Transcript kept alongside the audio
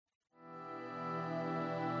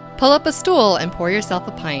Pull up a stool and pour yourself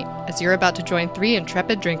a pint as you're about to join three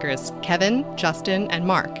intrepid drinkers, Kevin, Justin, and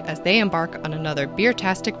Mark, as they embark on another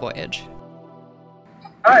beer-tastic voyage.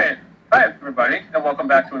 Hi everybody, and welcome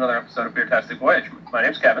back to another episode of Beer-tastic Voyage. My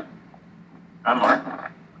name's Kevin. I'm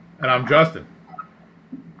Mark. And I'm Justin.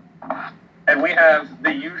 And we have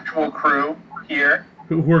the usual crew here.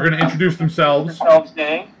 Who are going to introduce themselves.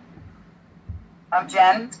 Gang. I'm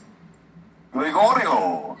Jen.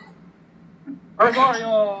 Gregorio.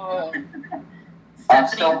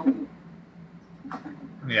 Stephanie.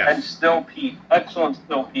 Yes. And Still Pete. Excellent,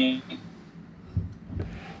 Still Pete.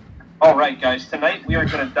 Alright guys, tonight we are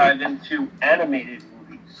going to dive into animated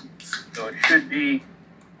movies. So it should be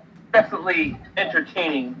definitely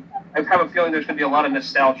entertaining. I have a feeling there's going to be a lot of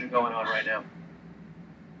nostalgia going on right now.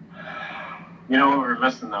 You know what we're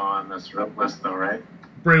missing though on this list though, right?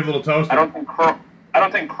 Brave Little Toaster. I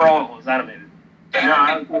don't think Crawl was animated. No,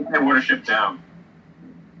 I don't think they Watership Down.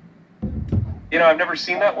 You know, I've never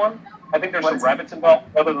seen that one. I think there's some rabbits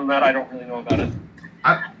involved. Other than that, I don't really know about it.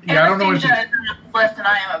 I don't know anything. List, and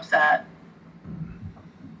I am upset.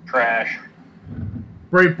 Trash.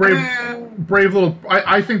 Brave Little...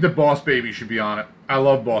 I think that Boss Baby should be on it. I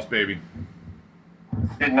love Boss Baby.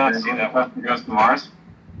 Did not see that one. Goes to Mars.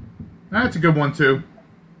 That's a good one, too.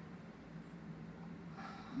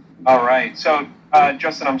 All right. So,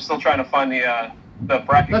 Justin, I'm still trying to find the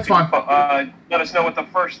bracket. That's fine. Let us know what the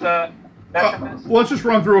first matchup is. Well, let's just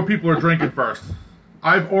run through what people are drinking first.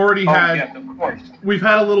 I've already had... Yeah, of course. We've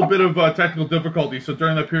had a little bit of technical difficulty, so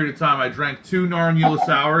during that period of time, I drank 2 Naranyula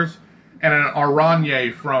Sours and an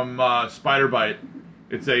Araignée from Spider Bite.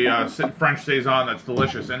 It's a French Saison that's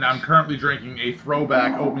delicious, and I'm currently drinking a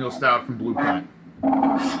throwback oatmeal stout from Blue Point.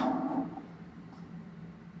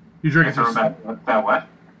 You drinking some... That what?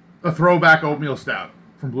 A throwback oatmeal stout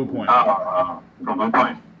from Blue Point. From Blue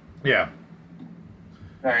Point. Yeah.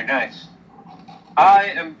 Very nice.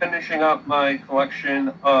 I am finishing up my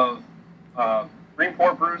collection of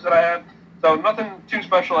Greenport brews that I have. So nothing too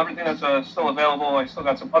special. Everything that's still available. I still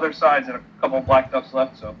got some other sides and a couple of Black Ducks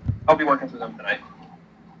left, so I'll be working through them tonight.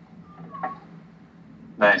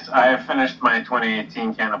 Nice. I have finished my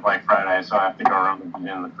 2018 can of Black Friday, so I have to go around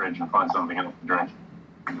in the fridge and find something else to drink.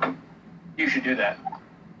 You should do that.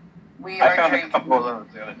 I found a couple of those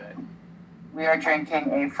the other day. We are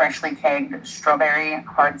drinking a freshly kegged strawberry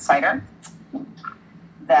hard cider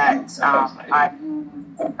that I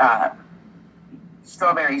used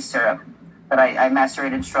strawberry syrup. But I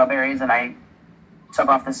macerated strawberries and I took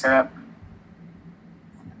off the syrup.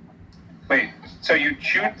 Wait, so you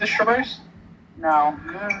chewed the strawberries? No.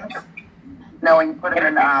 No, and you put it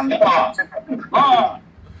in I have the claw.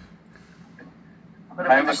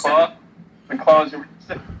 The claws are...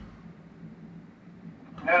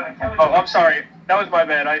 Oh, I'm sorry. That was my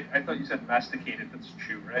bad. I thought you said masticated. That's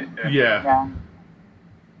chew, right? Yeah.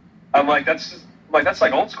 I'm like, that's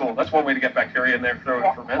like old school. That's one way to get bacteria in there, throw it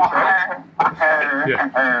in ferments, right?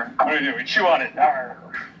 Yeah. What do we do? We chew on it.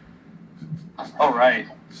 All right.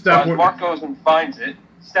 Steph, Mark goes and finds it.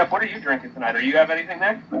 Steph, what are you drinking tonight? Do you have anything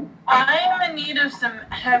there? I am in need of some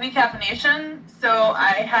heavy caffeination, so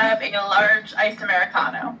I have a large iced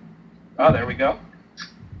Americano. Oh, there we go.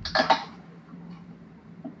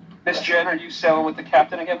 Miss Jen, are you sailing with the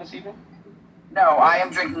captain again this evening? No, I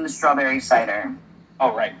am drinking the strawberry cider.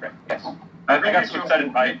 Oh, right. Yes. I think got you're so too excited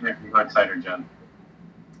old by to be drinking hard cider, Jen.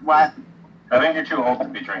 What? I think you're too old to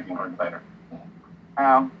be drinking hard cider.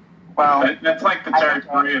 Oh, well. That's like the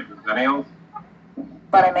territory of the millennials.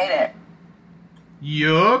 But I made it.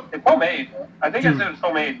 Yup. It's homemade. I think if it's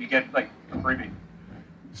homemade, you get, like, a freebie.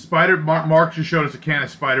 Mark just showed us a can of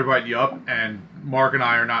Spider Bite Yup, and Mark and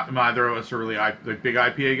I are not, neither of us are really the big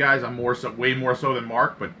IPA guys. I'm way more so than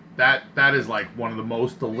Mark, but that is like one of the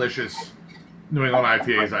most delicious New England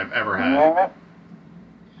IPAs I've ever had.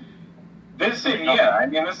 This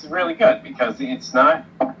is really good because it's not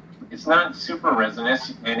super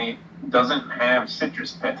resinous and it doesn't have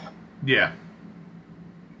citrus pith. Yeah.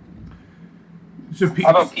 So Pete,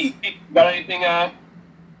 How about Pete? Pete, got anything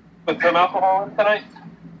with some alcohol in tonight?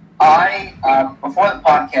 Before the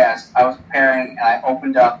podcast, I was preparing and I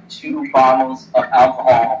opened up 2 bottles of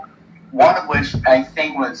alcohol, one of which I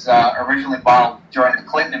think was originally bottled during the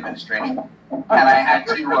Clinton administration, and I had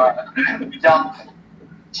to dump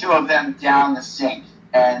 2 of them down the sink,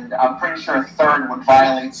 and I'm pretty sure a third would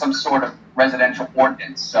violate some sort of residential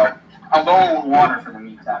ordinance, so I'm going with water for the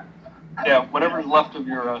meantime. Yeah, whatever's left of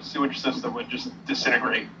your sewage system would just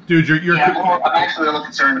disintegrate. dude, you're I'm actually a little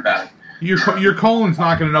concerned about it. your colon's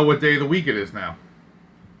not going to know what day of the week it is now.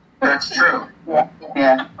 That's true.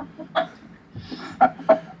 Yeah.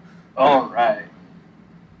 All right.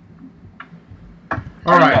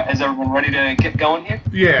 All right. Is everyone ready to get going here?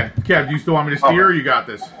 Yeah, Kev, do you still want me to steer, or you got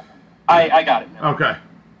this? I got it now. Okay.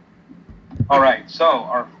 All right, so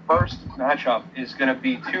our first matchup is going to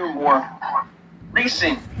be two more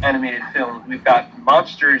recent animated films. We've got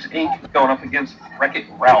Monsters, Inc. going up against Wreck-It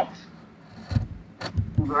Ralph.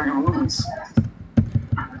 Very good movies.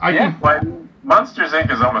 I Yeah. can, Monsters,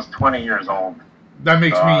 Inc. is almost 20 years old. that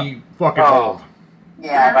makes me fucking old.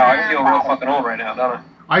 Yeah. Wow, I feel real fucking old right now, don't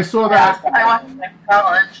I? I saw that. I watched it in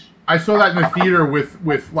college. I saw that in the theater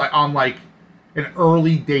with like on like an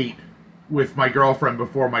early date with my girlfriend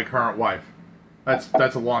before my current wife.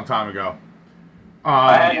 That's a long time ago.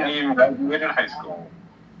 I hadn't even graduated high school.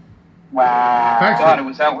 Wow. Thanks. God, it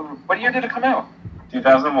was out. What year did it come out?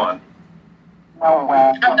 2001. No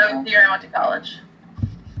way. Oh, no, the year I went to college.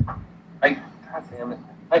 God damn it.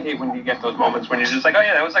 I hate when you get those moments when you're just like, oh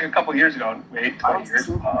yeah, that was like a couple years ago. Wait, 20 years.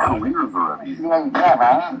 Careers already. Yeah,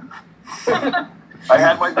 right? I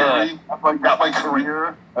had my degree, I got my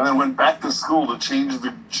career, and then went back to school to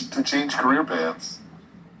change career paths.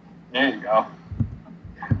 There you go.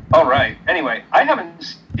 All right. Anyway, I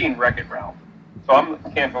haven't seen Wreck-It Ralph, so I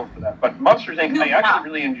can't vote for that. But Monsters Inc. I actually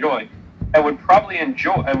really enjoy. I would probably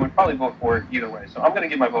vote for it either way. So I'm going to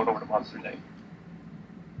give my vote over to Monsters Inc.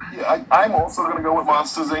 Yeah, I'm also going to go with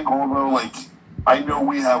Monsters, Inc., although, like, I know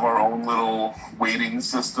we have our own little weighting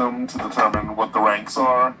system to determine what the ranks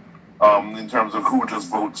are. In terms of who just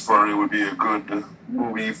votes for it would be a good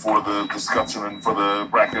movie for the discussion and for the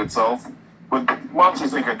bracket itself. But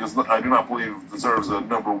Monsters, Inc., I do not believe deserves a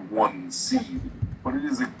number one seed. But it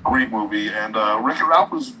is a great movie, and Wreck-It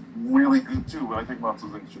Ralph is really good, too, but I think Monsters,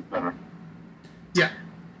 Inc. should be better. Yeah.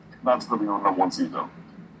 Not to be on number one seed, though.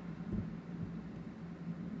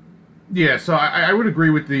 Yeah, so I would agree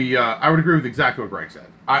with exactly what Greg said.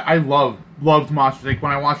 I loved Monsters Inc.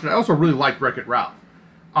 when I watched it. I also really liked Wreck-It Ralph.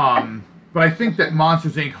 But I think that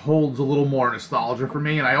Monsters Inc. holds a little more nostalgia for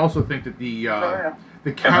me, and I also think that the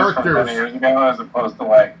characters 20 years ago as opposed to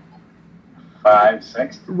like 5,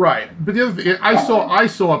 6. right. But the other thing, I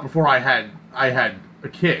saw it before I had a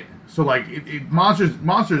kid. So like Monsters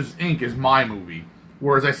Inc. is my movie.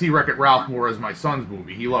 Whereas I see Wreck-It Ralph more as my son's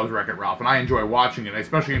movie. He loves Wreck-It Ralph, and I enjoy watching it. I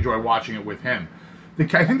especially enjoy watching it with him.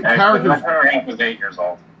 I think the characters. Ralph was 8 years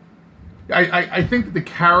old. I think that the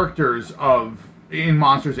characters in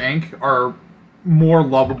Monsters Inc. are more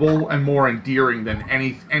lovable and more endearing than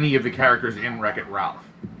any of the characters in Wreck-It Ralph.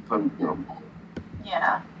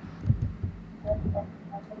 Yeah.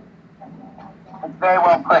 Very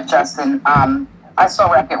well put, Justin. I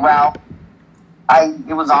saw Wreck-It Ralph.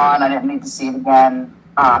 It was on. I didn't need to see it again.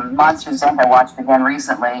 Monsters Inc. I watched again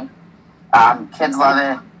recently. Kids love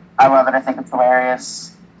it. I love it. I think it's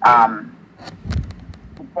hilarious.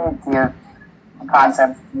 It's very cute. The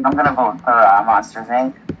concept. I'm gonna vote for Monsters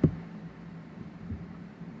Inc.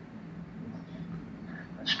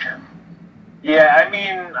 That's true. Yeah, I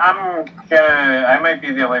mean, I might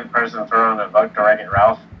be the only person throwing a vote to Wreck-It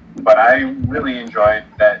Ralph, but I really enjoyed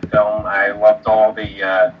that film. I loved all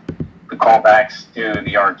the callbacks to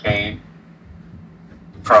the arcade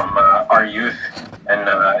from our youth, and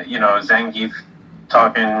Zangief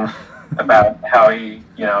talking about how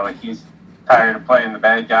he's tired of playing the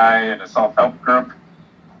bad guy in a self-help group.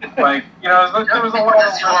 Like, there was a lot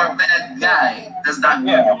of you're a bad guy does not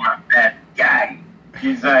mean you're a bad guy.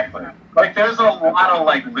 Exactly. Like, there's a lot of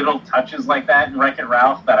like little touches like that in Wreck-It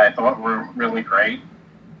Ralph that I thought were really great.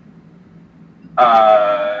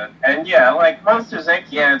 And yeah, like Monsters Inc.,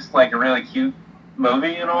 yeah, it's like a really cute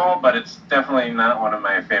movie and all, but it's definitely not one of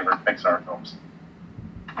my favorite Pixar films.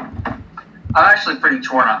 I'm actually pretty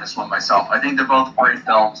torn on this one myself. I think they're both great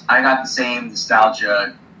films. I got the same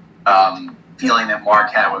nostalgia feeling that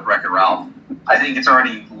Mark had with Wreck-It Ralph. I think it's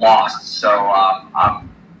already lost, so I'm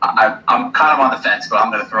kind of on the fence, but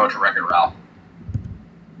I'm going to throw it to Wreck-It Ralph.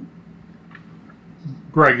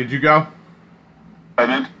 Greg, did you go? I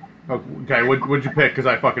did. Okay, what'd you pick? Because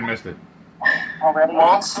I fucking missed it. Already?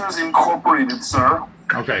 Monsters Incorporated, sir.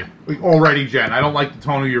 Okay, already, Jen. I don't like the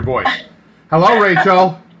tone of your voice. Hello,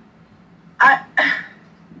 Rachel.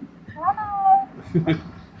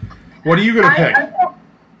 What are you gonna pick?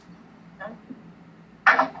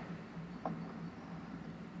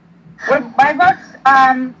 My votes,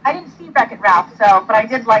 I didn't see Wreck-It Ralph, but I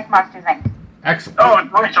did like Monsters Inc. Excellent. Oh,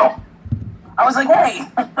 it's Rachel. I was like, hey.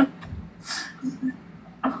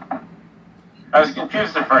 I was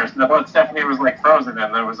confused at first. I thought Stephanie was like frozen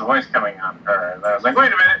and there was a voice coming on her. And I was like,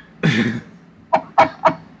 wait a minute.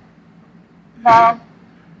 No.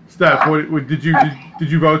 Steph, what did you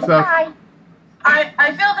vote, Steph? Hi.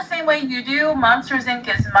 I feel the same way you do. Monsters Inc.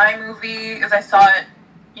 is my movie, because I saw it,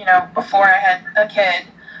 before I had a kid.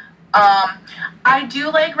 I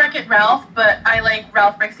do like Wreck-It Ralph, but I like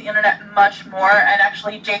Ralph Breaks the Internet much more, and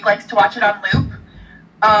actually Jake likes to watch it on loop.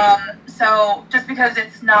 So just because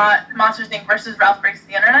it's not Monsters Inc. versus Ralph Breaks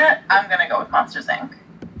the Internet, I'm gonna go with Monsters Inc.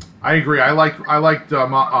 I agree. I liked Ralph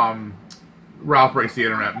Breaks the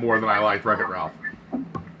Internet more than I liked Wreck-It Ralph.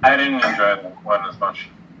 I didn't enjoy that one as much.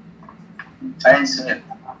 I didn't see it.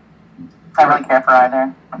 I don't really care for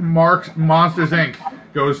either. Mark's Monsters Inc.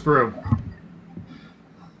 goes through.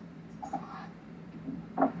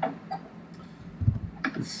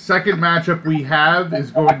 The second matchup we have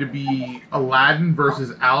is going to be Aladdin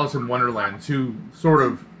versus Alice in Wonderland. Two sort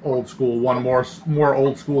of old school. One more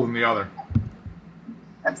old school than the other.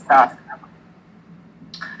 That's tough.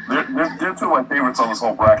 They're two of my favorites on this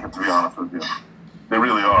whole bracket, to be honest with you. They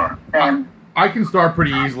really are. Same. I can start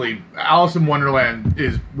pretty easily. Alice in Wonderland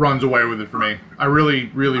runs away with it for me. I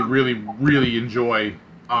really, really, really, really enjoy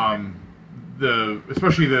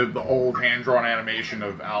especially the old hand-drawn animation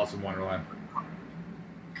of Alice in Wonderland.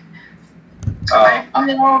 I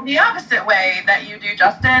feel the opposite way that you do,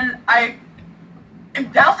 Justin. Alice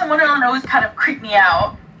in Wonderland always kind of creeped me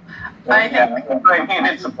out. I mean,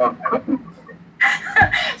 it's supposed to.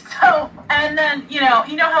 So, and then, you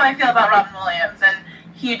know how I feel about Robin Williams, and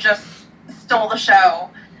he just stole the show.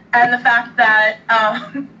 And the fact that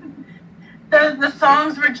the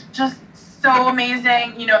songs were just so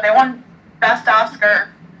amazing. You know, they won Best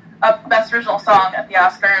Best Original Song at the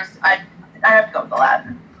Oscars. I have to go with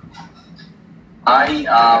Aladdin. I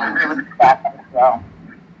agree with that as well.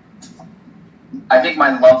 I think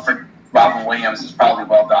my love for Robin Williams is probably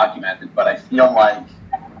well documented, but I feel like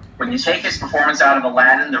when you take his performance out of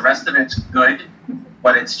Aladdin, the rest of it's good,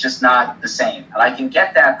 but it's just not the same. And I can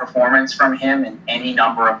get that performance from him in any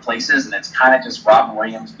number of places, and it's kind of just Robin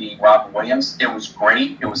Williams being Robin Williams. It was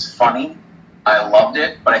great. It was funny. I loved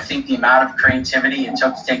it, but I think the amount of creativity it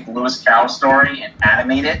took to take the Lewis Carroll story and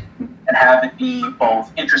animate it and have it be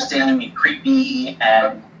both interesting and creepy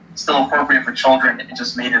and still appropriate for children, it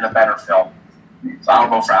just made it a better film. So I'll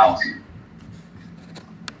go for Alice.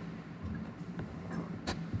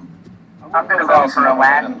 I'm going to go for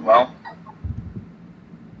Aladdin as well.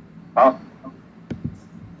 All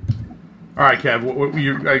right,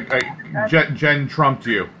 Kev. Jen trumped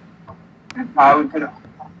you.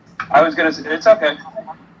 I was gonna say it's okay.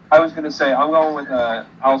 I was gonna say I'm going with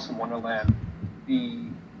Alice in Wonderland. The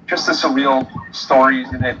surreal stories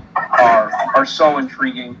in it are so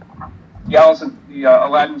intriguing. The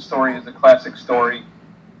Aladdin story is a classic story.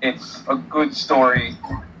 It's a good story,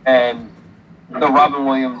 and the Robin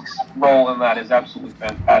Williams role in that is absolutely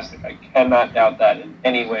fantastic. I cannot doubt that in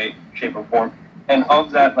any way, shape, or form. And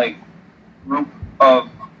of that group of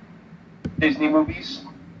Disney movies,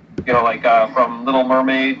 from Little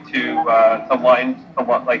Mermaid to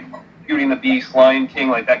Beauty and the Beast, Lion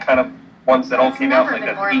King, that kind of ones that all came out in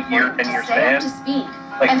an 8-year, 10-year span.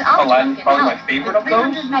 Aladdin's probably my favorite of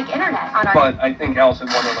those. But I think Alice in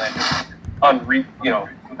Wonderland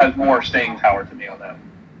has more staying power to me on that.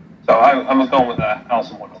 So I'm going with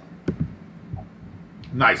Alice in Wonderland.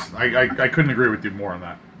 Nice. I couldn't agree with you more on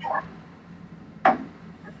that.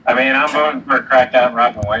 I mean, I'm voting for Crackdown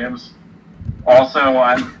Robin Williams. Also,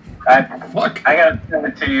 I gotta send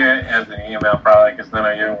it to you as an email probably, because none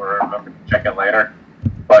of you will remember to check it later.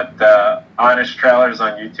 But Honest Trailers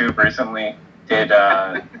on YouTube recently did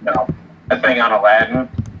a thing on Aladdin,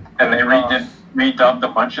 and they redubbed a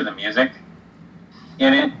bunch of the music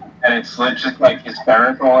in it, and it's just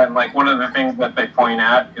hysterical. And one of the things that they point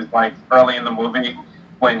out is early in the movie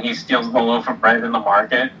when he steals the loaf of bread in the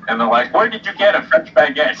market, and they're like, "Where did you get a French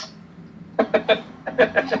baguette?" It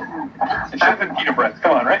should have been pita bread.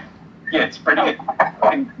 Come on, right? Yeah, it's pretty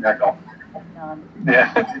hysterical.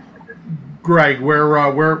 Yeah. Greg,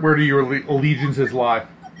 where do your allegiances lie?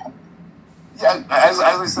 Yeah, as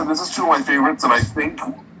I said, this is two of my favorites, and I think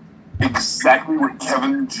exactly what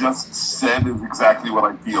Kevin just said is exactly what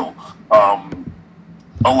I feel.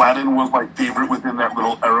 Aladdin was my favorite within that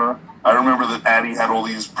little era. I remember that Addie had all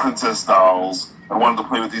these princess dolls. I wanted to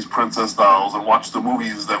play with these princess dolls and watch the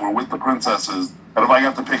movies that were with the princesses. And if I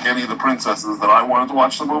got to pick any of the princesses that I wanted to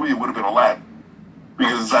watch the movie, it would have been Aladdin.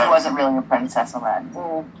 Because she wasn't really a princess, Aladdin.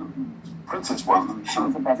 Princess wasn't. She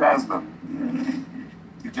was a Jasmine.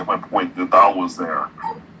 You get my point. The doll was there.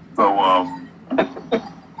 So, but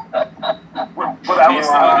I was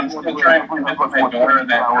still trying to convince my daughter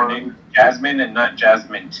that her name is Jasmine and not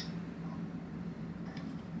Jasmine.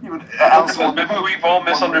 Maybe we've all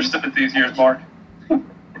misunderstood it these years, Mark.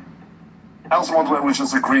 Alice in Wonderland was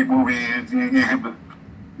just a great movie. You could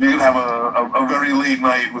have a very late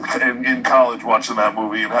night in college watching that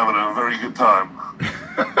movie and having a very good time.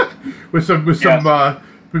 with some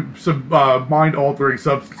some mind-altering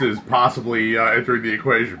substances possibly entering the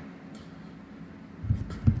equation.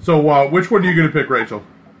 So, which one are you going to pick, Rachel?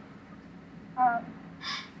 I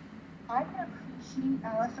can appreciate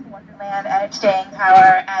Alice in Wonderland and its staying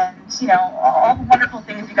power and, all the wonderful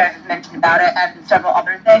things you guys have mentioned about it and several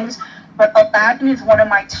other things. But Aladdin is one of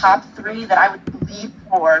my top 3 that I would bleed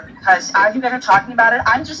for because as you guys are talking about it,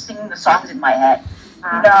 I'm just singing the songs in my head.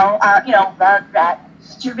 The rat,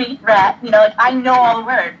 street rat, I know all the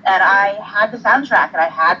words. And I had the soundtrack and I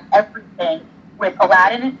had everything with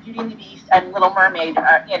Aladdin and Beauty and the Beast and Little Mermaid,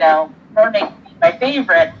 Mermaid being my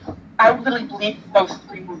favorite. I would literally bleed for those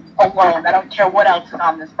 3 movies alone. I don't care what else is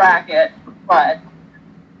on this bracket, but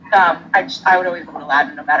I would always go with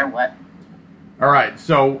Aladdin no matter what. All right.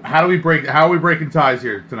 So how are we breaking ties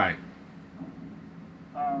here tonight?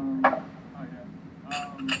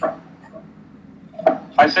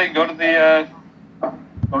 I say go to the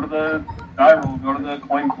die roll, go to the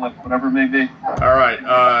coin flip, whatever it may be. All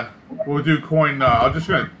right. We'll do coin. I'm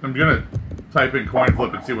gonna type in coin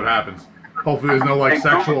flip and see what happens. Hopefully, there's no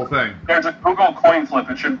sexual thing. There's a Google coin flip.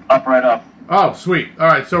 It should pop right up. Oh, sweet. All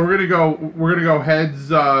right. So we're gonna go heads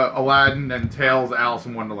Aladdin and tails Alice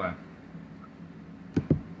in Wonderland.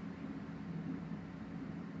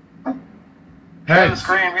 Heads. The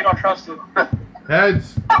screen. We don't trust it.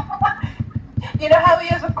 Heads. You know how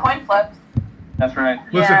he is with coin flips. That's right.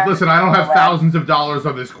 Listen. I don't have thousands of dollars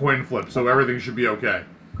on this coin flip, so everything should be okay.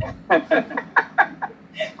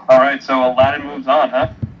 All right. So Aladdin moves on,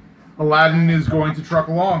 huh? Aladdin is going to truck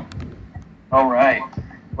along. All right.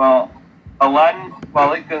 Well, Aladdin,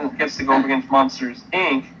 it gets to go up against Monsters,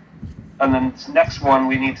 Inc., and then this next one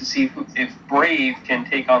we need to see if Brave can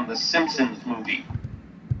take on the Simpsons movie.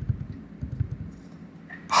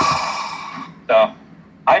 So,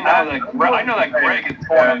 I know that Greg is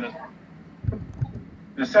torn on this.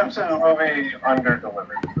 The Simpsons movie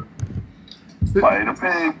under-delivered.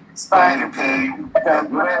 Spider Pig.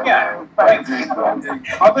 Yeah.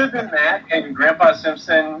 Other than that, and Grandpa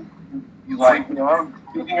Simpson,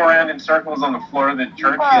 moving around in circles on the floor of the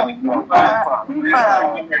church yelling, I didn't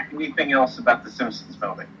hear anything else about the Simpsons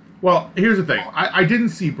movie. Well, here's the thing. I didn't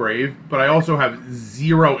see Brave, but I also have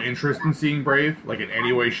zero interest in seeing Brave, in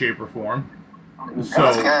any way, shape, or form.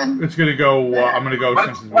 So it's gonna go. I'm gonna go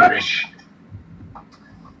Simpsons movie.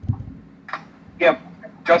 Yep,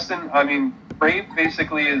 Justin. I mean, Brave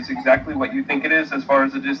basically is exactly what you think it is as far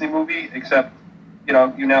as a Disney movie, except you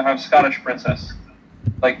now have Scottish Princess.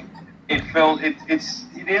 It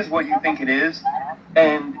is what you think it is,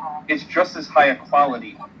 and it's just as high a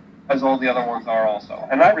quality as all the other ones are also.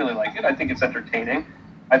 And I really like it. I think it's entertaining.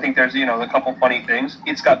 I think there's, a couple funny things.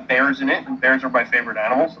 It's got bears in it, and bears are my favorite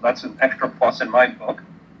animals, so that's an extra plus in my book.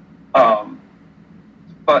 And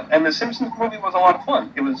the Simpsons movie was a lot of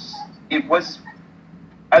fun. It was,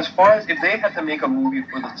 as far as if they had to make a movie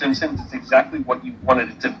for the Simpsons, it's exactly what you wanted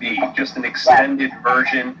it to be. Just an extended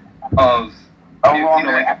version of,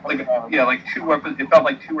 like 2 episodes. It felt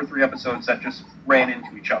like 2 or 3 episodes that just ran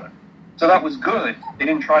into each other. So that was good. They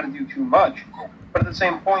didn't try to do too much. But at the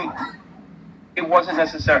same point, it wasn't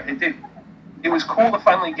necessary. It was cool to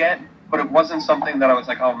finally get, but it wasn't something that I was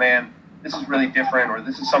like, oh man, this is really different, or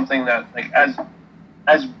this is something that,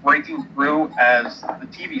 as breaking through as the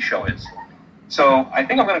TV show is. So I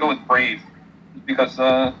think I'm going to go with Brave, because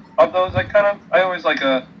of those, I always like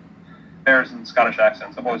bears and Scottish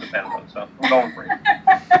accents. I'm always a fan of those, so I'm going with Brave.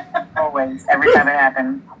 Always, every time it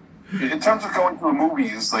happens. In terms of going to the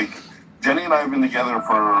movies, Jenny and I have been together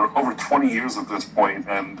for over 20 years at this point,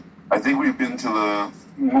 and I think we've been to the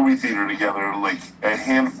movie theater together a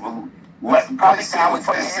handful, probably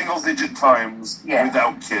single-digit times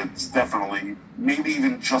without kids, definitely. Maybe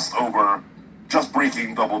even just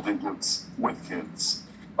breaking double digits with kids.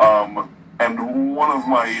 And one of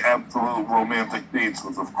my absolute romantic dates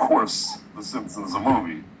was, of course, The Simpsons, the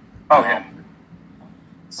movie. Oh, yeah.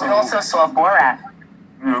 We also saw Borat.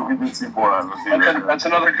 We did see Borat in the theater. That's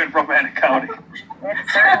another good romantic comedy. It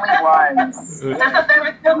certainly was. I thought there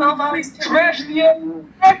was still no voice too. Smash the egg!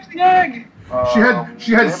 Smash the egg!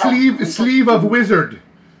 She had sleeve of wizard.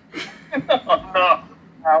 Oh, no.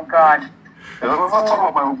 Oh, God. Let's not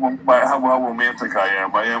talk about how romantic I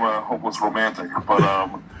am. I am a hopeless romantic, but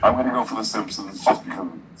I'm going to go for The Simpsons just because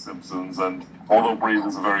of The Simpsons. And although Brave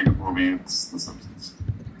is a very good movie, it's The Simpsons.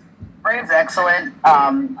 Brave's excellent.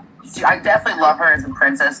 I definitely love her as a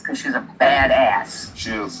princess because she's a badass.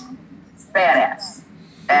 She is. Badass.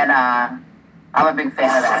 And I'm a big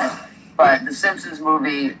fan of that. But the Simpsons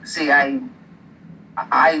movie,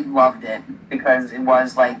 I loved it because it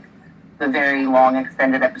was the very long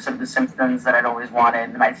extended episode of The Simpsons that I'd always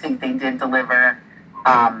wanted. And I think they did deliver.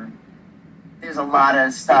 there's a lot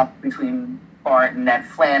of stuff between Bart and Ned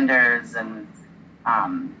Flanders, and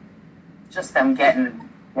just them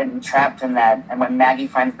getting trapped in that. And when Maggie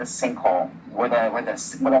finds the sinkhole, or the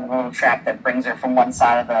little trap that brings her from one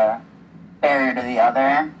side of the barrier to the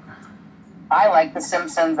other. I like The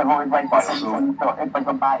Simpsons. I've always liked The Simpsons. So it's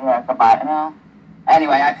like you know.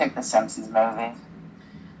 Anyway, I picked The Simpsons movie.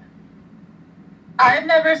 I've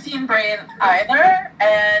never seen Brave either,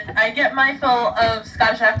 and I get my fill of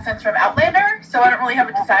Scottish accents from Outlander, so I don't really have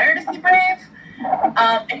a desire to see Brave.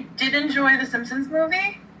 I did enjoy the Simpsons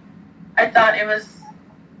movie. I thought it was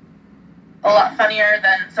a lot funnier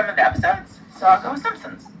than some of the episodes, so I'll go with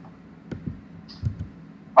Simpsons.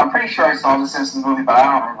 I'm pretty sure I saw the Simpsons movie, but I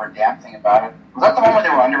don't remember a damn thing about it. Was that the one where they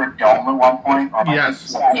were under a dome at one point?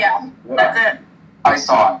 Yes. Yeah, that's it. I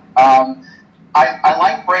saw it. I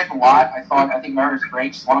like Brave a lot. I think Meredith's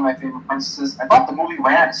great. She's one of my favorite princesses. I thought the movie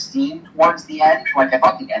ran out of steam towards the end. Like, I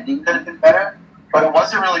thought the ending could have been better, but it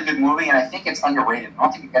was a really good movie, and I think it's underrated. I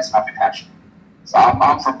don't think it gets enough attention. So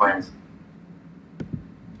I'm for Brave.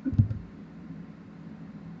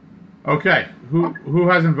 Okay, who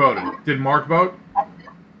hasn't voted? Did Mark vote?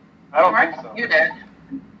 I don't think so. You did.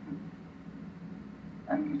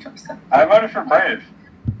 I voted for Brave.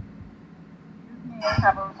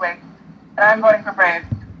 Probably. And I'm voting for Brave.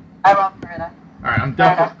 I love Marina. All right,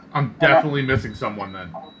 I'm definitely missing someone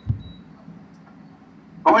then.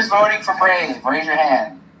 Who is voting for Brave? Raise your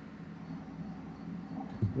hand.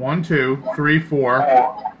 1, 2, 3,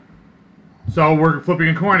 4. So we're flipping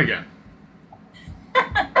a coin again.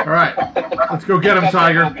 All right, let's go get him,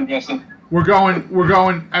 Tiger. We're going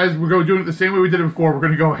doing it the same way we did it before. We're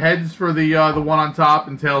going to go heads for the one on top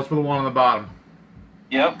and tails for the one on the bottom.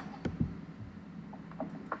 Yep.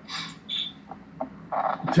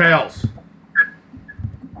 Tails.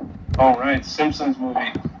 All right, Simpsons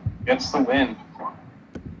movie gets the win.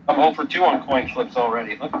 I'm 0 for 2 on coin flips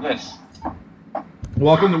already. Look at this.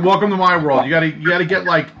 Welcome to my world. You gotta get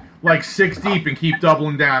like 6 deep and keep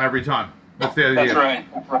doubling down every time. That's the idea. That's right.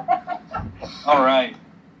 All right.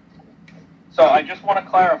 So I just want to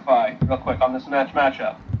clarify real quick on this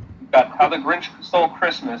matchup. We've got How the Grinch Stole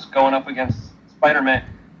Christmas going up against Spider-Man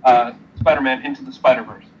Into the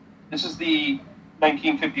Spider-Verse. This is the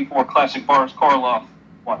 1954 classic Boris Karloff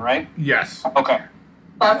one, right? Yes. Okay.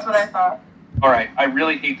 That's what I thought. All right. I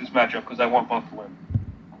really hate this matchup because I want both to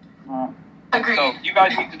win. Agreed. So you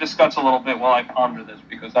guys need to discuss a little bit while I ponder this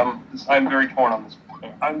because I'm very torn on this.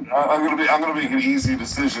 I'm gonna make an easy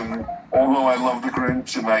decision. Although I love the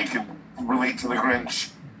Grinch and I can relate to the Grinch,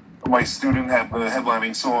 my student had the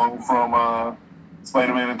headlining song from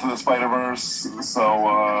Spider-Man Into the Spider-Verse,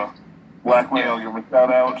 so Blackmail, I'll give him a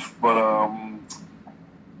shout out. But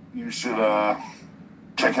you should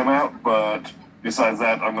check him out. But besides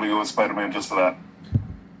that, I'm gonna go with Spider-Man just for that.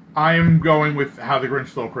 I am going with How the Grinch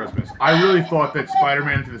Stole Christmas. I really thought that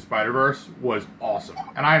Spider-Man Into the Spider-Verse was awesome.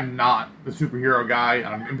 And I am not the superhero guy, and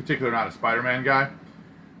I'm in particular not a Spider-Man guy.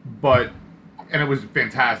 And it was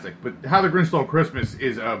fantastic. But How the Grinch Stole Christmas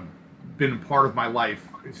is been part of my life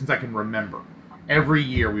since I can remember. Every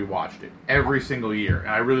year we watched it. Every single year. And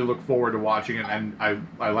I really look forward to watching it, and I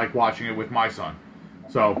like watching it with my son.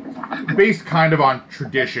 So, based kind of on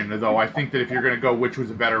tradition, though, I think that if you're going to go which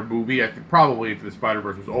was a better movie, I think probably Into the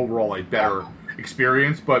Spider-Verse was overall a better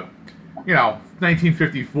experience. But,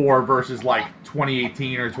 1954 versus,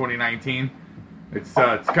 2018 or 2019, it's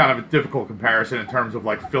kind of a difficult comparison in terms of,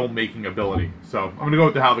 filmmaking ability. So, I'm going to go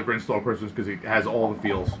with How the Grinch Stole Christmas because it has all the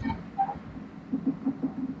feels.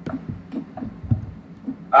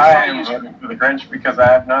 I am voting for the Grinch because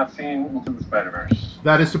I have not seen Into the Spider-Verse.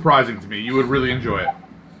 That is surprising to me. You would really enjoy it.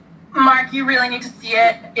 Mark, you really need to see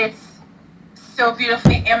it. It's so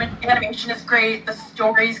beautifully. Animation is great. The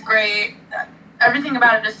story's great. Everything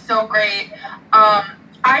about it is so great.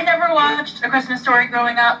 I never watched A Christmas Story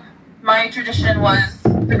growing up. My tradition was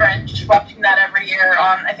The Grinch, watching that every year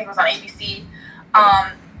on, I think it was on ABC.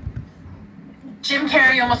 Jim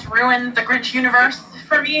Carrey almost ruined the Grinch universe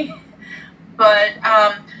for me. But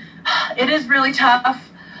it is really tough.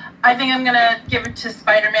 I think I'm gonna give it to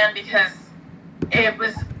Spider-Man because it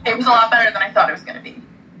was a lot better than I thought it was gonna be.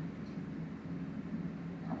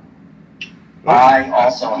 I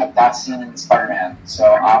also have not seen Spider-Man, so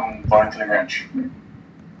I'm voting for the Grinch.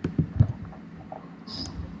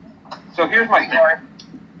 So here's my thing.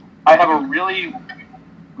 I have a really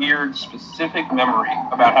weird, specific memory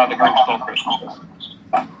about How the Grinch Stole Christmas.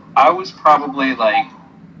 I was probably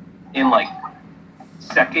in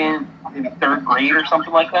second, maybe third grade or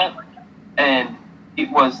something like that, and it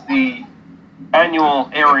was the annual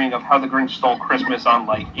airing of How the Grinch Stole Christmas on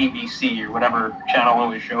ABC or whatever channel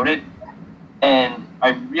always showed it. and I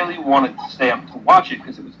really wanted to stay up to watch it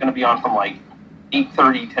because it was going to be on from like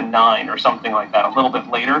 8:30 to 9 or something like that, a little bit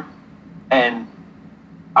later, and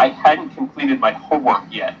I hadn't completed my homework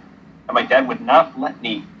yet, and my dad would not let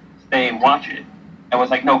me stay and watch it, and was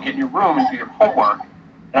like, no, get in your room and do your homework.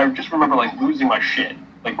 And I just remember like losing my shit,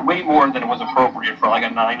 like way more than it was appropriate for like a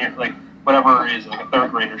 9-year, like whatever it is, like a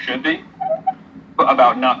third grader should be,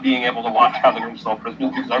 about not being able to watch How the Grinch Stole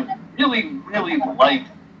Christmas, because I really, really liked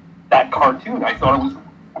that cartoon. I thought it was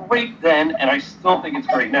great then, and I still think it's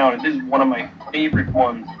great now, and it is one of my favorite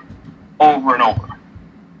ones over and over.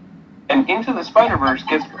 And Into the Spider-Verse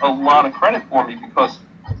gets a lot of credit for me because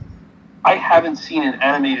I haven't seen an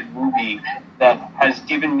animated movie that has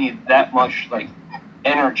given me that much like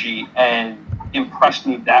energy and impressed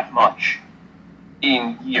me that much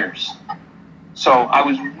in years. So I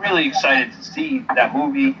was really excited to see that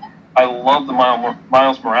movie. I love the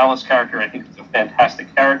Miles Morales character. I think he's a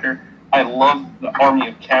fantastic character. I love the army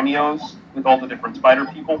of cameos with all the different Spider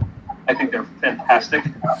people. I think they're fantastic.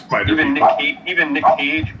 Even Nick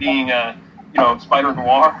Cage being Spider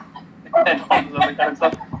Noir and all this other kind of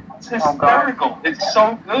stuff. It's hysterical. It's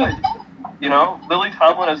so good. You know, Lily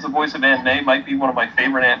Tomlin as the voice of Aunt May might be one of my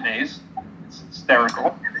favorite Aunt Mays. It's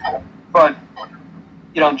hysterical. But,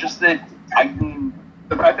 just that,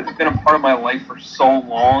 the fact that it's been a part of my life for so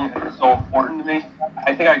long and it's so important to me,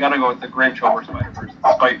 I think I gotta go with The Grinch over Spider-Verse,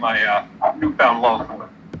 despite my newfound love for it.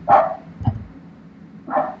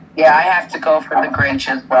 Yeah, I have to go for The Grinch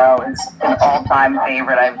as well. It's an all-time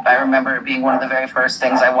favorite. I remember it being one of the very first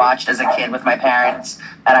things I watched as a kid with my parents,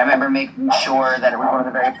 and I remember making sure that it was one of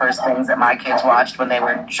the very first things that my kids watched when they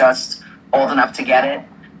were just old enough to get it.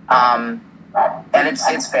 And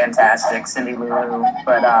it's fantastic, Cindy Lou Lou,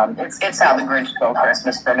 but it's How the Grinch Stole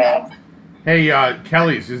Christmas for me. Hey,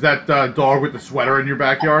 Kelly's, is that dog with the sweater in your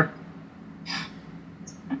backyard?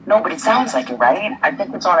 No, but it sounds like it, right? I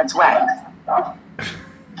think it's on its way.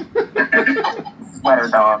 Sweater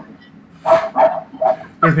dog.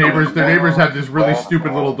 Their neighbors have this really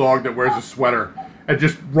stupid little dog that wears a sweater and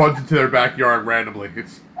just runs into their backyard randomly.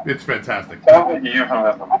 It's fantastic.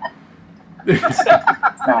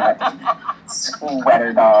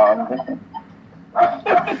 Sweater dog.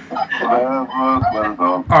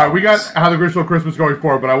 All right, we got How the Grinch Stole Christmas going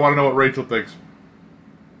forward, but I want to know what Rachel thinks.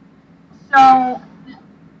 So,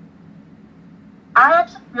 I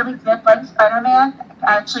actually really did like Spider-Man.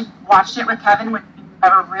 I actually watched it with Kevin when we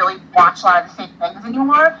never really watch a lot of the same things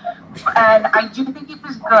anymore. And I do think it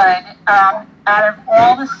was good. Out of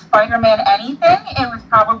all the Spider-Man anything, it was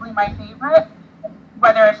probably my favorite.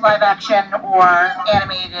 Whether it's live action or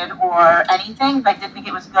animated or anything, I did think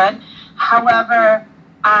it was good. However,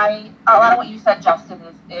 a lot of what you said, Justin,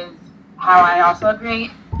 is how I also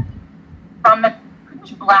agree. From the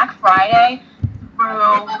Black Friday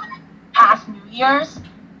through past New Year's,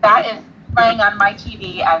 that is playing on my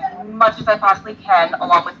TV as much as I possibly can,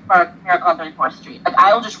 along with Miracle on 34th Street. Like,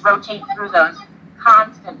 I will just rotate through those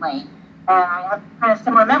constantly, and I have kind of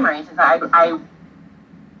similar memories.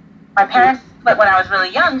 My parents split when I was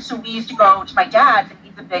really young, so we used to go to my dad's, and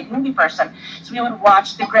he's a big movie person. So we would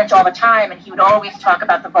watch The Grinch all the time, and he would always talk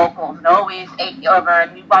about the vocals and always take me over,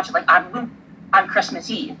 and we'd watch it like on Christmas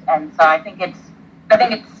Eve. And so I think it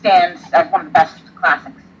stands as one of the best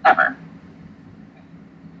classics ever.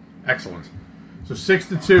 Excellent. So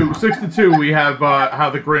 6-2, we have how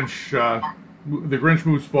the Grinch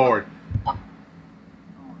moves forward.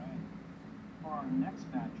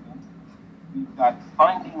 We've got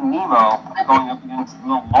Finding Nemo going up against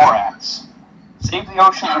Little Lorax. Save the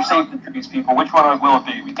oceans or save the trees, people. Which one will it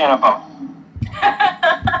be? We can't have both.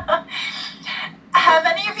 Have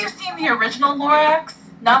any of you seen the original Lorax?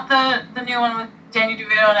 Not the new one with Danny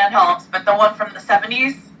DeVito and Ed Helms, but the one from the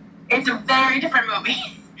 70s? It's a very different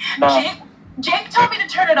movie. No. Jake told me to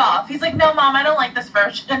turn it off. He's like, no, Mom, I don't like this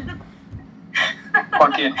version.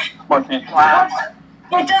 Poor kid. Wow.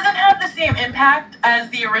 It doesn't have the same impact as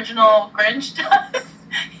the original Grinch does.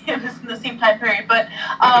 It was in the same time period. But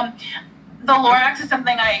the Lorax is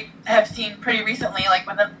something I have seen pretty recently, like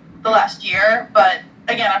within the last year. But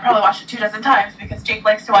again, I probably watched it 24 times because Jake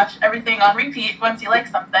likes to watch everything on repeat once he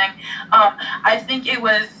likes something. I think it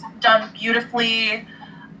was done beautifully.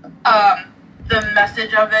 The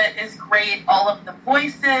message of it is great. All of the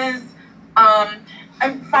voices.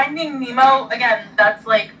 I'm Finding Nemo, again, that's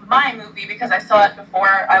like my movie because I saw it before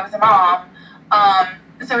I was a mom.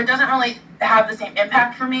 So it doesn't really have the same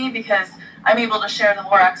impact for me because I'm able to share the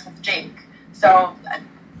Lorax with Jake. So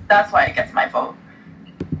that's why it gets my vote.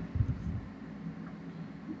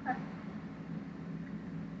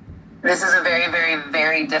 This is a very, very,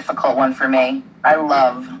 very difficult one for me. I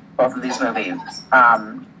love both of these movies.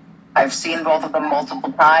 I've seen both of them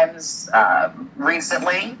multiple times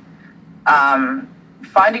recently.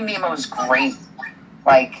 Finding Nemo is great.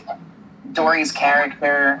 Like, Dory's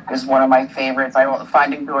character is one of my favorites.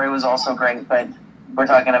 Finding Dory was also great, but we're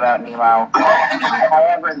talking about Nemo.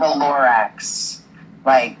 However, the Lorax,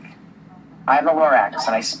 like, I'm the Lorax,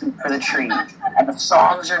 and I speak for the tree. And the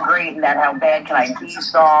songs are great, and that How Bad Can I Be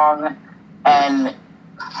song, and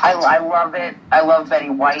I love it. I love Betty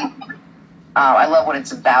White. I love what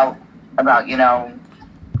it's about,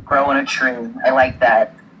 growing a tree. I like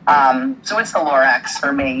that. So it's the Lorax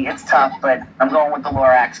for me. It's tough, but I'm going with the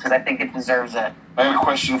Lorax because I think it deserves it. I have a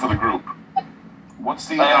question for the group. What's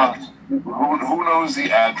the who knows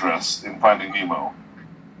the address in Finding Nemo?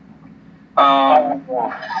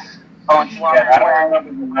 Shit, I don't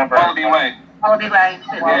remember. Wallaby Way. Wallaby Way.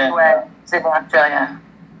 Wallaby Way. It's in Australia.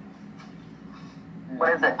 What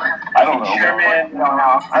is it? I don't know. Sherman.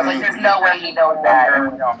 I was like, there's no way he knows that.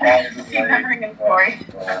 Keep remembering his story.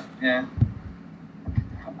 Yeah.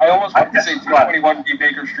 I almost want to say 221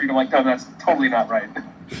 Baker Street. I'm like, no, that's totally not right.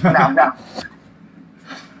 No.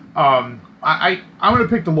 I'm going to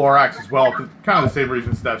pick the Lorax as well, for kind of the same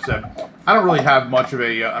reason Steph said. I don't really have much of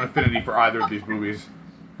an affinity for either of these movies.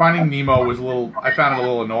 Finding Nemo was I found it a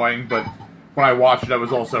little annoying, but when I watched it, I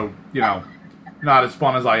was also, not as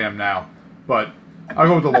fun as I am now. But I'll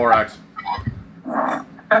go with the Lorax.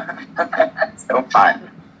 So fun.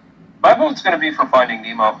 My vote's going to be for Finding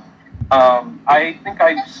Nemo. I think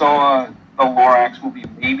I saw the Lorax movie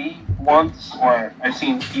maybe once, or I've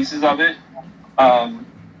seen pieces of it.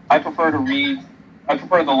 I prefer the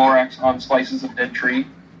Lorax on slices of dead tree,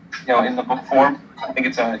 in the book form. I think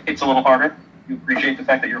it's a little harder. You appreciate the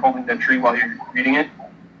fact that you're holding that tree while you're reading it.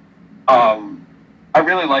 I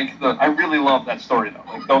really love that story though.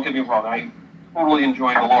 Like, don't get me wrong, I totally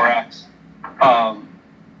enjoy the Lorax.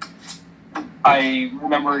 I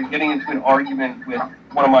remember getting into an argument with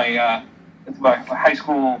one of my high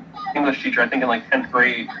school English teacher, I think in like 10th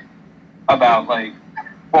grade, about like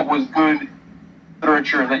what was good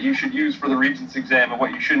literature that you should use for the Regents exam and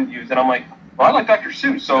what you shouldn't use. And I'm like, well, I like Dr.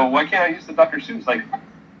 Seuss, so why can't I use the Dr. Seuss? Like,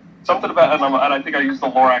 something about, and I think I used the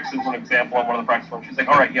Lorax as an example on one of the practice ones. She's like,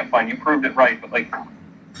 all right, yeah, fine, you proved it right, but like,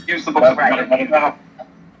 use the books.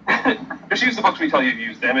 Just use the books we tell you to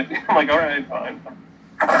use, damn it. I'm like, all right, fine.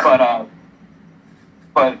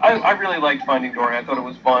 But I really liked Finding Dory. I thought it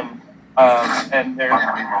was fun. And there's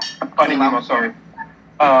Finding Nemo, sorry.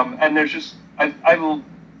 And there's just I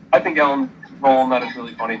think Ellen's role in that is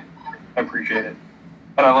really funny. I appreciate it.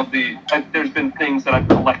 And I love there's been things that I've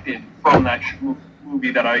collected from that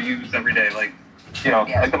movie that I use every day, like,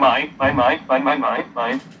 like the mine. With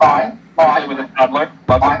a toddler,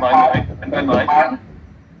 lots of mine.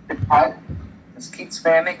 Just keep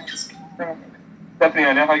spamming. Stephanie,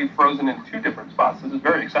 I know how you've frozen in 2 different spots. This is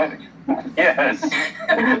very exciting. Yes.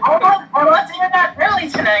 I lost internet early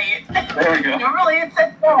tonight. There we go. Normally it's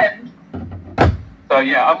at 7. So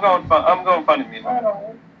yeah, I'm going Finding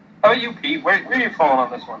Nemo. How about you, Pete? Where are you falling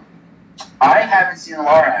on this one? I haven't seen the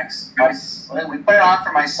Lorax. We put it on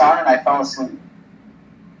for my son, and I fell asleep.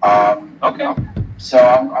 Okay. So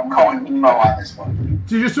I'm calling Nemo on this one.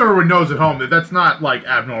 So just so everyone knows at home that that's not like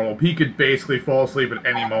abnormal. He could basically fall asleep at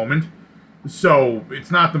any moment. So it's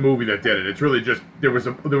not the movie that did it. It's really just there was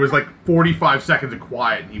like 45 seconds of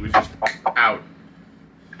quiet and he was just out.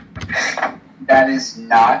 That is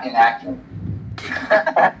not inaccurate.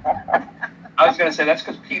 I was gonna say that's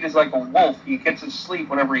because Pete is like a wolf. He gets his sleep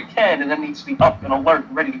whenever he can, and then needs to be up and alert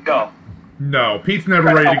and ready to go. No, Pete's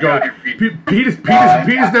never ready to go. Pete is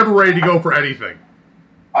never ready to go for anything.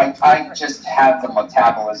 I just have the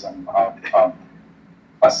metabolism of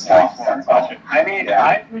a sloth. I mean,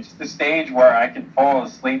 I've reached the stage where I can fall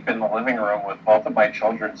asleep in the living room with both of my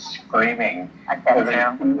children screaming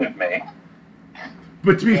with me.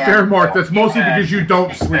 But to be fair, Mark, that's mostly because you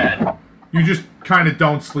don't sleep. You just kind of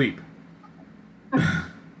don't sleep.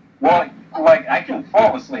 Well, like, I can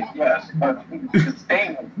fall asleep, yes, but the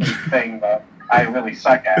staying asleep thing that I really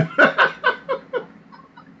suck at.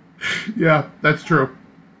 Yeah, that's true.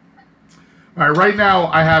 All right, right now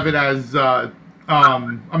I have it as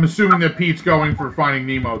I'm assuming that Pete's going for Finding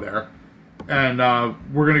Nemo there, and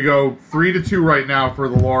we're gonna go 3-2 right now for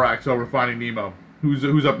the Lorax over Finding Nemo.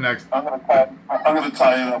 Who's up next? I'm gonna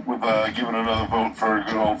tie it up with giving another vote for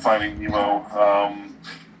good old Finding Nemo.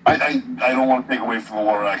 I don't want to take away from the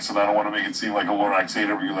Lorax, and I don't want to make it seem like a Lorax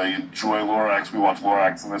hater because I enjoy Lorax. We watch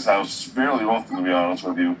Lorax in this house fairly often, to be honest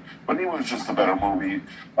with you. But it was just a better movie.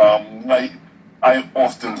 I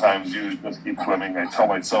oftentimes use Just Keep Swimming. I tell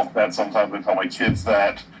myself that. Sometimes I tell my kids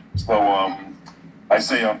that. So I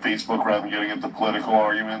say on Facebook rather than getting into political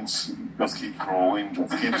arguments, just keep scrolling,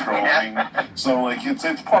 So like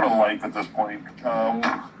it's part of life at this point.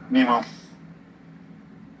 Nemo. All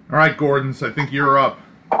right, Gordons, I think you're up.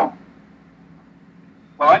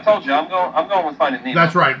 Well, I told you, I'm going with Finding Nemo.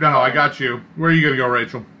 That's right. No, I got you. Where are you gonna go,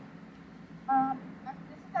 Rachel? This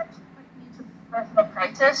is actually with me to personal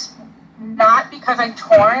crisis, not because I'm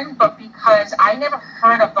torn, but because I never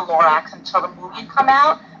heard of the Lorax until the movie had come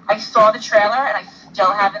out. I saw the trailer and I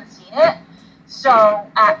still haven't seen it. So,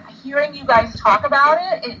 hearing you guys talk about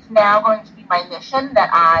it, it's now going to be my mission that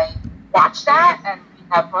I watch that and read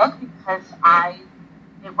that book because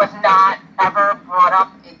it was not ever brought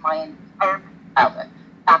up in my entire childhood.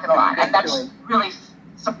 Not gonna lie, and that's really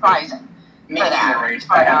surprising. Me neither. As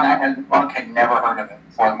the book, had never heard of it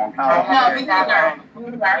before the movie. No, me neither.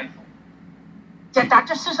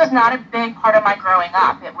 Dr. Seuss was not a big part of my growing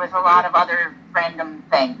up. It was a lot of other random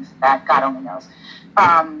things that God only knows.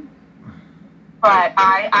 But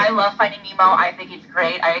I love Finding Nemo. I think it's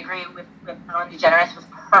great. I agree with Ellen DeGeneres. Was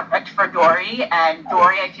perfect for Dory, and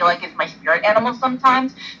Dory I feel like is my spirit animal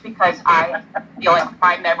sometimes because I feel like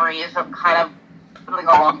my memory is kind of going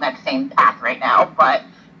along that same path right now. But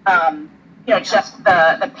just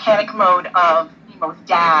the panic mode of Nemo's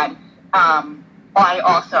dad. I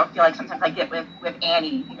also feel like sometimes I get with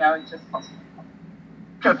Annie. It's just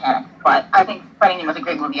pure panic. But I think Finding Nemo is a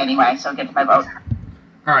great movie anyway, so it gets my vote.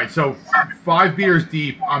 All right, so 5 beers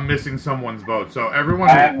deep, I'm missing someone's vote. So everyone.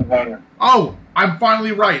 I haven't voted. Oh, I'm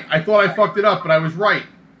finally right. I thought I fucked it up, but I was right,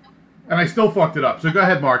 and I still fucked it up. So go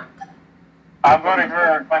ahead, Mark. I'm voting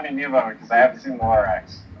for Finding Nemo because I haven't seen the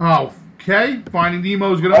Lorax. Oh, okay. Finding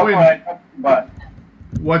Nemo's gonna win. I touched the butt.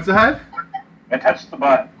 What's that? I touched the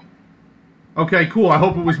butt. Okay, cool. I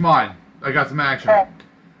hope it was mine. I got some action. All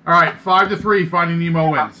right, 5-3. Finding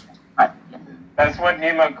Nemo wins. That's what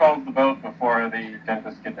Nemo calls the boat before the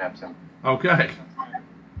dentist kidnaps him. Okay.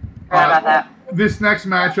 About that. This next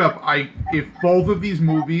matchup, if both of these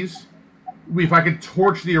movies, if I could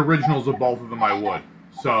torch the originals of both of them, I would.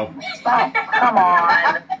 So. Come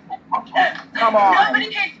on. Come on.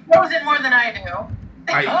 Nobody hates Frozen more than I do.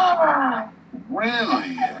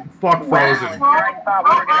 Really? Fuck Frozen.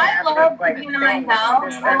 I love Tina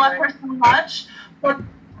Mindell. I love her so much, but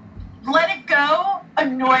Let It Go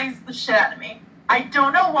annoys the shit out of me. I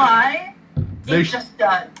don't know why. It just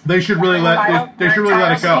does. They should really let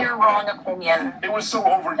it go. Your wrong opinion. It was so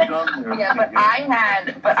overdone there. Yeah, but I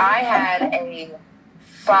had a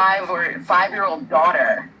 5-year-old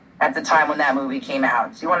daughter at the time when that movie came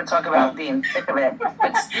out. So you want to talk about being sick of it?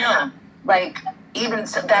 But still, like even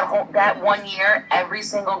that 1 year, every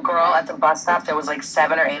single girl at the bus stop, there was like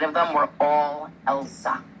 7 or 8 of them, were all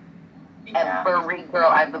Elsa. Yeah. Every girl.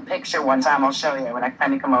 I have the picture one time. I'll show you when next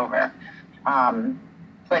time you come over.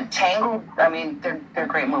 But Tangled, I mean, they're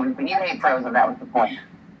great movies. But you hate Frozen. That was the point.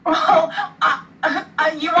 Well,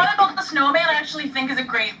 You Want to Build the Snowman, I actually think is a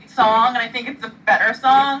great song, and I think it's a better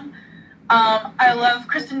song. I love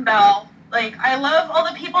Kristen Bell. Like, I love all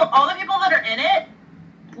the people that are in it.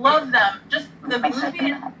 Love them. Just the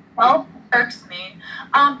movie itself irks me.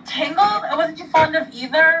 Tangled, I wasn't too fond of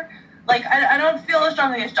either. Like, I don't feel as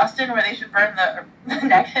strongly as Justin where they should burn the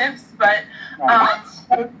negatives, but I'm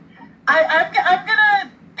gonna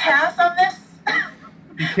pass on this.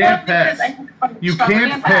 You can't pass. You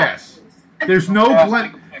can't pass.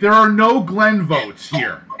 There are no Glenn votes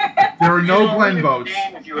here. There are no Glenn votes.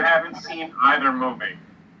 If you haven't seen either movie.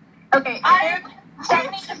 Okay,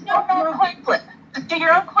 Stephanie, just do your own coin flip. Just do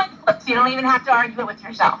your own coin flip, so you don't even have to argue it with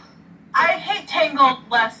yourself. I hate Tangled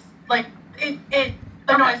less. Like, it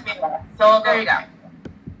annoys me less. So there you go.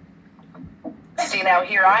 See, now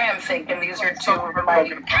here I am thinking these are two of my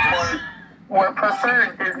more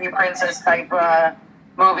preferred Disney princess type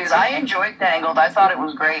movies. I enjoyed Tangled. I thought it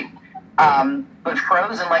was great. But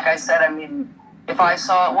Frozen, like I said, I mean, if I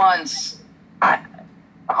saw it once,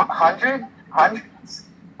 hundreds,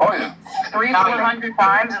 Oh yeah. 300-400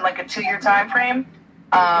 times in like a 2-year time frame,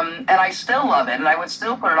 and I still love it, and I would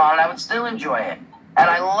still put it on, and I would still enjoy it, and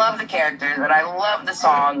I love the characters, and I love the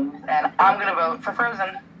songs, and I'm gonna vote for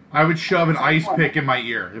Frozen. I would shove an ice pick in my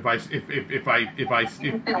ear if I.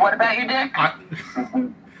 What about you, Dick?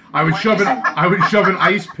 I would shove an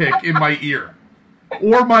ice pick in my ear,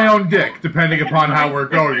 or my own dick, depending upon how we're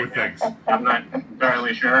going with things. I'm not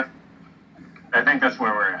entirely sure. I think that's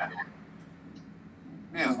where we're at.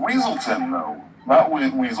 It's Weaselton, though. Not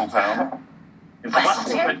Weaseltown. It's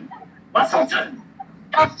Weaselton.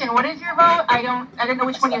 Justin, what is your vote? I don't know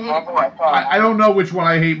which one you hated more. I don't know which one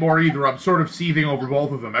I hate more either. I'm sort of seething over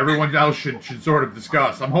both of them. Everyone else should sort of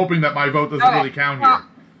discuss. I'm hoping that my vote doesn't really count here.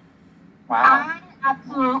 Wow.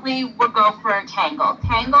 absolutely would go for Tangled.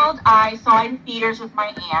 Tangled, I saw in theaters with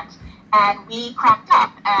my aunt, and we cracked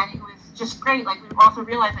up, and it was just great. Like, we also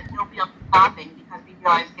realized that nobody else was laughing because we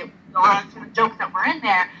realized a lot of the jokes that were in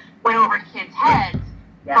there went over kids' heads,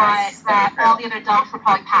 Yes. but that all the other adults were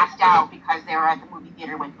probably passed out because they were at the movie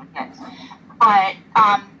theater with the kids. But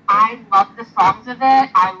I love the songs of it.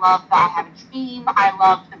 I love the I Have a Dream. I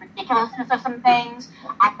love the ridiculousness of some things.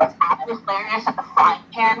 I think it's absolutely hilarious that the frying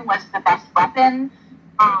pan was the best weapon.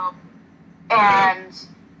 And,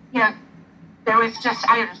 you know, there was just,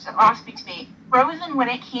 I don't know, a lot speaks to me. Frozen, when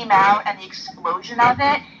it came out and the explosion of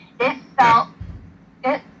it, it felt,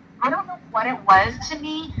 I don't know what it was to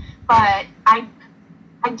me, but I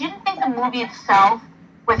didn't think the movie itself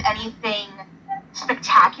was anything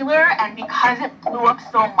spectacular, and because it blew up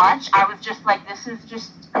so much, I was just like, this is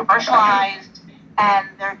just commercialized, and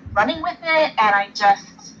they're running with it, and it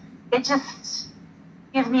just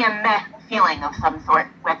gives me a meh feeling of some sort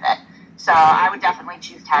with it. So I would definitely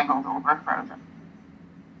choose Tangled over Frozen.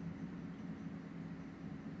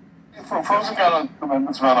 Frozen got a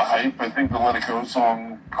tremendous amount of hype. I think the Let It Go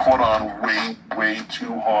song caught on way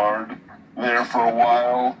too hard there for a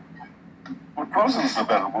while. But Frozen's the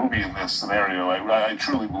better movie in this scenario. I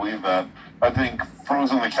truly believe that. I think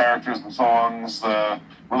Frozen, the characters, the songs, the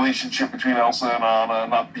relationship between Elsa and Anna,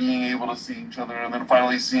 not being able to see each other, and then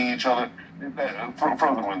finally seeing each other,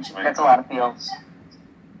 Frozen wins for me. That's a lot of feels.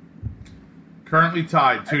 Currently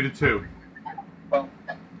tied 2-2. Well,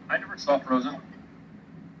 I never saw Frozen.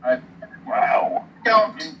 Wow.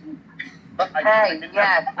 Don't.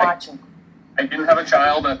 Watching. I didn't have a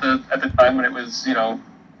child at the time when it was,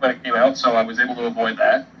 when it came out, so I was able to avoid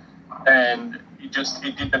that. And it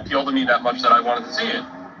didn't appeal to me that much that I wanted to see it.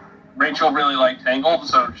 Rachel really liked Tangled,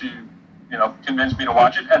 so she, convinced me to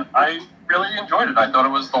watch it, and I really enjoyed it. I thought it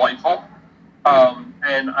was delightful.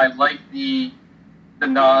 And I like the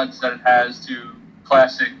nods that it has to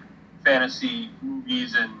classic fantasy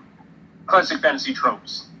movies and classic fantasy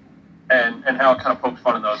tropes, and how it kind of pokes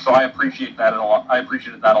fun in those. So I appreciate that a lot. I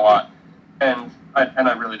appreciated that a lot, and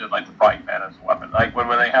I really did like the frying pan as a weapon. Like when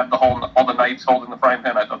they have all the knights holding the frying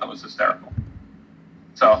pan, I thought that was hysterical.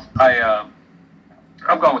 So I'm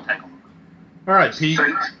going with Tangled. All right, Pete.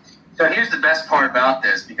 So here's the best part about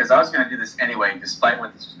this, because I was going to do this anyway, despite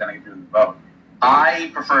what this was going to do in the vote. I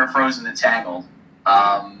prefer Frozen to Tangled.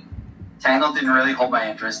 Tangled didn't really hold my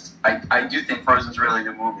interest. I do think Frozen's a really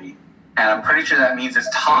good movie, and I'm pretty sure that means it's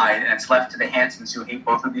tied and it's left to the Hansons, who hate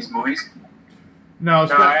both of these movies.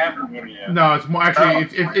 I haven't movie yet. No, it's more actually.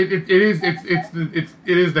 It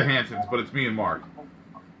is the Hansons, but it's me and Mark.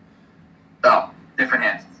 Oh, different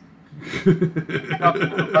Hansons.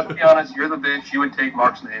 Let's be honest. You're the bitch. You would take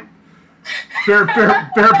Mark's name. Fair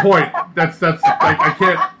point. That's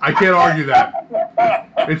I can't argue that.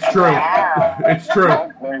 It's true. It's true.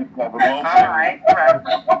 All right.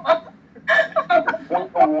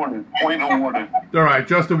 Point awarded. All right,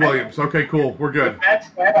 Justin Williams. Okay, cool. We're good. That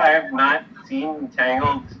said, I have not seen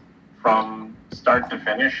Tangled from start to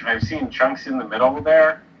finish. I've seen chunks in the middle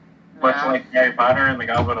there, much like Harry Potter and the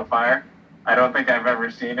Goblet of Fire. I don't think I've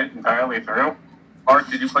ever seen it entirely through. Mark,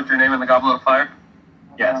 did you put your name in the Goblet of Fire?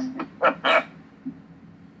 Yes.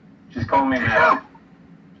 She's calling me mad.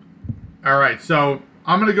 All right, so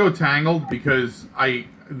I'm gonna go Tangled because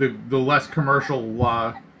the less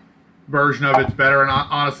commercial version of it's better, and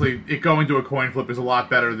honestly, it going to a coin flip is a lot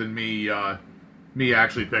better than me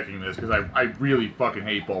actually picking this, because I really fucking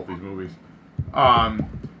hate both these movies.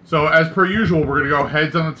 So as per usual, we're gonna go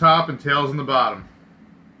heads on the top and tails on the bottom,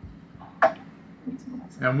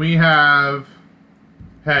 and we have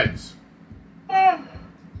heads.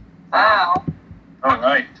 Wow. All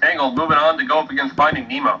right, Tangled. Moving on to go up against Finding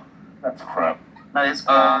Nemo. That's crap. That is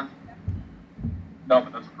cool. No,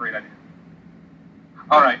 but that's a great idea.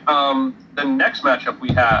 All right. The next matchup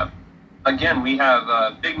we have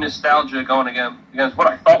big nostalgia going against what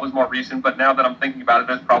I thought was more recent, but now that I'm thinking about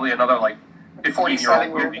it, it's probably another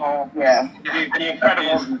 15-year-old movie. Yeah. The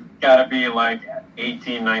Incredibles has got to be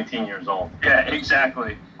 18, 19 years old. Yeah,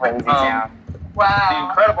 exactly. Crazy town.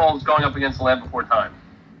 Wow. The Incredibles going up against The Land Before Time.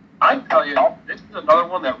 I tell you, this is another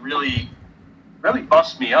one that really, really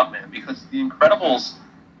busts me up, man, because The Incredibles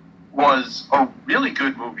was a really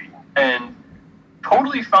good movie and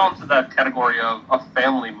totally fell into that category of a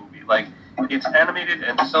family movie. It's animated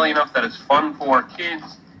and silly enough that it's fun for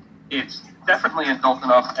kids. It's definitely adult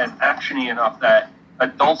enough and actiony enough that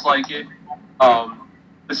adults like it.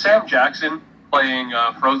 The Sam Jackson playing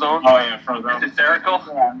Frozone. Oh, yeah, Frozone. It's hysterical.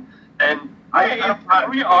 Yeah. And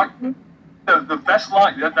the best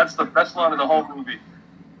line, that's the best line of the whole movie.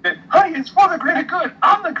 Honey, it's for the greater good.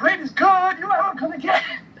 I'm the greatest good you're ever going to get.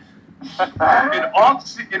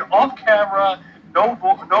 in off camera,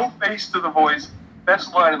 no face to the voice.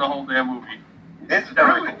 Best line in the whole damn movie. It's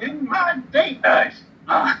ruining my date night.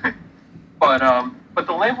 But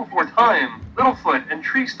The Land Before Time, Littlefoot, and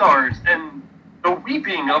Tree Stars, and the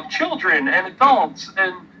weeping of children and adults,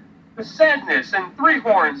 and the sadness, and Three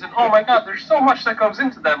Horns, and oh my god, there's so much that goes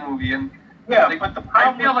into that movie, and Yeah, like, but the I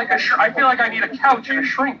problem feel like I need a couch and a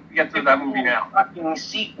shrink to get through that movie now. fucking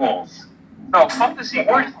sequels. No, fuck the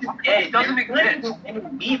sequel. It doesn't exist. Any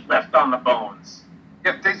meat left on the bones.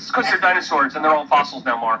 Yeah, it's because they're dinosaurs and they're all fossils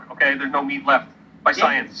now, Mark. Okay, there's no meat left by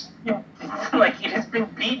science. Like, it has been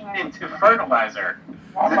beaten into fertilizer.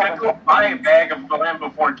 I'm gonna go buy a bag of The Land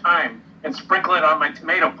Before Time and sprinkle it on my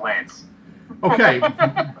tomato plants. Okay,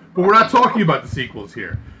 but we're not talking about the sequels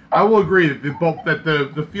here. I will agree that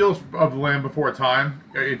the feels of The Land Before Time,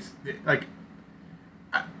 it's like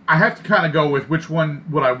I have to kind of go with which one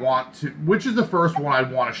would I want to, which is the first one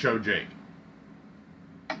I'd want to show Jake.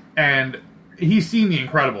 And he's seen The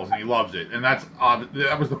Incredibles and he loves it, and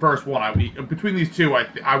that was the first one. Between these two,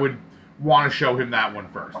 I would want to show him that one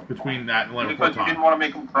first. Between that and Land Before Because you Time. didn't want to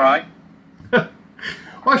make him cry.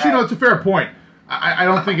 Well, actually, no, it's a fair point. I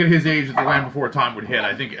don't think at his age that The Land Before Time would hit.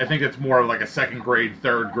 I think it's more of like a second grade,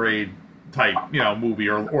 third grade type, movie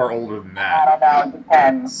or older than I that. don't know, it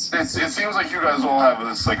depends. It seems like you guys all have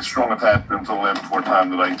this like strong attachment to The Land Before Time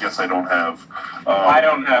that I guess I don't have. I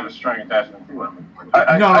don't have a strong attachment to him.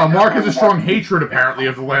 No, Mark has a strong hatred apparently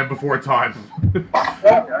of The Land Before Time.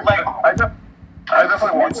 I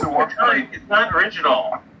definitely want to watch. It's not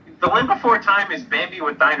original. The Land Before Time is Bambi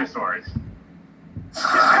with dinosaurs.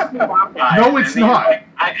 No, it's not. Like,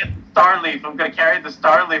 I get the Starleaf. I'm going to carry the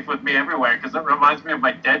Starleaf with me everywhere because it reminds me of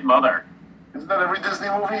my dead mother. Isn't that every Disney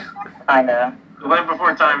movie? Kinda. The Land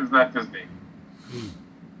Before Time is not Disney.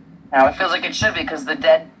 Now it feels like it should be because the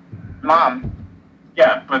dead mom.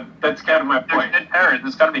 Yeah, but that's kind of my point. Dead parrot.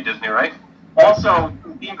 It's got to be Disney, right? Also,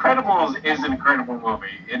 The Incredibles is an incredible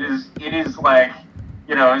movie. It is like,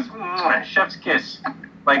 it's chef's kiss.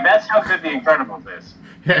 Like, that's how good The Incredibles is.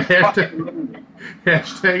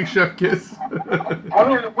 Hashtag Chef Kiss.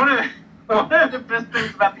 One of the best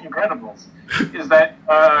things about The Incredibles is that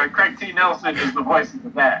Craig T. Nelson is the voice of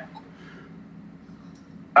the dad.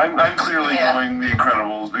 I'm clearly going The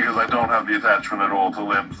Incredibles because I don't have the attachment at all to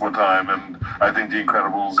Land Before Time, and I think The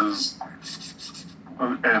Incredibles is.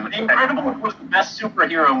 The Incredibles was the best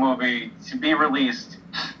superhero movie to be released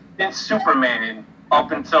since Superman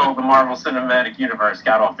up until the Marvel Cinematic Universe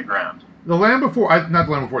got off the ground. Not The Land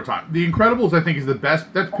Before Time. The Incredibles, I think, is the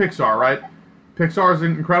best. That's Pixar, right? Pixar's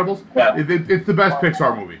Incredibles? Yeah. It's the best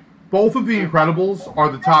Pixar movie. Both of The Incredibles are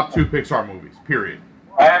the top 2 Pixar movies, period.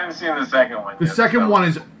 I haven't seen the second one The yet, second so. one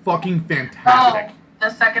is fucking fantastic. The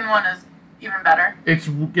second one is even better. It's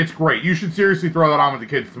great. You should seriously throw that on with the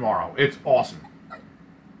kids tomorrow. It's awesome.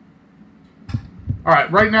 All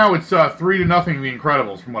right, right now it's 3-0 The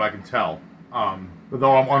Incredibles, from what I can tell.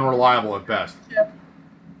 Though I'm unreliable at best.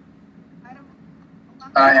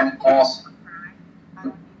 I am also.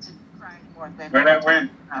 We're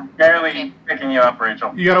barely picking you up,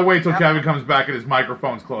 Rachel. You gotta wait till Kevin comes back and his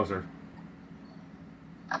microphone's closer.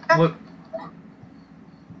 Look,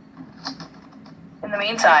 In the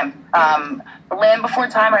meantime, The Land Before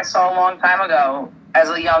Time I saw a long time ago as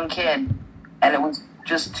a young kid, and it was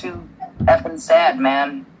just too effing sad,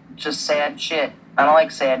 man. Just sad shit. I don't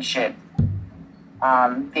like sad shit.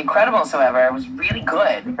 The Incredibles, however, was really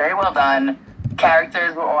good. Very well done. The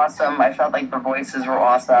characters were awesome. I felt like the voices were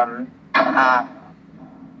awesome.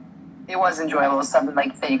 It was enjoyable. It was something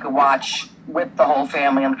like that you could watch with the whole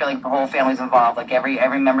family. I feel like the whole family's involved. Like every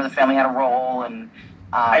member of the family had a role, and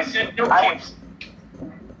I said no kids.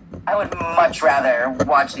 I would much rather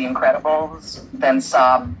watch The Incredibles than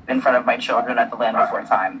sob in front of my children at The Land Before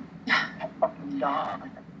Time. Fucking dog.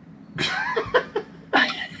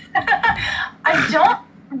 I don't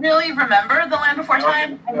really remember The Land Before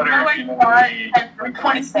Time. I know I saw it at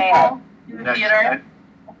 20 in the theater.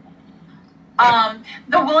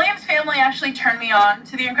 The Williams family actually turned me on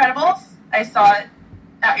to The Incredibles. I saw it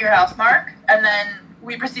at your house, Mark, and then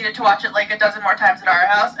we proceeded to watch it like a dozen more times at our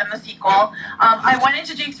house, and the sequel. I went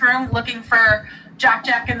into Jake's room looking for Jack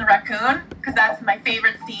and the Raccoon, because that's my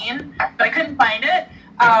favorite scene, but I couldn't find it.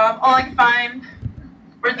 All I could find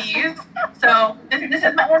were these, so this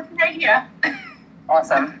is my working idea.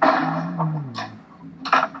 Awesome.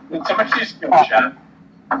 Did somebody just go chat?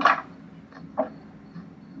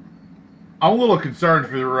 I'm a little concerned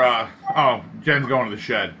for Jen's going to the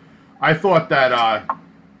shed. I thought that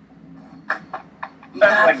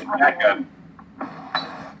That's like a shotgun.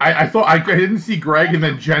 I thought I didn't see Greg, and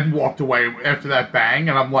then Jen walked away after that bang,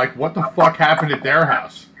 and I'm like, what the fuck happened at their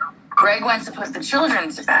house? Greg went to put the children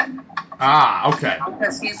to bed. Ah, okay.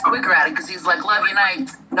 Because he's quicker at it, because he's like, love you, night.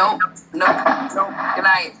 Nope, good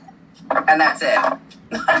night. And that's it.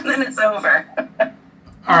 And then it's over.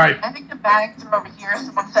 All right. I think the bags are over here.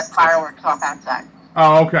 Someone set fireworks off outside.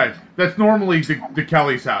 Oh, okay. That's normally the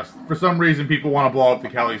Kelly's house. For some reason, people want to blow up the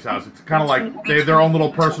Kelly's house. It's kind of like they have their own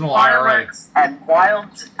little personal IRA. And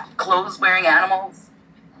wild clothes-wearing animals.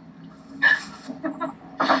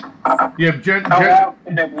 Yeah, How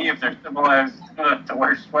can it be if they're civilized enough to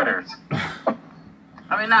wear sweaters?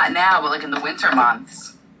 I mean, not now, but like in the winter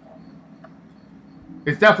months.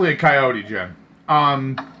 It's definitely a coyote, Jen.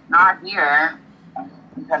 Not here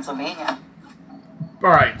in Pennsylvania.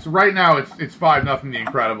 All right, so right now it's 5-0 The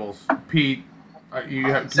Incredibles. Pete, you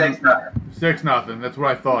have 6-0. 6-0. That's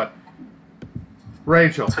what I thought.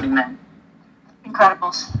 Rachel. That's what he meant.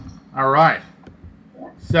 Incredibles. All right.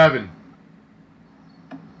 7.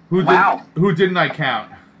 Who didn't I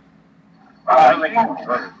count? You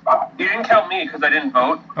didn't count me because I didn't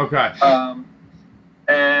vote. Okay.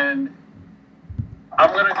 And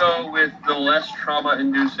I'm going to go with the less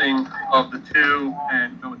trauma-inducing of the two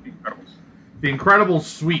and go with The Incredibles. The Incredibles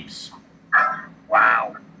sweeps.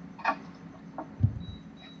 Wow.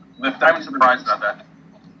 I'm surprised about that.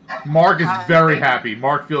 Mark is very happy.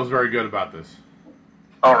 Mark feels very good about this.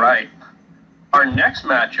 All right. Our next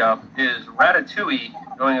matchup is Ratatouille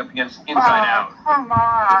going up against Inside Out. Come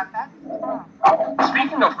on. That's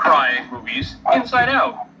Speaking of crying movies, Inside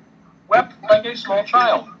Out wept like a small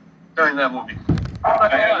child during that movie. I'm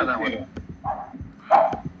not gonna lie, that one.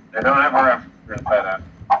 They don't have a reference for Inside Out.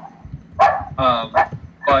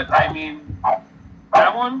 But I mean,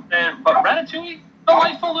 that one, but Ratatouille,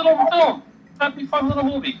 delightful little film, happy, fun little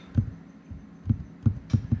movie.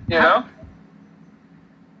 You know?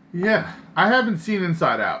 Yeah, I haven't seen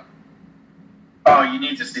Inside Out. Oh, you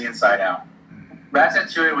need to see Inside Out.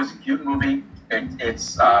 Ratatouille was a cute movie.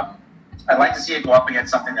 I'd like to see it go up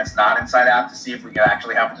against something that's not Inside Out to see if we can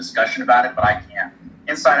actually have a discussion about it, but I can't.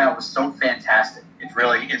 Inside Out was so fantastic. It's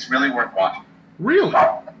really worth watching. Really?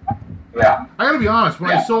 Yeah. I gotta be honest.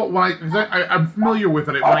 I'm familiar with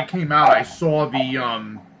it. When it came out, I saw the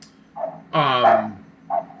I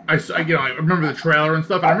remember the trailer and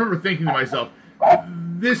stuff, and I remember thinking to myself,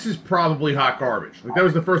 this is probably hot garbage. Like, that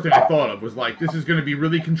was the first thing I thought of, was like, this is going to be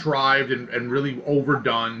really contrived and really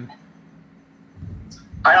overdone.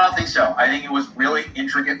 I don't think so. I think it was really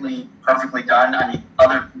intricately, perfectly done. I mean,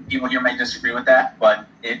 other people here may disagree with that, but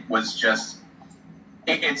it was just,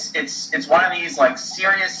 it's one of these, like,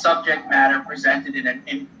 serious subject matter presented in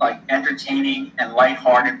an entertaining and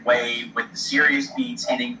lighthearted way, with the serious beats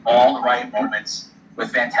hitting all the right moments,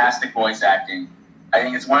 with fantastic voice acting. I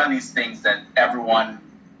think it's one of these things that everyone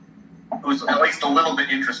who's at least a little bit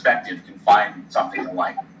introspective can find something to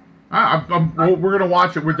like. We're going to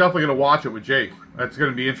watch it. We're definitely going to watch it with Jake. That's going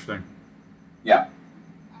to be interesting. Yeah.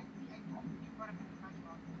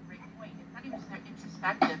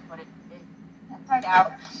 Introspective, but Inside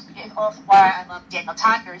Out is also why I love Daniel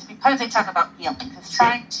Tiger, is because they talk about feelings. It's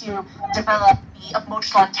trying to develop the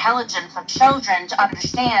emotional intelligence of children to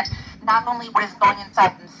understand not only what is going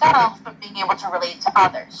inside themselves, but being able to relate to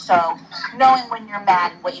others. So knowing when you're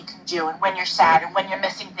mad and what you can do, and when you're sad and when you're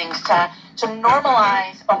missing things, to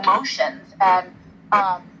normalize emotions. And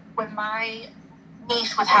when my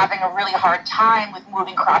niece was having a really hard time with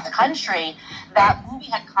moving cross country, that movie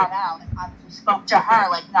had come out and obviously spoke to her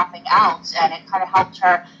like nothing else, and it kind of helped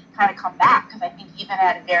her kind of come back, because I think even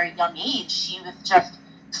at a very young age, she was just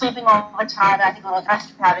sleeping all the time, and I think a little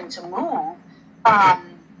stressed from having to move.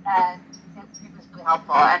 And it was really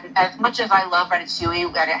helpful. And as much as I love Ratatouille,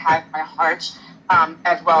 and it has my heart,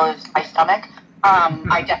 as well as my stomach,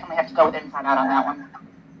 I definitely have to go with Inside Out on that one.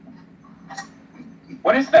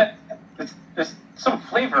 What is that? There's some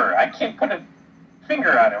flavor. I can't put a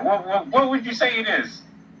finger on it. What would you say it is?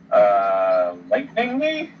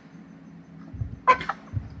 Lightning-y?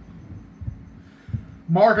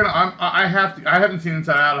 Mark and I haven't seen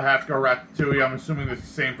Inside Out. I have to go Ratatouille. I'm assuming it's the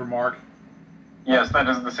same for Mark. Yes, that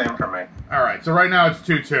is the same for me. All right, so right now it's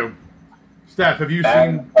 2-2. Steph, have you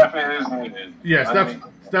And seen? Stephanie is muted. Yeah,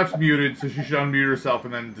 Steph's muted, so she should unmute herself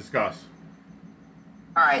and then discuss.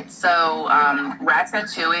 All right, so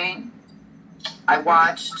Ratatouille, I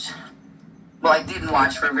watched. Well, I didn't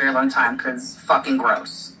watch for a very long time because fucking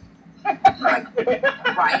gross. Like,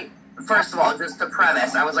 right? First of all, just the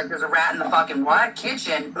premise. I was like, "There's a rat in the fucking what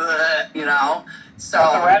kitchen?" Ugh, you know. So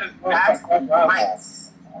that's gross.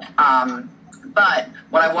 But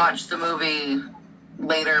when I watched the movie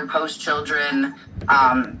later, post children,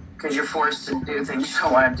 because you're forced to do things you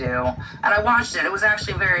don't want to do, and I watched it. It was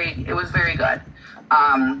actually very good.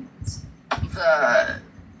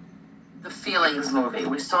 the Feelings movie.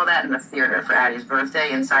 We saw that in the theater for Addie's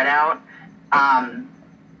birthday, Inside Out.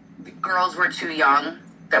 The girls were too young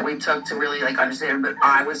that we took to really like understand, but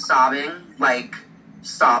I was sobbing.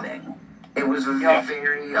 It was a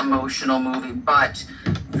very emotional movie, but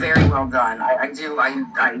very well done. I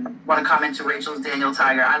want to comment to Rachel's Daniel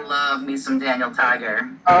Tiger. I love me some Daniel Tiger.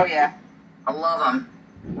 Oh, yeah. I love him.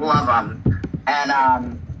 And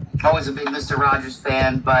always a big Mr. Rogers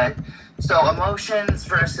fan, but so emotions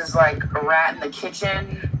versus like a rat in the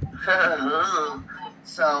kitchen.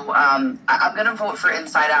 So I'm gonna vote for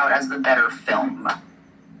Inside Out as the better film,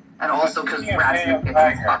 and also because rats in the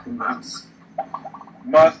kitchen is fucking gross.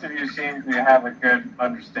 Most of you seem to have a good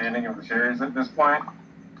understanding of the series at this point.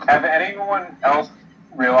 Have anyone else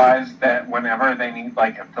realized that whenever they need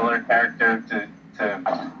like a filler character to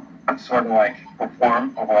sort of like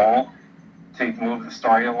perform a role to move the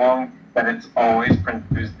story along, that it's always Prince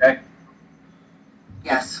Tuesday?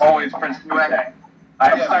 Yes. It's always Prince Tuesday.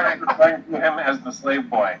 I started referring to him as the slave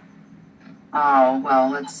boy. Oh well,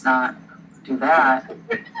 let's not do that.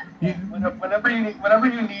 Whenever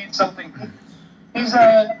you need something, he's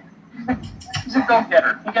a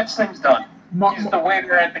go-getter. He gets things done. He's the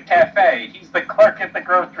waiter at the cafe. He's the clerk at the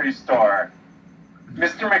grocery store.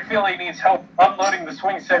 Mr. McFeely needs help unloading the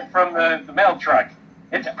swing set from the mail truck.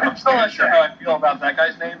 I'm still not sure how I feel about that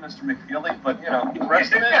guy's name, Mr. McFeely, but, the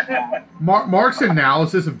rest of it... Mark's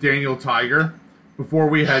analysis of Daniel Tiger, before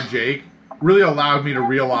we had Jake, really allowed me to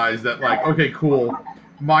realize that, like, okay, cool,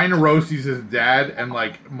 my neuroses as dad and,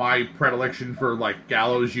 like, my predilection for, like,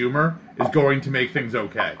 gallows humor is going to make things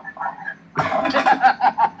okay.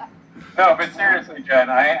 No, but seriously, Jen,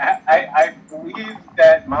 I believe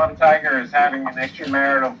that Mom Tiger is having an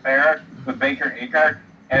extramarital affair with Baker Aker,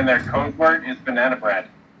 and their code word is banana bread.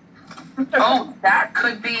 Oh, that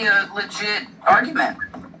could be a legit argument.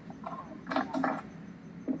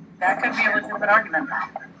 That could be a legitimate argument.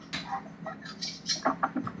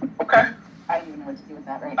 Okay. I don't even know what to do with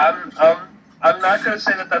that right now. I'm not going to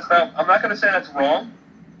say I'm not going to say that's wrong.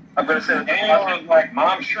 I'm going to say that Daniel was like,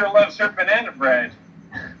 Mom sure loves her banana bread.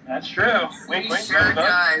 That's true.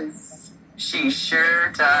 She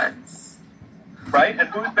sure does. Right? And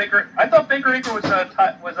who's Baker? I thought Baker Aker was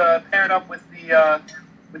paired up with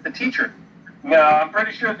the teacher. No, I'm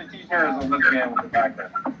pretty sure the teacher is a lesbian with the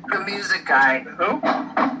doctor. The music guy. Who?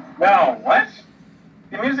 No, what?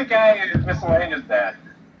 The music guy is Miss Elena's dad.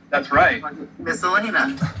 That's right. Miss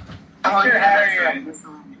Elena. Teacher Harriet.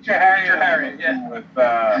 Teacher Harriet. Yeah. With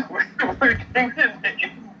We're getting the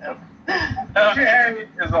name. Teacher Harriet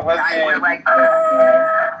is a lesbian. We're like,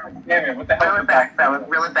 Damn it! What the hell? Reel it back, fellas.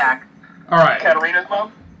 Reel it back. All right. Katarina's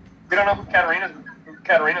mom? We don't know who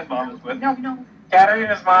Katarina's mom is with. No.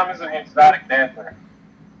 Katarina's mom is an exotic dancer.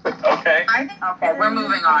 Okay. Okay, we're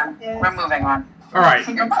moving on. All right.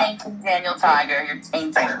 You're tainting Daniel Tiger. You're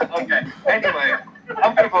tainting. Okay. Anyway,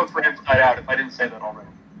 I'm going to vote for Inside Out if I didn't say that already.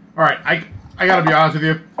 All right. I got to be honest with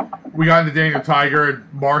you. We got into Daniel Tiger,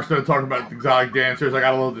 and Mark started talking about exotic dancers. I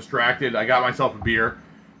got a little distracted. I got myself a beer.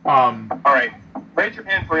 All right. Raise your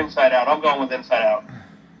hand for Inside Out. I'm going with Inside Out.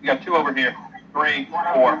 You got 2 over here. 3,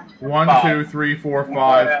 4. 1, 5. 2, 3, 4,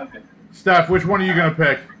 5. Steph, which one are you going to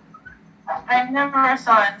pick? I never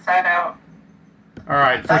saw Inside Out. All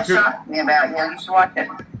right. That shocked me about you. You should watch it.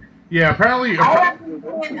 Yeah, apparently... I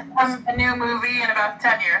haven't seen a new movie in about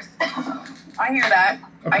 10 years. I hear that.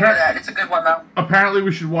 It's a good one, though. Apparently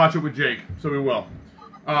we should watch it with Jake, so we will.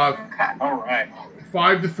 Okay. All right.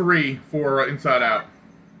 5-3 for Inside Out.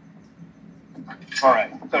 All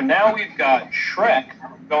right. So now we've got Shrek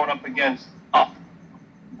going up against Up.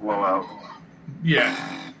 Blowout. Yeah.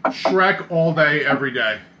 Shrek all day, every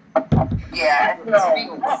day. Yeah,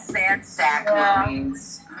 speaking of sad sack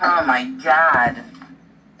movies. Oh my god.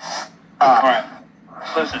 All right.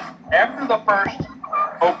 Listen, after the first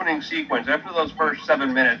opening sequence, after those first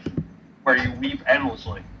 7 minutes where you weep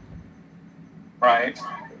endlessly, right?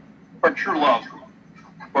 For true love,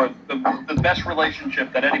 for the best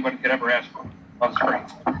relationship that anybody could ever ask for on screen.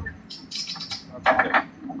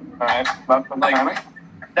 All right? Not Titanic?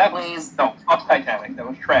 That was, no, fuck Titanic. That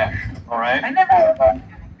was trash. All right? I never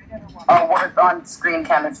Work on screen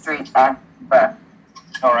chemistry. All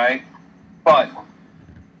right? But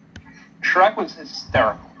Shrek was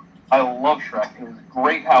hysterical. I love Shrek. It was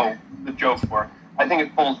great how the jokes were. I think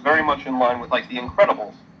it falls very much in line with, like, The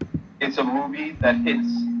Incredibles. It's a movie that hits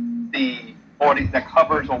the audience, that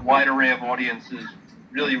covers a wide array of audiences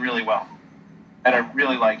really, really well. And I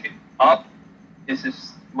really like it. Up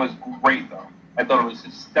was great, though. I thought it was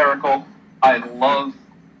hysterical. I love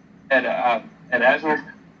Ed Asner.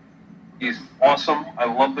 He's awesome. I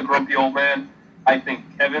love the grumpy old man. I think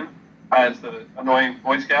Kevin as the annoying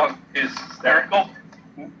Boy Scout is hysterical.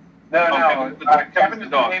 No, Kevin's the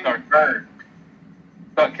dog. name Sorry. is Bird.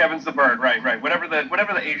 Kevin's the bird. Right. Whatever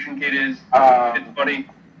the Asian kid is, it's funny.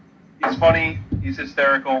 He's funny. He's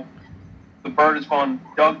hysterical. The bird is fun.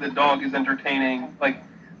 Doug the dog is entertaining. Like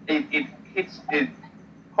it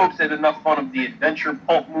pokes at enough fun of the adventure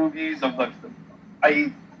pulp movies of the.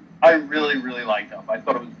 I really liked Up. I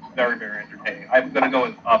thought it was very, very entertaining. I'm gonna go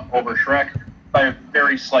with Up over Shrek by a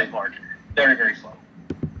very slight margin. Very, very slight.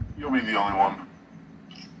 You'll be the only one.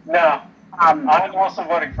 No, I'm also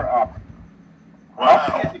voting for Up. Wow.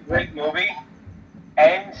 Up is a great movie,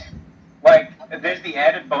 and like there's the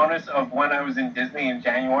added bonus of when I was in Disney in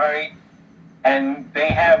January, and they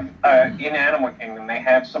have in Animal Kingdom they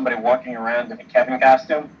have somebody walking around in a Kevin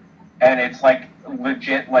costume, and it's like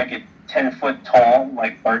legit like a 10-foot tall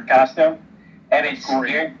like bird costume, and it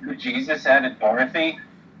scared the Jesus out of Dorothy,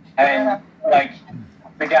 and like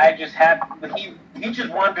the guy just he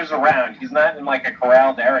just wanders around. He's not in like a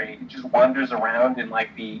corralled area. He just wanders around in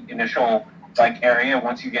like the initial like area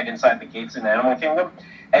once you get inside the gates in Animal Kingdom,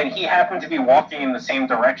 and he happened to be walking in the same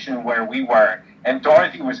direction where we were, and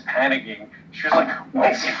Dorothy was panicking. She was like,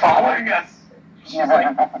 "Why is he following us?" She's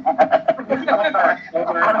like, like,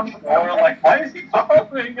 "Why is he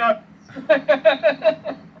following us?"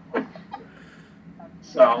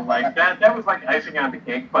 So like that was like icing on the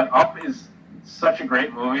cake. But Up is such a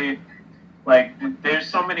great movie. Like there's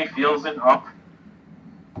so many feels in Up.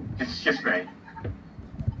 It's just great.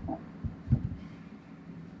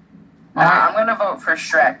 I'm gonna vote for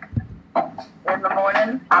Shrek. In the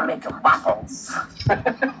morning, I'm making waffles.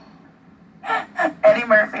 Eddie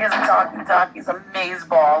Murphy is a talking dog. He's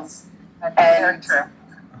amazeballs.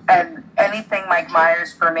 And anything Mike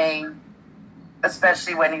Myers for me,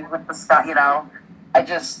 especially when he's with the stuff, I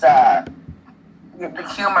just the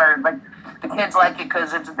humor, like the kids like it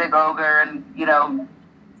because it's a big ogre and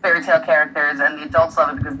fairy tale characters, and the adults love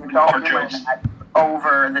it because the adult humor is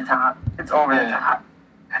over the top. It's over the top.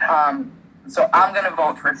 So I'm gonna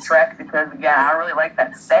vote for Shrek because again, I really like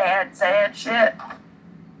that sad shit.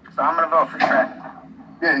 So I'm gonna vote for Shrek.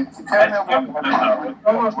 Yeah, it's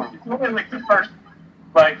only like the first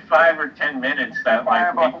 5 or 10 minutes that it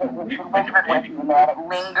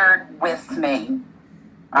lingered with me.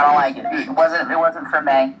 I don't like it. It wasn't for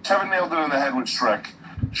me. Kevin nailed it in the head with Shrek.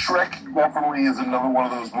 Shrek definitely is another one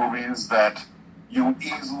of those movies that you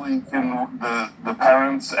easily can, the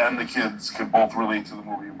parents and the kids can both relate to the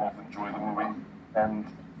movie, both enjoy the movie, and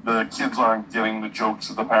the kids aren't getting the jokes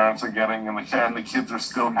that the parents are getting, and the kids are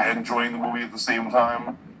still enjoying the movie at the same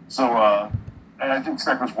time. So, and I think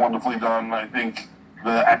Shrek was wonderfully done. I think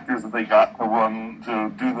the actors that they got to do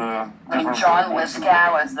the... John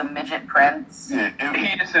Lithgow as the midget prince. Yeah,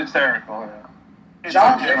 he is hysterical.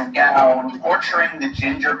 John Lithgow torturing the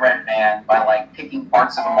gingerbread man by picking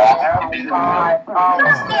parts of him off.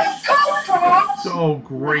 So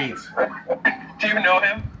great. Do you know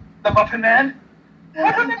him? The Muffin Man?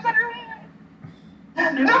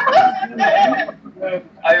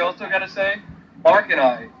 I also gotta say, Mark and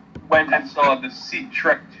I went and saw the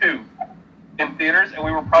Shrek 2 in theaters, and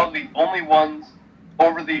we were probably the only ones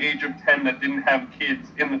over the age of 10 that didn't have kids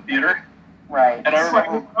in the theater. Right. And I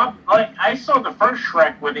remember, I saw the first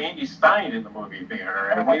Shrek with Andy Stein in the movie theater,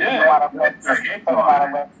 and we did a lot of hits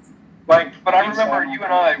on it. But I remember you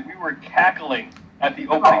and we were cackling at the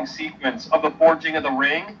opening sequence of the Forging of the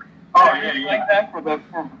Ring. Oh, Like that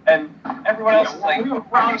and everyone else is like,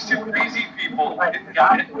 these two crazy people.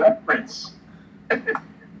 Reference.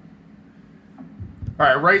 All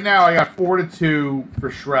right, right now I got 4-2 for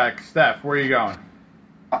Shrek. Steph, where are you going?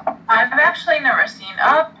 I've actually never seen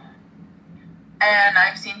Up, and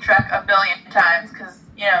I've seen Shrek a billion times because,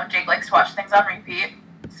 Jake likes to watch things on repeat,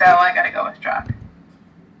 so I gotta go with Shrek.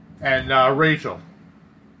 And Rachel.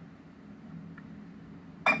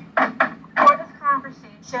 For this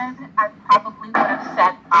conversation, I probably would have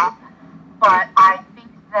said Up, but I think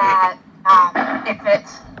that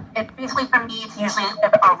it's basically for me, it's usually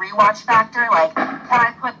a rewatch factor. Like, can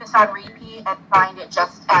I put this on repeat and find it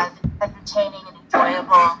just as entertaining and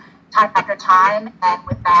enjoyable time after time? And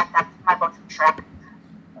with that, that's my vote for Shrek.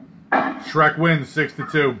 Shrek wins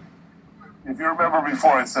 6-2. If you remember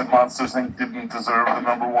before, I said Monsters Inc. didn't deserve the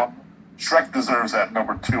number one. Shrek deserves that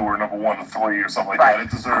number 2 or number 1 or 3 or something like that.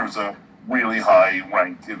 It deserves a really high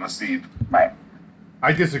rank in the seed. Right.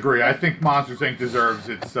 I disagree. I think Monsters Inc. deserves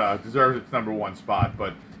its number 1 spot,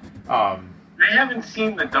 but I haven't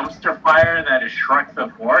seen the dumpster fire that is Shrek the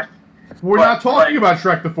Fourth. We're not talking about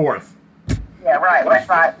Shrek the Fourth. Yeah, right.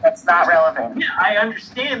 That's not relevant. Yeah, I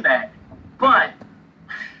understand that, but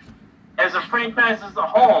as a franchise as a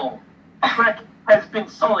whole, Shrek has been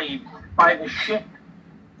sullied by the shit,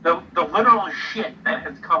 the literal shit that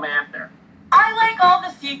has come after. I like all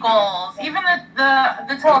the sequels, even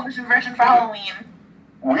the television version for Halloween.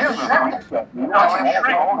 We have Shrek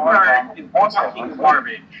 3rd is fucking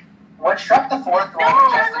garbage. When Shrek the Fourth No,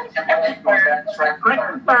 I like Timberlake was that Shrek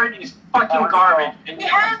Shrek 3rd is fucking garbage. And He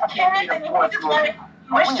has kids and he just like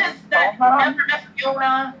wishes that he never met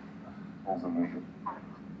Fiona.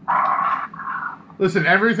 Listen,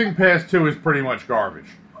 everything past 2 is pretty much garbage.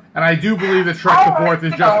 And I do believe that Shrek the Fourth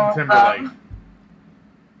is Justin Timberlake.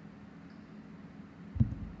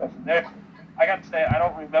 I got to say, I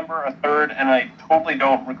don't remember a third, and I totally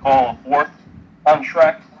don't recall a fourth on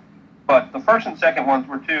Shrek. But the first and second ones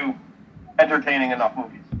were two entertaining enough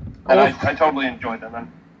movies, and I totally enjoyed them.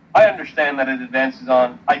 And I understand that it advances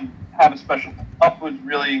on. I have a special. Up was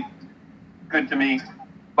really good to me,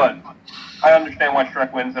 but I understand why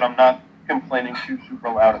Shrek wins, and I'm not complaining too super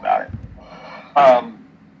loud about it.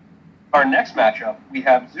 Our next matchup, we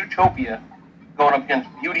have Zootopia going up against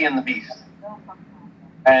Beauty and the Beast.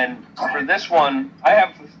 And for this one, I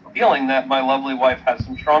have a feeling that my lovely wife has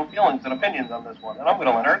some strong feelings and opinions on this one, and I'm going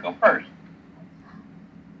to let her go first.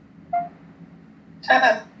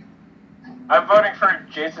 I'm voting for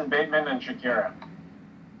Jason Bateman and Shakira.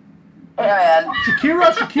 Hey, man.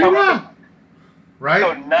 Shakira! Right?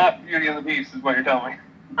 So not Beauty and the Beast is what you're telling me.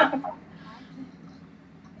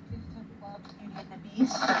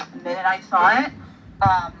 The minute I saw it,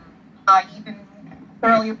 I even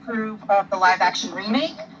thoroughly approve of the live-action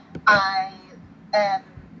remake. I was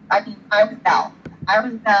Belle. I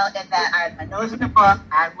was Belle in that I had my nose in the book.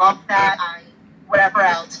 I loved that. Whatever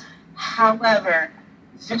else. However,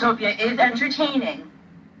 Zootopia is entertaining,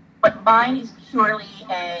 but mine is purely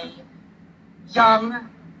a young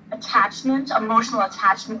attachment, emotional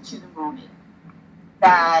attachment to the movie.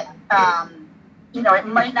 That, it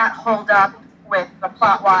might not hold up with the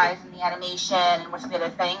plot-wise and the animation and with some of the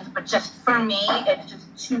other things, but just for me, it's just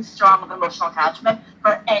too strong of an emotional attachment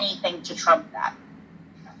for anything to trump that.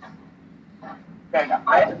 There you go.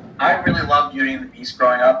 I really loved Beauty and the Beast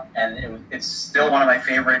growing up, and it's still one of my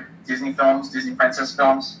favorite Disney films, Disney princess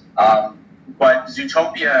films. But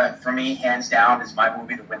Zootopia, for me, hands down, is my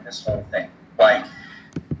movie to win this whole thing. Like,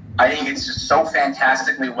 I think it's just so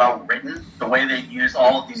fantastically well written. The way they use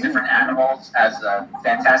all of these different animals as a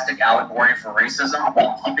fantastic allegory for racism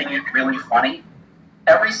while keeping it really funny.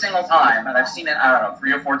 Every single time, and I've seen it,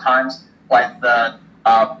 3 or 4 times, like the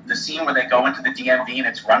scene where they go into the DMV and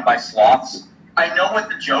it's run by sloths. I know what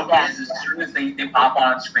the joke is as soon as they pop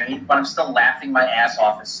on screen, but I'm still laughing my ass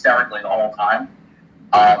off hysterically the whole time.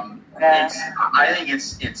 I think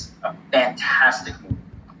it's a fantastic movie.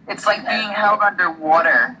 It's like being held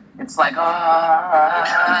underwater. It's like,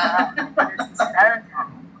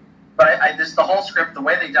 But this the whole script, the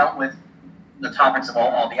way they dealt with the topics of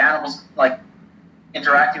all the animals, like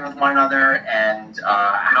interacting with one another, and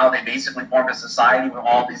how they basically formed a society with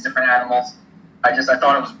all these different animals. I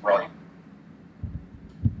thought it was brilliant.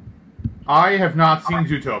 I have not seen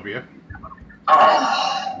Zootopia.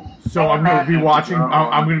 Oh. So I'm going to be watching.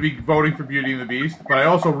 I'm going to be voting for Beauty and the Beast, but I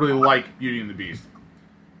also really like Beauty and the Beast.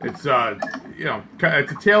 It's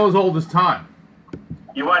it's a tale as old as time.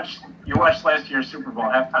 You watched last year's Super Bowl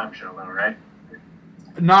halftime show, though, right?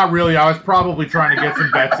 Not really. I was probably trying to get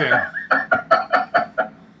some bets in.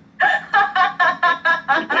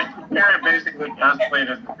 Karen basically cosplayed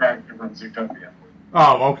as the character from Zootopia.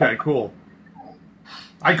 Oh, okay, cool.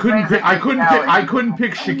 I couldn't pick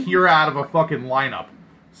Shakira out of a fucking lineup.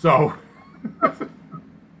 So.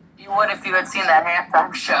 You would if you had seen that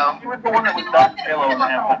halftime show. You were the one that was not J-Lo in the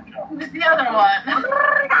halftime show. Who's the other one?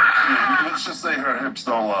 Let's just say her hips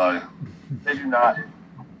don't lie. They do not.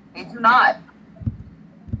 They do not.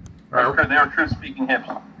 They are truth-speaking hips.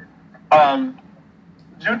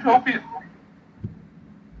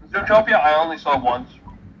 Zootopia, I only saw once.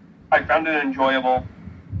 I found it enjoyable.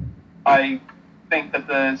 I think that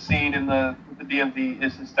the scene in the DMV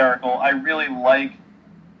is hysterical. I really like,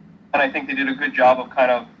 and I think they did a good job of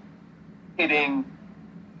kind of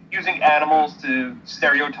using animals to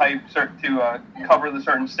stereotype, to cover the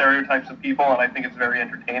certain stereotypes of people, and I think it's very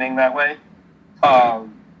entertaining that way. But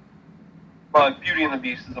Beauty and the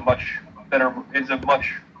Beast is a much better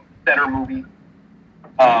movie.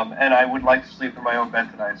 And I would like to sleep in my own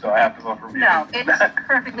bed tonight, so I have to vote for Beauty. No, it's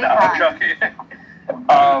perfectly No, fine. I'm joking.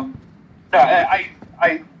 I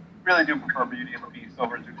really do prefer Beauty and the Beast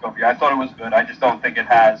over Zootopia. I thought it was good. I just don't think it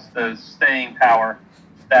has the staying power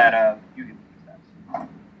that Beauty and the Beast has.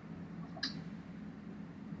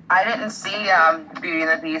 I didn't see Beauty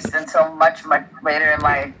and the Beast until much, much later in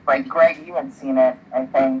life. Like, Greg, you had seen it, I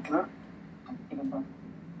think.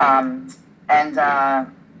 And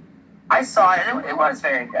I saw it. It was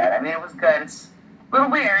very good. I mean, it was good. It's a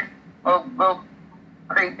little weird, a little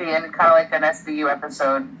creepy, and kind of like an SVU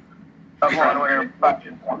episode of Law and Order. But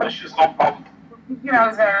Let's just go bump. you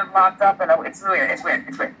know, they're locked up, and it's weird. It's weird.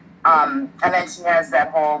 It's weird. And then she has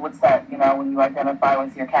that whole, what's that? You know, when you identify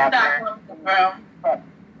with your captor.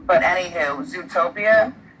 But anywho,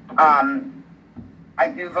 Zootopia. I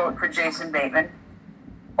do vote for Jason Bateman,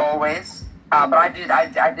 always. But I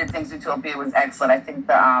did think Zootopia was excellent. I think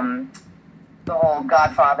the whole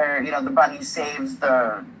Godfather, you know, the bunny saves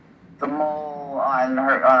the mole on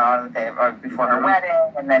her on the day or before her wedding,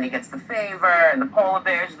 and then he gets the favor, and the polar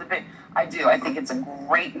bears the big. I think it's a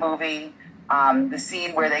great movie. The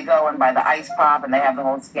scene where they go and buy the ice pop, and they have the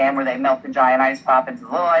whole scam where they melt the giant ice pop into the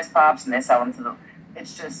little ice pops, and they sell them to the.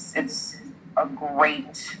 It's a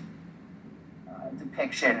great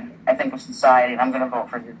depiction, I think, of society, and I'm going to vote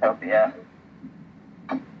for Zootopia.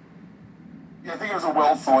 Yeah, I think it was a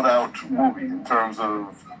well thought out movie in terms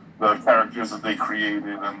of the characters that they created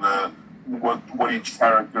and what each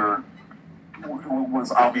character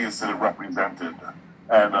was obvious that it represented.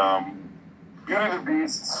 And Beauty and the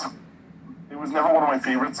Beast, it was never one of my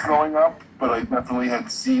favorites growing up, but I definitely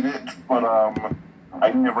had seen it, but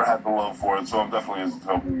I never had the love for it, so I'm definitely a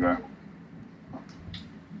Zootopia guy.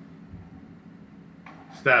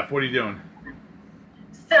 Steph, what are you doing?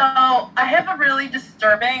 So, I have a really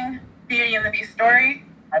disturbing Beauty and the Beast story.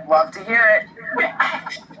 I'd love to hear it.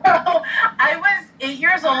 So, I was 8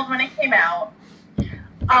 years old when it came out.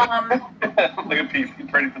 Look at Pete,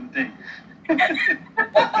 he's ready for the tea. I'm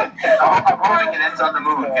hoping it ends on the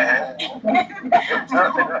moon. Go ahead.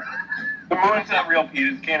 The moon's not real,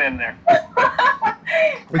 Pete. It can't end there.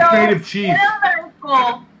 It's made of cheese. In elementary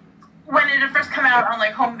school, when it had first come out on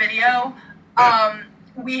like home video,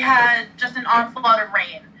 we had just an onslaught of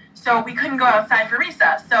rain, so we couldn't go outside for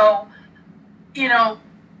recess. So, you know,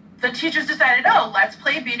 the teachers decided, oh, let's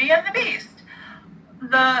play Beauty and the Beast.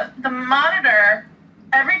 The monitor,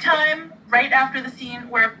 every time right after the scene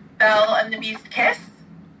where Belle and the Beast kiss,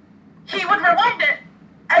 he would rewind it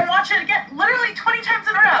and watch it again, literally 20 times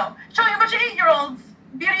in a row, showing a bunch of 8-year-olds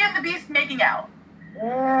Beauty and the Beast making out.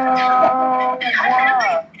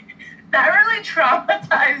 That really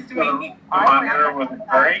traumatized me. The monitor was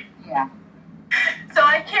great. Yeah. So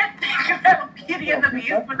I can't think about Beauty and the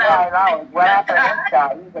Beast Right, without what happened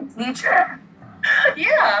to this guy? He's a teacher?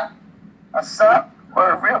 Yeah. A sub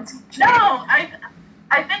or a real teacher? No,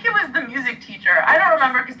 I think it was the music teacher. I don't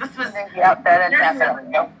remember because this was Yep, that is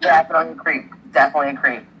definitely. Definitely a creep. Definitely a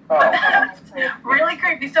creep. That's really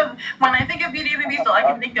creepy. So when I think of Beauty and the Beast, all I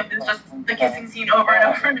can think of is just the kissing scene over and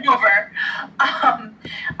over and over.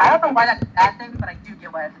 I don't know why that's a bad thing, but I do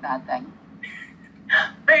get why it's a bad thing.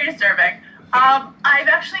 Very disturbing. I've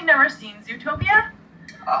actually never seen Zootopia.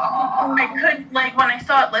 I could, like, when I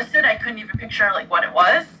saw it listed, I couldn't even picture, like, what it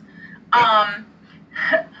was.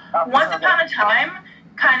 Once Upon a Time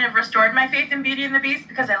kind of restored my faith in Beauty and the Beast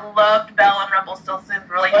because I loved Belle and Rumpelstiltskin's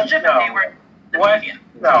relationship, and they were the What? median.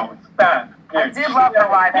 No, it's not. I did love the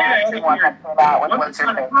live action one that came out with what's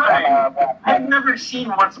her face. I've never seen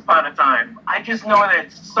Once Upon a Time. I just know that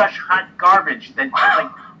it's such hot garbage that,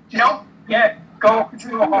 like, nope. Yeah, go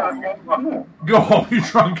home. Go home, you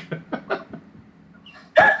drunk.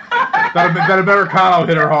 that Americano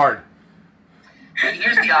hit her hard.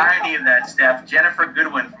 Here's the irony of that, Steph. Jennifer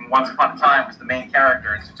Goodwin from Once Upon a Time was the main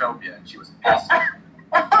character in Zootopia, and she was awesome.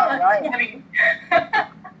 Oh, that's funny.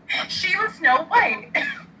 She was Snow White.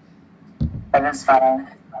 That is funny.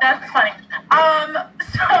 That's funny.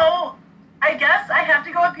 So I guess I have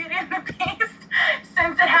to go with Beauty and the Beast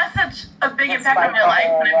since it has such a big impact on my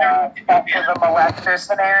life. When Back to the molester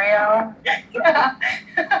scenario. Yeah.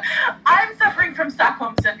 I'm suffering from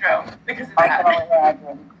Stockholm Syndrome because of I can that. only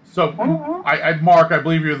imagine. So, Mark, I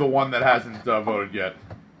believe you're the one that hasn't voted yet.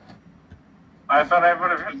 I thought I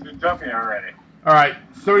would have hit Zootopia already. All right,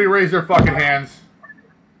 somebody raise their fucking hands.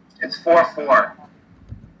 It's 4-4.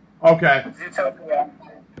 Okay, Zootopia.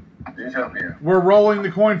 Zootopia. we're rolling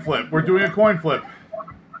the coin flip. We're doing a coin flip.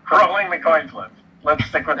 Rolling the coin flip. Let's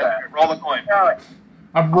stick with that. Roll the coin.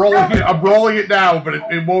 I'm rolling it now, but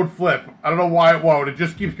it won't flip. I don't know why it won't. It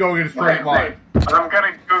just keeps going in a straight line. I'm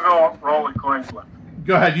gonna Google roll a coin flip.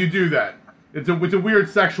 Go ahead, you do that. It's a weird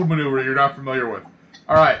sexual maneuver you're not familiar with.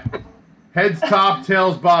 All right, heads top,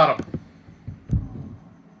 tails bottom.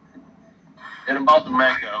 And about the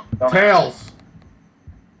mango. Tails.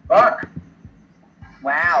 Fuck.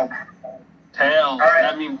 Wow. Tails. All right.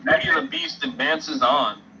 That means Beauty and the Beast advances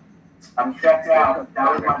on. I'm checked out. That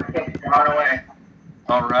was my pick. Run away.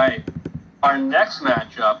 All right. Our next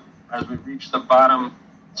matchup, as we reach the bottom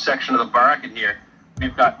section of the bracket here,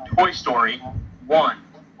 we've got Toy Story 1.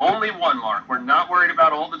 Only one, Mark. We're not worried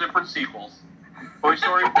about all the different sequels. Toy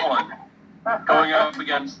Story 1 going up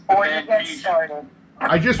against Fantasia.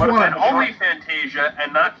 I just What want about only Fantasia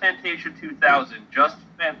and not Fantasia 2000, just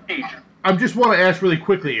Fantasia. I just want to ask really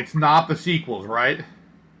quickly. It's not the sequels, right?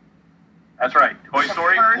 That's right. Toy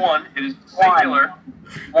Story 1 is singular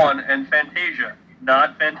 1 and Fantasia,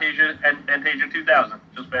 not Fantasia and Fantasia 2000,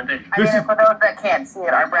 just Fantasia. I mean, for those that can't see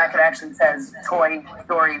it, our bracket actually says Toy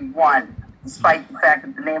Story 1, despite the fact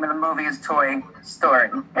that the name of the movie is Toy Story.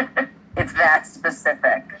 It's that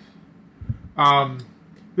specific.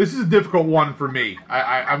 This is a difficult one for me.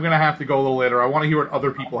 I'm going to have to go a little later. I want to hear what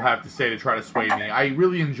other people have to say to try to sway me. I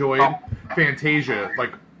really enjoyed Fantasia.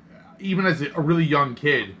 Like, even as a really young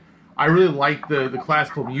kid, I really liked the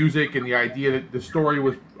classical music and the idea that the story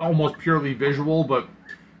was almost purely visual, but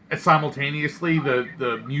simultaneously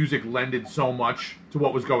the music lended so much to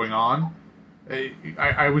what was going on.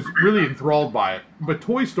 I was really enthralled by it. But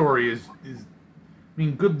Toy Story is I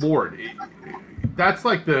mean, good lord. That's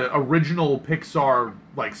like the original Pixar,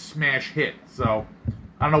 like, smash hit. So,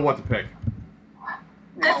 I don't know what to pick.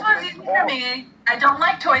 This one's easy for me. I don't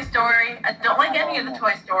like Toy Story. I don't like any of the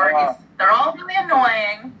Toy Stories. They're all really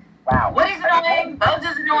annoying. Wow. Woody's annoying. Buzz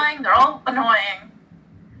is annoying. They're all annoying.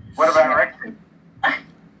 What about Rexy?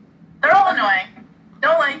 They're all annoying.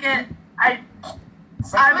 Don't like it. I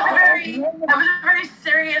was a very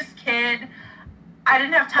serious kid. I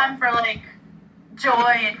didn't have time for, like,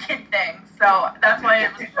 joy and kid things, so that's why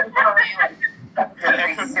it was probably like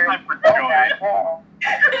very serious. For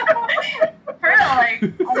real, like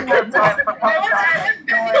I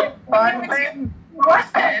was busy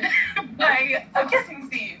molested by a kissing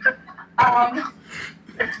scene.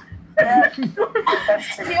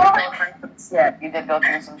 Yeah, you did go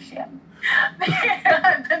through some shit.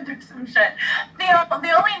 I've been through some shit.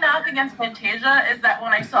 The only knock against Fantasia is that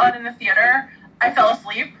when I saw it in the theater, I fell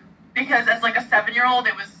asleep. Because as like a 7-year-old,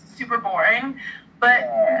 it was super boring. But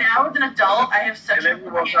now as an adult, I have such a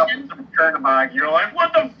appreciation. You're like,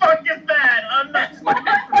 what the fuck is that? I'm not.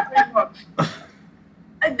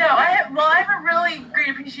 No, I have a really great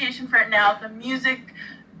appreciation for it now. The music,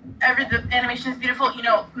 the animation is beautiful. You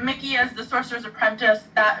know, Mickey as the Sorcerer's Apprentice,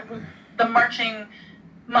 the marching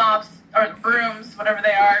mobs or brooms, whatever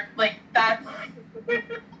they are, like that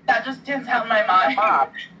just stands out in my mind.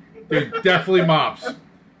 They're definitely mops.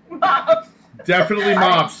 Mops. Definitely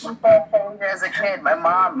mops. As a kid, my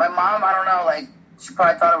mom, I don't know, like, she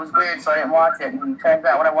probably thought it was weird, so I didn't watch it. And it turns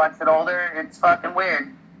out when I watched it older, it's fucking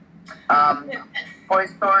weird. Toy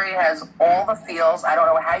Story has all the feels. I don't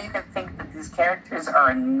know how you can think that these characters are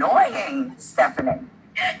annoying, Stephanie.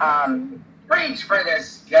 Reach for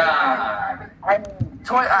this guy. I mean,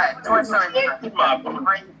 Toy Story is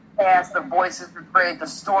great cast, the voices are great, the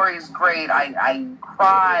story is great. I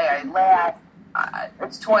cry, I laugh.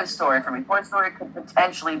 It's Toy Story for me. Toy Story could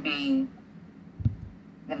potentially be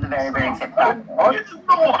in the very, very tip top. It's the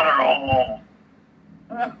water hole.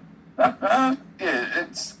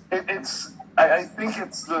 I think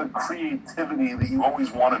it's the creativity that you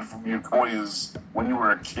always wanted from your toys when you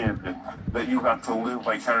were a kid that you got to live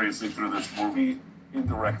vicariously through this movie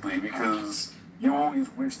indirectly, because you always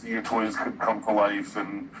wish that your toys could come to life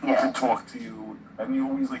and could talk to you, and you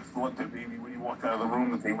always thought that maybe when you walked out of the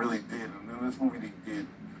room that they really did, and in this movie they did.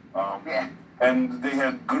 And they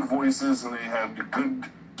had good voices and they had good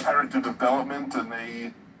character development, and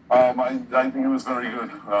I think it was very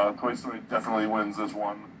good. Toy Story definitely wins this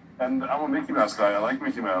one. And I'm a Mickey Mouse guy. I like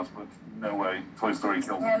Mickey Mouse, but no way. Toy Story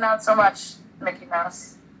kills it. Yeah, not so much Mickey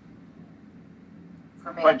Mouse.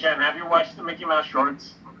 For me. But Jen, have you watched the Mickey Mouse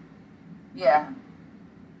shorts? Yeah.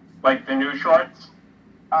 Like the new shorts?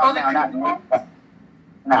 Oh, no, not me. No.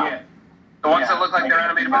 Yeah. The ones that look like they're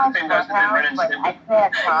animated by the same guys that did Ren and Stimpy. I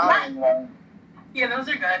can't tolerate it. Yeah, those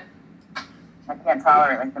are good. I can't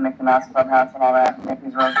tolerate the Mickey Mouse Clubhouse and all that.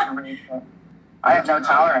 Mickey's Roast. I have no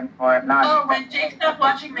tolerance for it. Oh, when Jake stopped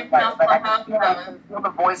watching Mickey Mouse Clubhouse, I can feel the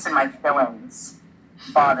voice in my fillings.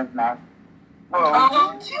 Bothers me.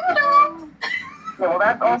 Oh, Toodles! Yeah, well,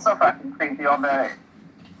 that's also fucking creepy. All the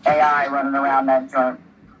AI running around that joint.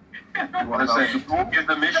 Listen, if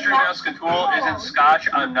the Mystery Mousecatool isn't Scotch,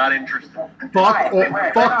 I'm not interested. Fuck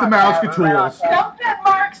the Mousecatools. Don't get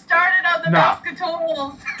Mark started on the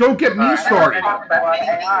Mousecatools. Don't get me started.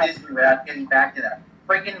 Without getting back to that.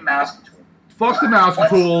 Friggin' Mousecatool. Fuck the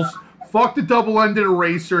Mousecatools. Fuck the double-ended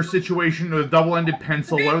eraser situation, or the double-ended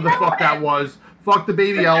pencil, whatever the fuck that was. Fuck the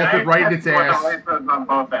baby elephant right in its ass. On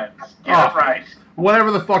both ends. Get it right.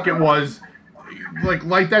 Whatever the fuck it was.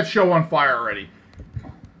 Light that show on fire already.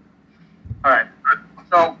 Alright,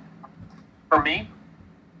 so, for me,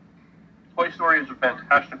 Toy Story is a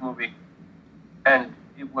fantastic movie, and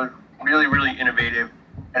it was really, really innovative,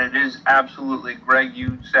 and it is absolutely, Greg,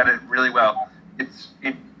 you said it really well.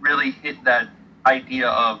 It really hit that idea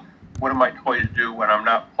of what do my toys do when I'm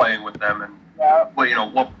not playing with them, and what do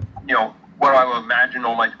I imagine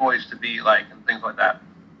all my toys to be like, and things like that.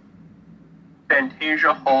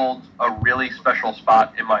 Fantasia holds a really special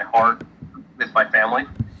spot in my heart with my family,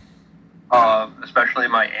 especially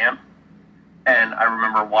my aunt. And I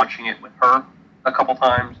remember watching it with her a couple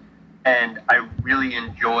times, and I really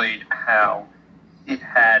enjoyed how it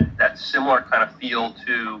had that similar kind of feel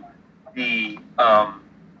to the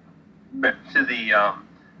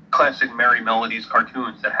classic Merry Melodies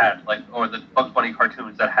cartoons that had or the Bugs Bunny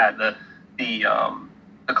cartoons that had the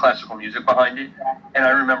classical music behind it. And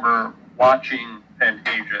I remember watching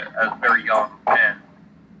Fantasia as very young and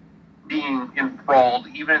being enthralled,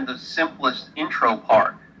 even in the simplest intro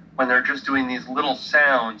part, when they're just doing these little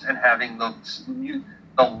sounds and having the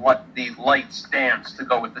lights dance to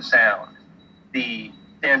go with the sound, the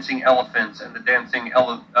dancing elephants and the dancing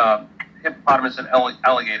hippopotamus and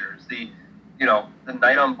alligators, the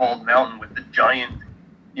Night on Bald Mountain with the giant,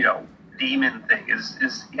 demon thing is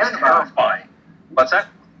terrifying. What's that?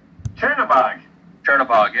 Chernabog,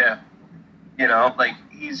 yeah.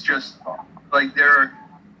 He's just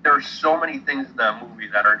there are so many things in that movie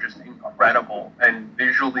that are just incredible and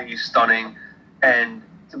visually stunning. And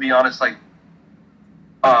to be honest,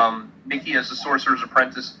 Mickey as the Sorcerer's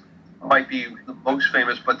Apprentice might be the most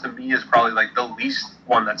famous, but to me is probably the least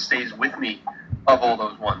one that stays with me of all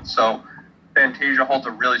those ones. So Fantasia holds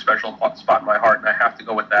a really special spot in my heart, and I have to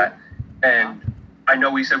go with that. And I know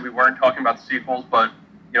we said we weren't talking about the sequels, but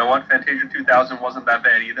you know what? Fantasia 2000 wasn't that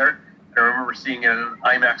bad either. And I remember seeing it in an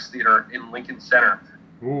IMAX theater in Lincoln Center.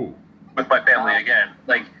 Ooh. With my family again.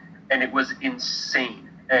 And it was insane.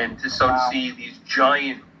 And to see these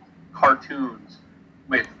giant cartoons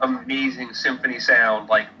with amazing symphony sound,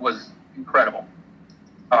 was incredible.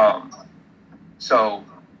 So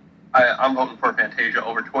I'm voting for Fantasia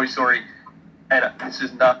over Toy Story. And this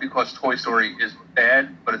is not because Toy Story is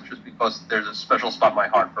bad, but it's just because there's a special spot in my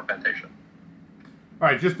heart for Fantasia. All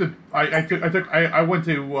right, I went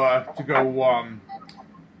to go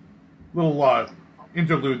little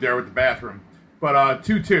interlude there with the bathroom, but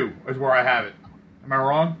 2-2 is where I have it. Am I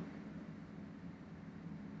wrong?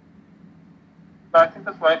 I think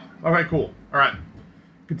that's right. Okay, cool. All right,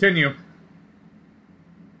 continue.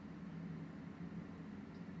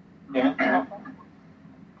 Yeah.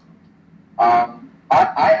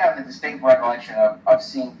 I have a distinct recollection of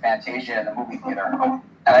seeing Fantasia in the movie theater, and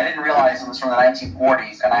I didn't realize it was from the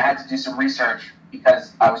 1940s, and I had to do some research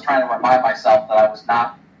because I was trying to remind myself that I was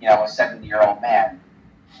not, a 70-year-old man.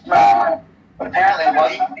 But apparently it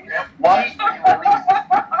was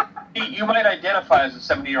released. You might identify as a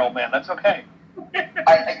 70-year-old man. That's okay.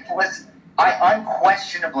 I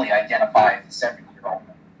unquestionably identify as a 70-year-old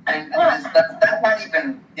man. And that's not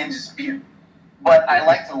even in dispute. But I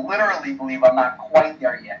like to literally believe I'm not quite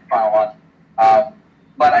there yet, chronologically.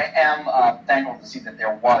 But I am thankful to see that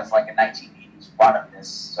there was a 1980s run of this.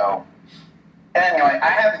 So, and anyway, I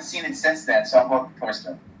haven't seen it since then, so I'm voting for Toy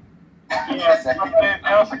Story. Yeah,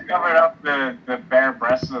 I also covered up the bare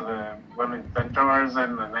breasts of the women centaurs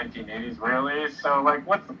in the 1980s release. So,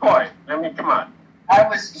 what's the point? I mean, come on. I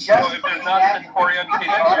was just. So if there's not a Centaurian titties,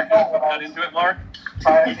 you're just not into it, Mark?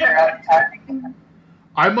 Trying to figure out time.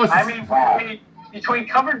 Between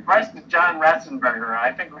covered breasts and John Ratzenberger,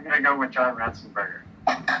 I think we're going to go with John Ratzenberger.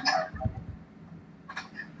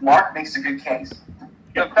 Mark makes a good case.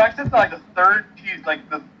 The fact that the third piece,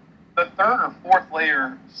 the third or fourth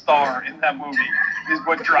layer star in that movie is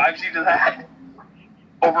what drives you to that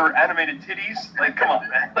over animated titties. Come on,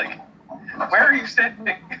 man. Where are you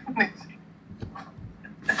standing?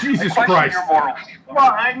 Jesus Christ. Your morals.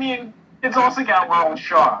 Well, I mean, it's also got Lawrence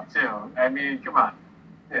Shaw, too. I mean, come on.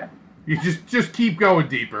 Yeah. You just keep going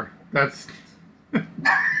deeper. That's Don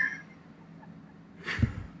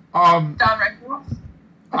Rickles.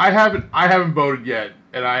 I haven't voted yet,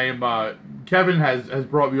 and I am Kevin has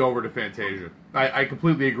brought me over to Fantasia. I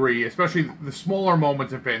completely agree, especially the smaller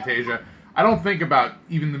moments in Fantasia. I don't think about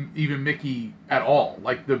even Mickey at all.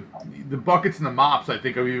 The buckets and the mops, I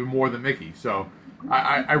think of even more than Mickey. So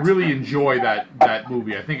I really enjoy that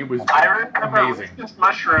movie. I think it was amazing. Just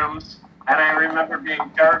mushrooms. And I remember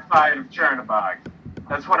being terrified of Chernabog.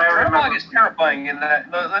 That's what I remember. Chernabog is terrifying in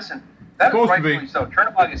that. No, listen, that is rightfully so.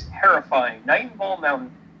 Chernabog is terrifying. Night in Bald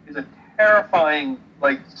Mountain is a terrifying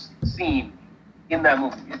scene in that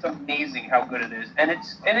movie. It's amazing how good it is, and it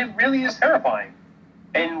really is terrifying.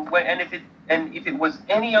 And if it was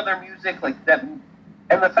any other music like that,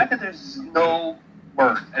 and the fact that there's no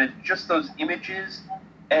words, and it's just those images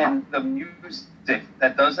and the music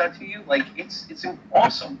that does that to you. Like it's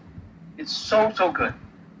awesome. It's so good.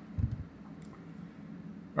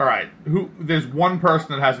 All right. There's one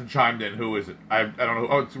person that hasn't chimed in. Who is it? I don't know.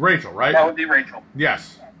 Oh, it's Rachel, right? That would be Rachel.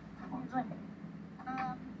 Yes.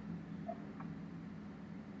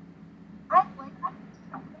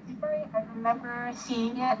 I remember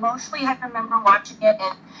seeing it. Mostly, I remember watching it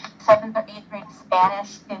in 7th or 8th grade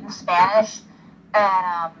Spanish, and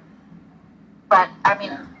but I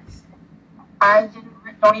mean, I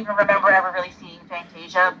don't even remember ever really seeing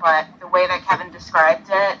Fantasia. But the way that Kevin described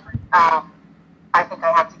it, I think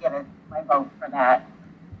I have to give it my vote for that.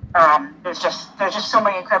 There's just so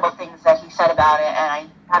many incredible things that he said about it, and I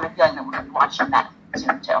have a feeling that we're going to be watching that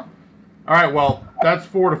soon too. All right, well, that's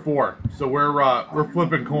 4-4. So we're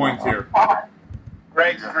flipping coins here.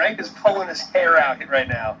 Greg is pulling his hair out right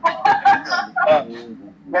now.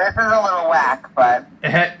 This is a little whack, but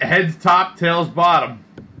Heads top, tails bottom.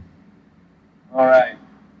 All right.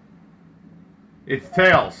 It's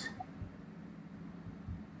tails.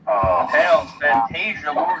 Tails.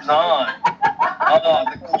 Fantasia moves on.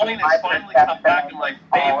 The coin has finally come back in my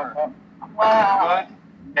favor. Wow.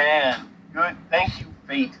 Good man. Good. Thank you,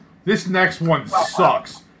 Fate. This next one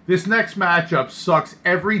sucks. This next matchup sucks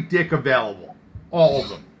every dick available. All of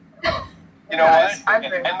them. You know what? And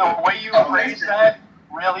the way you phrase that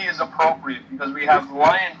really is appropriate because we have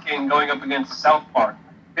Lion King going up against South Park.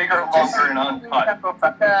 Bigger, longer, and uncut.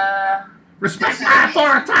 Respect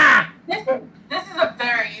for attack! This is a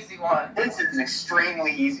very easy one. This is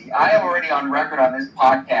extremely easy. I am already on record on this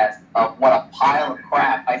podcast of what a pile of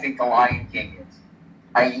crap I think The Lion King is.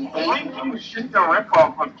 I hate Lion King was just a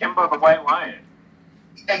ripoff of Kimba the White Lion.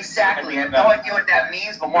 Exactly. I have no idea what that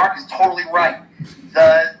means, but Mark is totally right.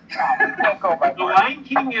 The Lion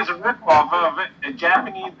King is a ripoff of a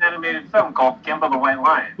Japanese animated film called Kimba the White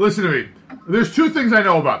Lion. Listen to me. There's two things I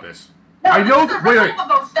know about this. No, I know. this is a Wait.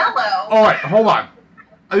 ripoff of Othello. All right, hold on.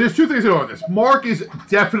 There's two things I know about this. Mark is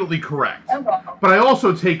definitely correct, but I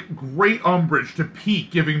also take great umbrage to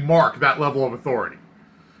Pete giving Mark that level of authority.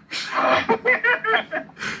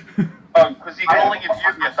 Because he can only give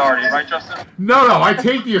you the authority, right, Justin? No, I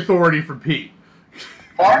take the authority from Pete.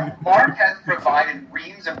 Mark has provided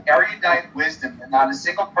reams of erudite wisdom that not a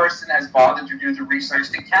single person has bothered to do the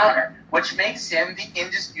research to counter, which makes him the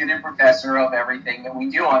indisputed professor of everything that we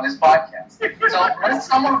do on this podcast. So when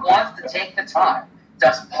someone wants to take the time,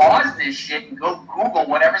 just pause this shit and go Google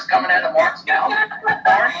whatever's coming out of Mark's mouth.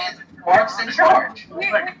 Mark's in charge. We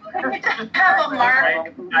just have a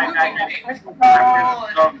Mark.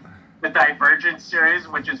 The Divergent series,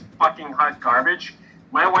 which is fucking hot garbage.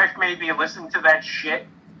 My wife made me listen to that shit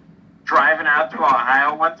driving out through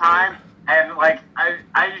Ohio one time, and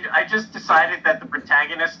I just decided that the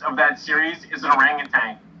protagonist of that series is an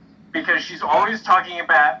orangutan because she's always talking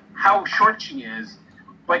about how short she is,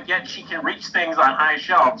 but yet she can reach things on high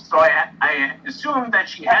shelves. So I assume that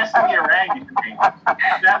she has to be an orangutan.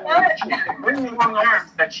 That way she has really long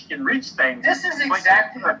arms that she can reach things. This is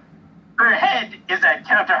exactly... Her head is at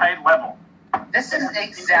counter height level. This is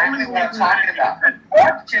exactly what I'm talking about.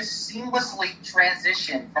 Mark just seamlessly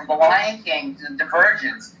transitioned from The Lion King to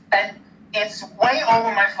Divergence, and it's way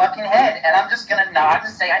over my fucking head, and I'm just going to nod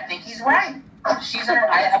and say I think he's right. I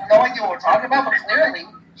have no idea what we're talking about, but clearly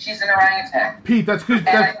she's an orangutan. Pete, that's because...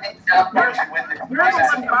 And I think South Park should win the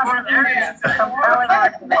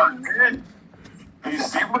You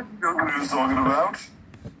see what you know what he was talking about?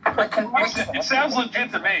 It sounds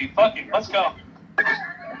legit to me. Fuck it, let's go.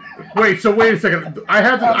 Wait a second.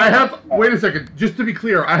 Wait a second. Just to be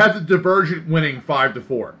clear, I have the Divergent winning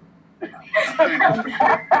 5-4. I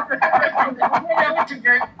don't know what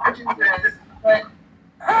Divergence is, but...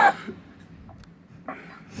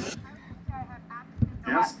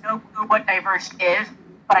 Yes. I don't know what Divergent is,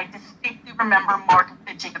 but I distinctly remember Mark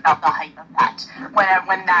bitching about the height of that.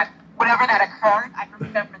 Whenever that occurred, I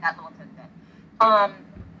remember that little tidbit.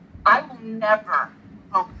 I will never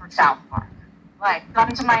vote for South Park. Like,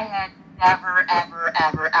 gun to my head, never, ever,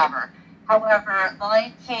 ever, ever. However, The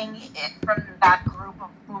Lion King, from that group of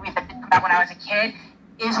movies that did come out when I was a kid,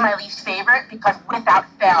 is my least favorite because without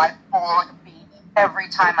fail, I fall like a baby every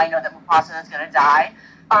time I know that Mufasa is going to die.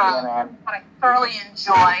 But I thoroughly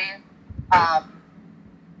enjoy Pumbaa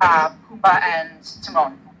and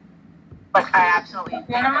Timon. Like, I absolutely think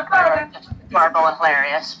they're just adorable and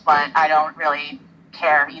hilarious, but I don't really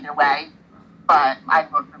care either way. But I'd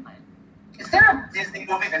vote for Lin. Is there a Disney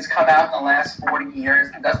movie that's come out in the last 40 years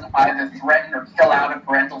that doesn't either threaten or kill out a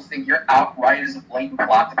parental figure outright as a blatant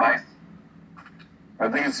plot device? I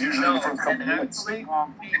think it's usually the first couple minutes. Here's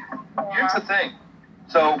the thing.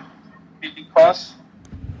 So, because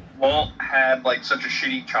Walt had like such a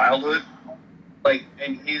shitty childhood, like,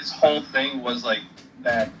 and his whole thing was like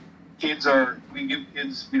that we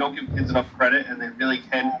don't give kids enough credit, and they really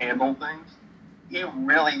can handle things. He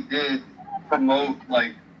really did promote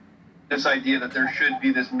like this idea that there should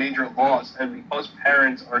be this major loss, and because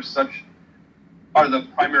parents are the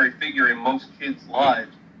primary figure in most kids'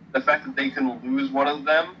 lives, the fact that they can lose one of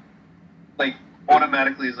them, like,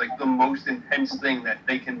 automatically is like the most intense thing that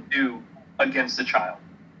they can do against a child.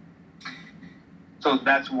 So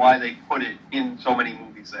that's why they put it in so many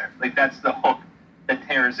movies there. Like, that's the hook that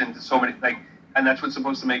tears into so many, like, and that's what's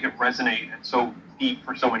supposed to make it resonate and so deep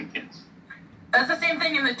for so many kids. That's the same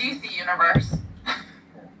thing in the DC universe.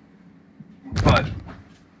 But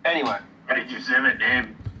anyway, Gotta use him a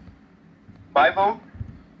name. my vote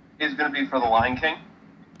is going to be for The Lion King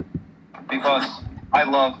because I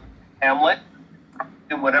love Hamlet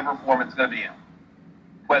in whatever form it's going to be in.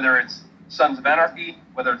 Whether it's Sons of Anarchy,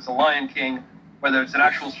 whether it's The Lion King, whether it's an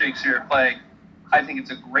actual Shakespeare play, I think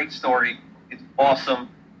it's a great story. It's awesome,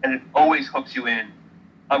 and it always hooks you in.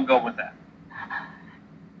 I'm going with that.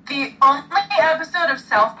 The only episode of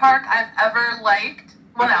South Park I've ever liked,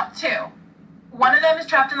 well, no, two. One of them is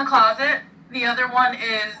Trapped in the Closet. The other one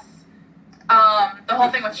is the whole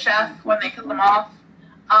thing with Chef when they kill them off.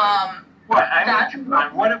 What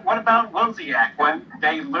about Wozniak when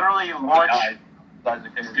they literally launched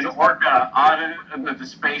an orca on the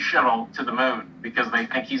space shuttle to the moon because they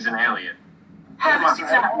think he's an alien? Haven't seen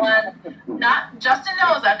that one. Not Justin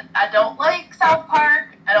knows I don't like South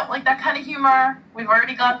Park. I don't like that kind of humor. We've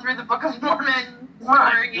already gone through the Book of Mormon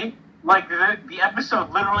story. Like the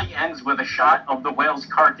episode literally ends with a shot of the whale's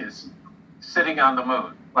carcass sitting on the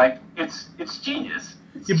moon. Like it's genius.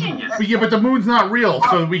 It's genius. But the moon's not real,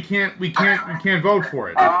 so we can't vote for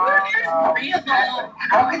it. How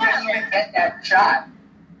could they even get that shot?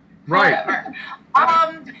 Right. Whatever.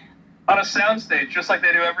 On a soundstage, just like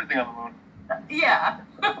they do everything on the moon. Yeah.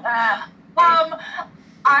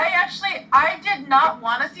 I did not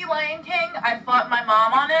want to see Lion King. I fought my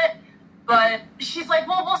mom on it, but she's like,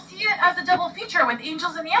 well, we'll see it as a double feature with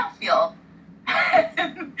Angels in the Outfield.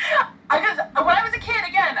 Because when I was a kid,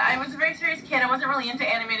 again, I was a very serious kid. I wasn't really into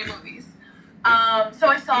animated movies. So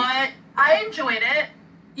I saw it. I enjoyed it.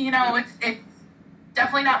 You know, it's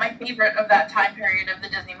definitely not my favorite of that time period of the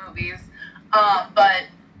Disney movies. But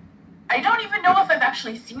I don't even know if I've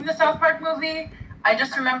actually seen the South Park movie. I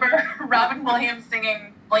just remember Robin Williams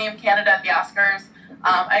singing Blame Canada at the Oscars.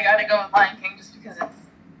 I gotta go with Lion King just because it's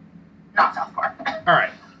not South Park. All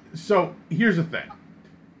right. So here's the thing.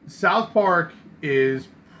 South Park is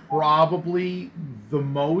probably the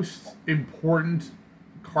most important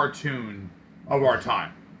cartoon of our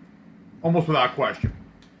time. Almost without question.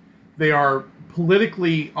 They are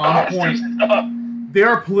politically on point. They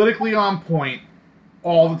are politically on point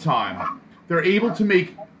all the time. They're able to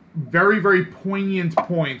make very, very poignant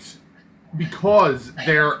points because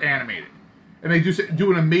they're animated. And they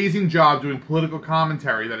do an amazing job doing political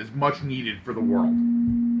commentary that is much needed for the world.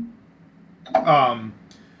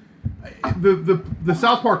 The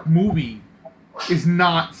South Park movie is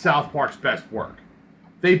not South Park's best work.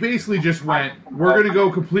 They basically just went, we're going to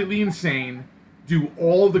go completely insane, do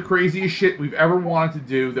all the craziest shit we've ever wanted to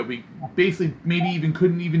do that we basically maybe even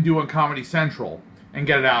couldn't even do on Comedy Central and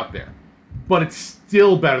get it out there. But it's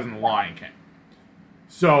still better than The Lion King.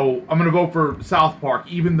 So I'm going to vote for South Park,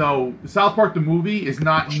 even though South Park the movie is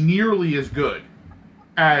not nearly as good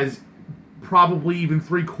as probably even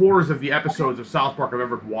 3/4 of the episodes of South Park I've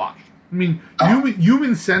ever watched. I mean,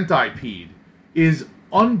 Human Centipede is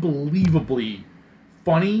unbelievably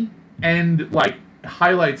funny and like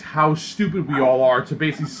highlights how stupid we all are to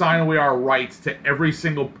basically sign away our rights to every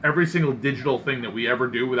single digital thing that we ever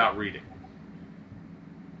do without reading.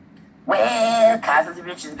 Well, Cosmos of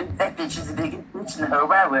Bitches, big fat bitches, the biggest bitch in the whole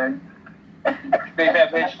wide world. Big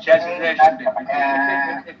fat bitch,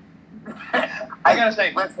 I gotta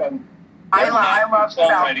say, listen, I love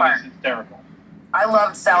South Park. Is hysterical. I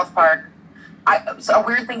loved South Park. So a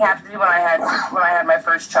weird thing happened to me when I had my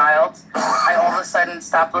first child. I all of a sudden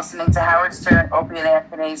stopped listening to Howard Stern, Opie and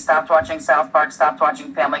Anthony, stopped watching South Park, stopped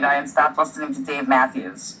watching Family Guy, and stopped listening to Dave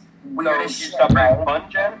Matthews. Weird as shit, right? Fun,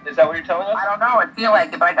 Jen? Is that what you're telling us? I don't know. I feel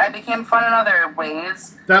like it, but I became fun in other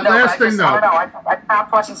ways. That last thing, though. I don't know. I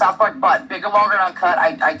stopped watching South Park, but Bigger, Longer, and Uncut,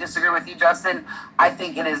 I disagree with you, Justin. I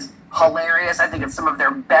think it is hilarious. I think it's some of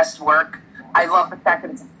their best work. I love the fact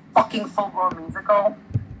that it's a fucking full-blown musical.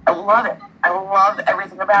 I love it. I love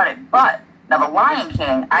everything about it. But now The Lion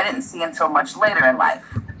King, I didn't see until much later in life.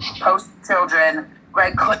 Post-children,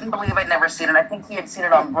 Greg couldn't believe I'd never seen it. I think he had seen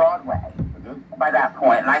it on Broadway by that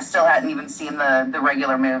point, and I still hadn't even seen the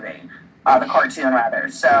regular movie. the cartoon rather.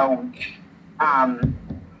 So,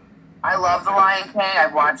 I love The Lion King.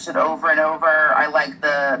 I've watched it over and over. I like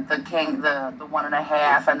the King, the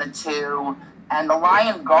 1.5 and the 2, and The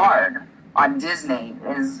Lion Guard on Disney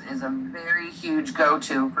is a very huge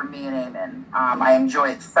go-to for me and Eamon. I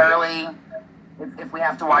enjoy it thoroughly. If we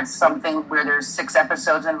have to watch something where there's 6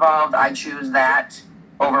 episodes involved, I choose that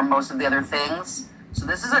over most of the other things. So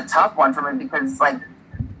this is a tough one for me because, like,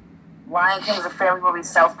 Lion King is a family movie,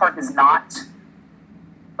 South Park is not.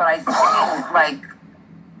 But I think, like,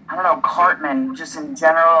 I don't know, Cartman, just in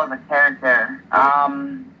general as a character.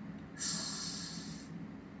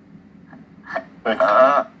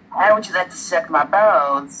 How would you like to suck my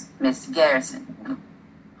balls, Mr. Garrison?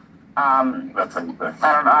 That's how you pick.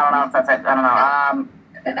 I don't know if that's it. I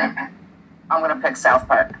don't know. I'm gonna pick South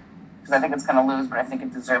Park because I think it's gonna lose, but I think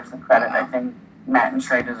it deserves the credit. I think Matt and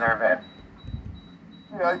Trey deserve it.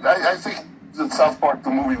 Yeah, I think that South Park, the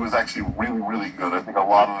movie, was actually really, really good. I think a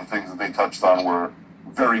lot of the things that they touched on were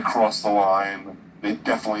very cross the line. They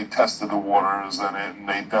definitely tested the waters in it, and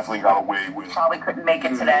they definitely got away with... Probably couldn't make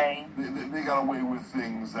it today. They got away with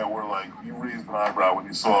things that were like, you raised an eyebrow when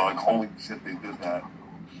you saw, like, holy shit, they did that.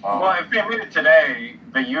 Well, if they made it today,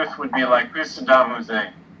 the youth would be like, who's Saddam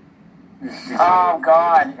Hussein? Oh,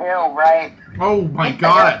 God. Ew, right. Oh, my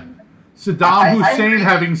God. Saddam Hussein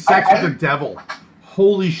having sex with the devil.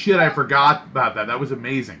 Holy shit, I forgot about that. That was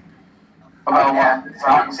amazing. Oh, yeah.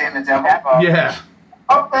 Saddam Hussein the devil? Yeah.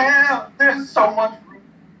 Up there, there's so much room.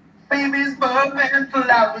 Babies, Birdman,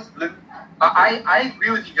 flowers blue. I agree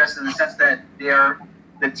with you, Justin, in the sense that the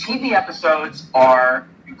TV episodes are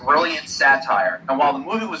brilliant satire. And while the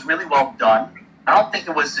movie was really well done, I don't think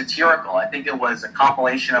it was satirical. I think it was a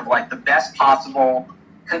compilation of, like, the best possible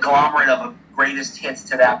conglomerate of greatest hits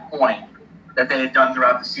to that point that they had done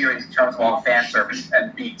throughout the series in terms of all the fan service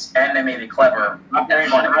and beats. And they made it clever. I'm very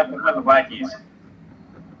sure I the Blackies.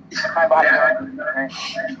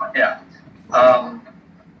 Yeah.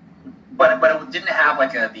 But it didn't have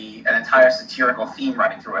like an entire satirical theme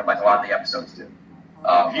running through it like a lot of the episodes do.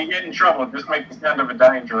 If you get in trouble, just make the sound of a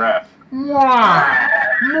dying giraffe. Mwah!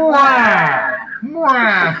 Mwah!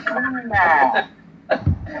 Mwah!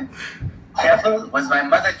 Careful, was my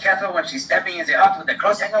mother careful when she stabbed me in the heart with a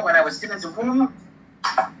clothes hanger when I was still in the womb?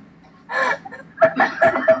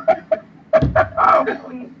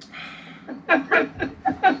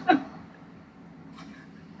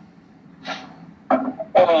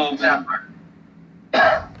 Oh, man.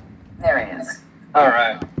 There he is. All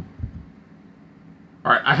right.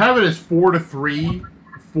 All right, I have it as 4-3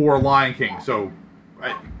 for Lion King. So,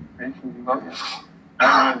 I don't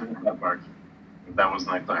remember that part. That was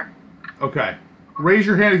not clear. Okay, raise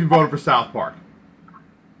your hand if you voted for South Park.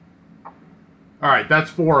 All right, that's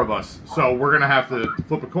 4 of us. So we're gonna have to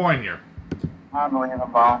flip a coin here.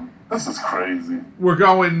 Unbelievable. This is crazy. We're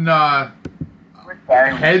going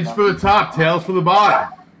heads for the top, tails for the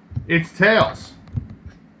bottom. It's tails.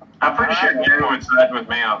 I'm pretty sure Gary would side with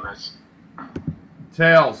me on this.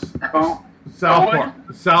 Tails. Who? South Park.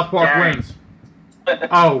 South Park Gary. wins.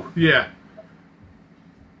 Oh, yeah.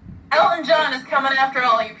 Elton John is coming after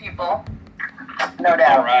all you people. No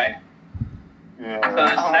doubt. All right. Yeah. So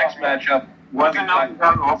this next matchup. Wasn't Elton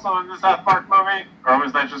John also in the South Park movie? Or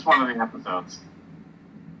was that just one of the episodes?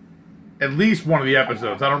 At least one of the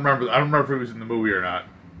episodes. I don't remember if it was in the movie or not.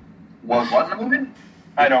 Was what in the movie?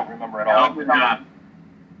 I don't remember at all. Elton John.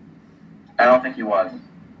 I don't think he was.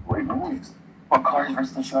 Wait, wait. What, Cars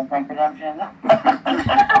vs. the Shawshank Redemption?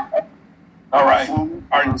 All right.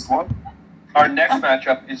 Our next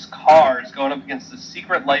matchup is Cars going up against The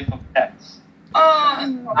Secret Life of Pets.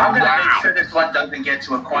 I'm going to make sure this one doesn't get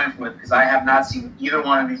to a coin flip because I have not seen either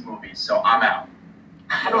one of these movies, so I'm out.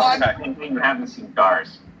 I think you haven't seen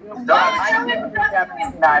Cars. I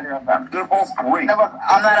haven't seen neither of them. They're both great. No, look,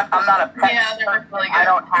 I'm not a pet. Yeah, they're really good. I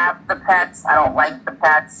don't have the pets. I don't like the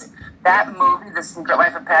pets. That movie, The Secret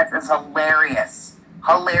Life of Pets, is hilarious.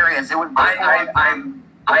 Hilarious. It was.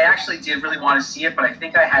 I actually did really want to see it, but I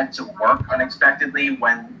think I had to work unexpectedly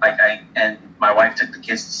when and my wife took the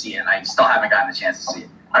kids to see it, and I still haven't gotten a chance to see it.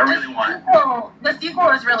 I really want it. The sequel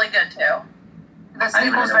is really good too. The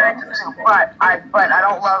sequel's very good, but I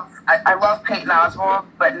don't love. I love Peyton Oswalt,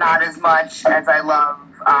 but not as much as I love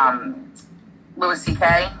Louis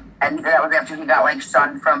C.K. And that was after he got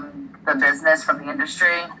shunned from the business, from the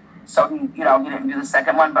industry. So he didn't do the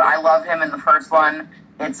second one, but I love him in the first one.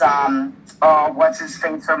 It's what's his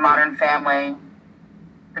face from Modern Family,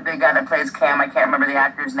 the big guy that plays Cam. I can't remember the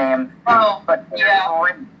actor's name. Oh, but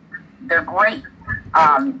they're great.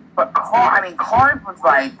 But Cars was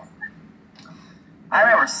like, I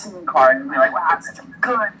remember seeing Cars and being like, wow, it's such a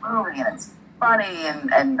good movie, and it's funny,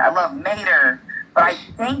 and I love Mater. But I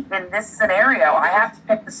think in this scenario, I have to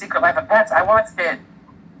pick The Secret Life of Pets. I watched it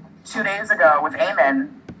 2 days ago with Eamon,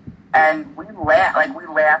 and we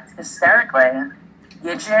laughed hysterically.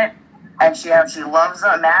 Gidget, and she loves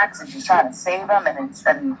Max, and she's trying to save him,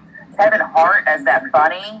 and Kevin Hart as that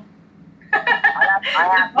bunny. I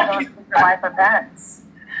have to go with Secret Life of Pets.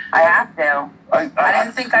 I have to. I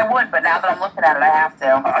didn't think I would, but now that I'm looking at it, I have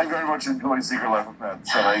to. I very much enjoy Secret Life of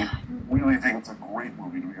Pets, and I really think it's a great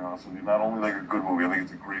movie, to be honest with you. Not only like a good movie, I think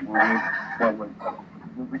it's a great movie, but like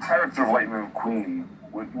the character of Lightning McQueen,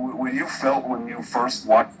 what you felt when you first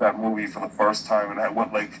watched that movie for the first time, and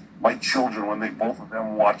what like my children, when they both of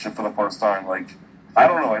them watch it for the first time, like, I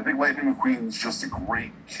don't know, I think Lightning McQueen is just a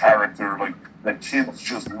great character, like, that kids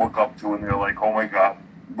just look up to, and they're like, oh my god,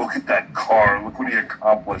 look at that car, look what he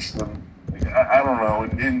accomplished. And like, I don't know,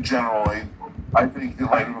 in general, I think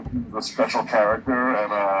that Lightning McQueen is a special character,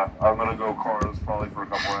 and I'm going to go Cars probably for a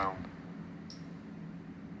couple rounds.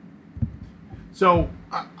 So,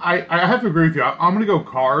 I have to agree with you. I'm going to go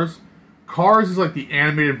Cars. Cars is like the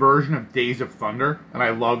animated version of Days of Thunder, and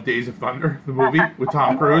I love Days of Thunder, the movie with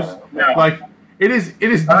Tom Cruise. Yeah. Like, it is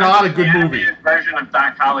not a good movie. Version of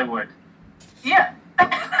Doc Hollywood. Yeah.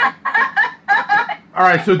 All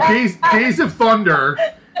right, so Days of Thunder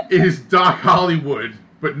is Doc Hollywood,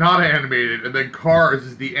 but not animated, and then Cars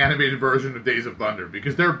is the animated version of Days of Thunder,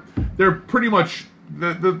 because they're pretty much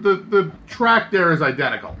the track there is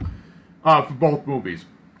identical for both movies.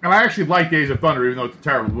 And I actually like Days of Thunder, even though it's a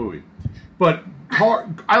terrible movie. But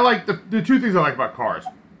I like the two things I like about Cars.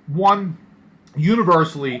 One,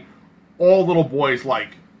 universally, all little boys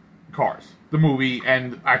like Cars, the movie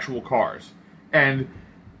and actual Cars. And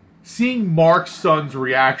seeing Mark's son's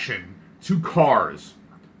reaction to Cars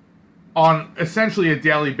on essentially a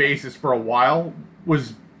daily basis for a while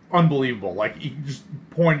was unbelievable. Like, he just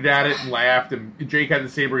pointed at it and laughed, and Jake had the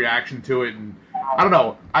same reaction to it, and I don't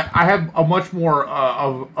know. I have a much more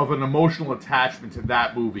of an emotional attachment to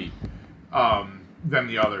that movie than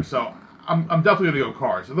the other. So I'm definitely going to go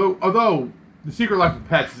Cars. Although The Secret Life of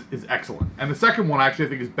Pets is excellent. And the second one, actually, I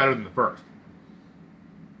think is better than the first.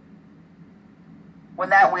 When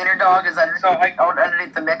that wiener dog is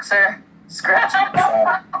underneath the mixer, scratching.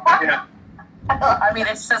 Yeah. I mean,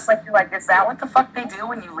 it's just like, you're like, is that what the fuck they do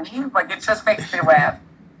when you leave? Like, it just makes me laugh.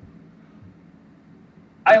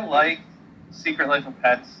 I like Secret Life of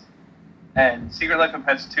Pets, and Secret Life of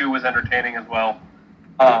Pets 2 was entertaining as well.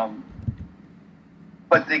 But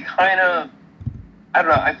they kind of, I don't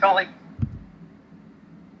know, I felt like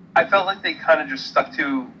they kind of just stuck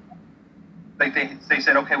to, like they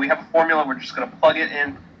said, okay, we have a formula, we're just going to plug it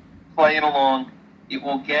in, play it along, it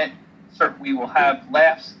will get, we will have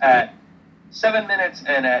laughs at 7 minutes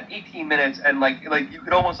and at 18 minutes, and like you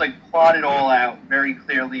could almost like plot it all out very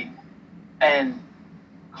clearly. And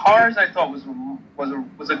Cars, I thought was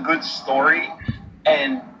a good story,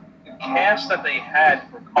 and the cast that they had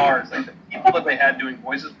for Cars, like the people that they had doing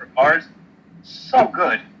voices for Cars, so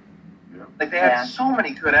good. Yeah. Like they had so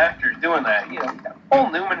many good actors doing that. You know, you got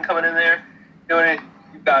Paul Newman coming in there doing it.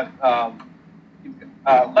 You've got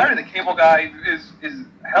Larry the Cable Guy is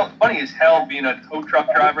funny as hell being a tow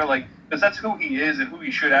truck driver, like, because that's who he is and who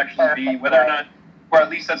he should actually be, whether or not, or at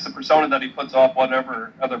least that's the persona that he puts off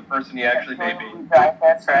whatever other person he actually may be.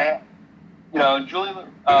 That's right. You know, Julie,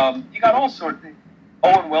 you got all sorts.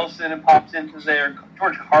 Owen Wilson pops into there.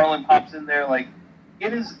 George Carlin pops in there. Like,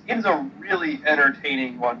 it is a really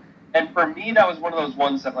entertaining one. And for me, that was one of those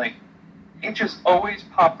ones that, like, it just always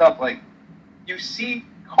popped up. Like, you see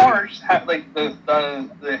Cars have, like,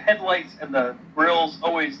 the headlights and the grills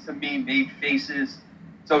always, to me, made faces.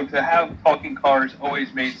 So to have talking cars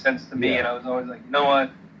always made sense to me, and I was always like, you know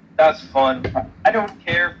what, that's fun. I don't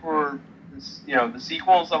care for this, the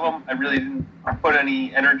sequels of them. I really didn't put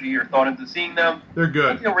any energy or thought into seeing them. They're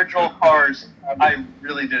good. But the original Cars, I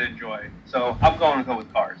really did enjoy. So I'm going to go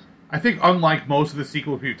with Cars. I think unlike most of the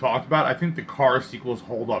sequels we've talked about, I think the Cars sequels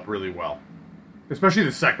hold up really well. Especially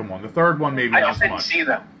the second one. The third one maybe not so much. I just didn't see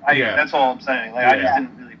them. That's all I'm saying. Like, I just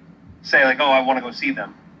didn't really say, like, oh, I want to go see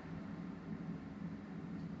them.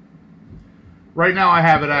 Right now I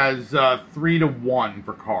have it as 3-1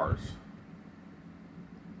 for Cars.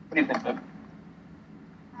 What do you think, Doug?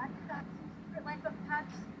 I think that's Secret Life of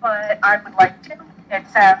Pets, but I would like to. It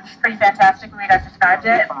sounds pretty fantastic the way you guys described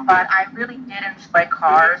it, but I really did enjoy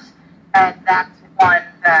Cars, and that's one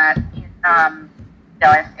that, if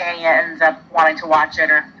Annie ends up wanting to watch it,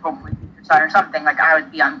 or hopefully Future Son or something, like, I would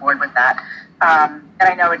be on board with that. And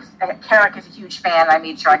I know Carrick is a huge fan. I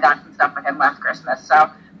made sure I got some stuff for him last Christmas, so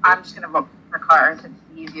I'm just going to vote for Cars. It's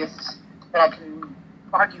the easiest that I can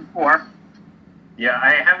argue for. Yeah,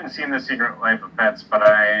 I haven't seen The Secret Life of Pets, but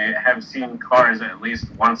I have seen Cars at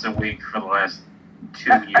least once a week for the last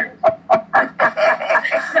 2 years.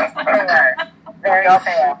 Very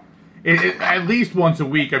fair. At least once a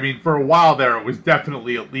week. I mean, for a while there, it was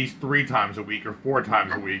definitely at least 3 times a week or 4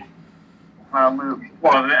 times a week. Well,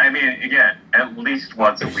 I mean, again, at least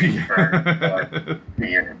once a week for 2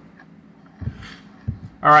 years.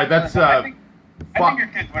 All right, that's. I think your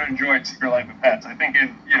kids would enjoy Secret Life of Pets. I think I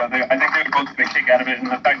think they would both get a kick out of it, and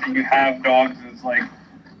the fact that you have dogs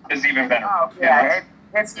is even better. Oh yeah,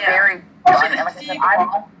 it's very fun. And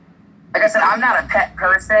like I said, I'm not a pet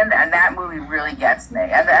person, and that movie really gets me.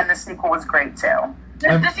 And the sequel was great too.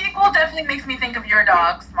 The sequel definitely makes me think of your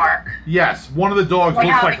dogs, Mark. Yes, one of the dogs looks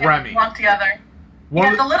how like they Remy. Belong together. You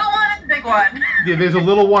got the little one and the big one. Yeah, there's a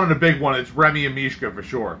little one and a big one. It's Remy and Mishka for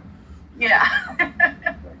sure. Yeah.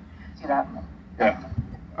 See that? Yeah.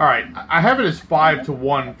 All right, I have it as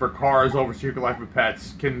 5-1 for Cars over Secret Life of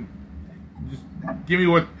Pets. Can just give me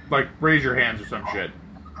raise your hands or some shit.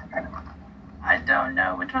 I don't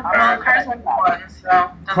know which one. Well, Cars won one,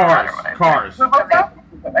 so doesn't matter what I Cars.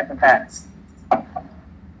 Pets.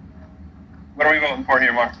 What are we voting for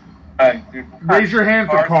here, Mark? Raise your hand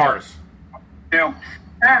for Cars. 2. All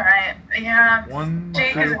right. Yeah. 1,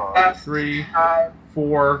 Jake is 2, 3,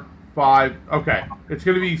 4, 5. Okay, it's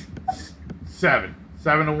gonna be 7.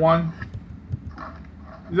 7-1.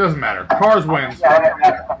 It doesn't matter. Cars wins.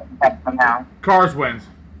 Cars wins.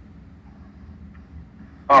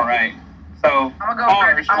 All right. So I'm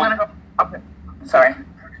gonna go. Okay. Sorry.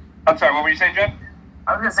 I'm sorry. What were you saying, Jeff?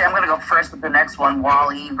 I was gonna say I'm gonna go first with the next one: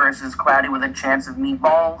 Wall-E versus Cloudy with a Chance of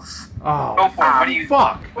Meatballs. Oh, go for it. What do you?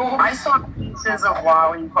 Fuck. I saw pieces of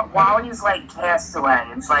Wall-E, but Wall-E's like Castaway.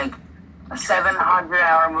 It's like a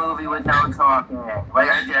 700-hour movie with no talking. Like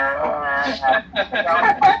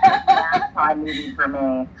time movie for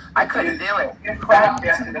me. I couldn't do it. We watched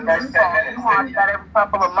that every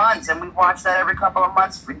couple of months, and we watched that every couple of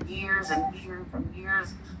months for years and years and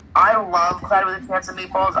years. I love Cloudy with a Chance of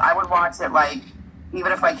Meatballs. I would watch it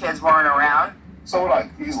even if my kids weren't around. So would I,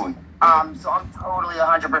 easily. So I'm totally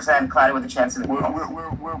 100% Cloudy with a Chance of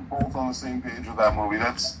Meatballs. We're both on the same page with that movie.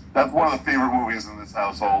 That's one of the favorite movies in this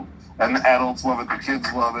household. And the adults love it, the kids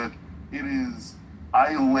love it.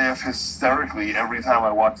 I laugh hysterically every time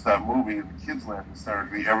I watch that movie. The kids laugh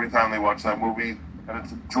hysterically every time they watch that movie. And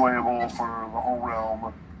it's enjoyable for the whole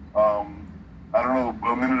realm. I don't know,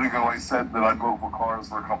 a minute ago I said that I'd vote for Cars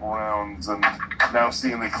for a couple rounds, and now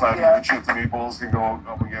seeing that Cloudy with a Chance of Meatballs can go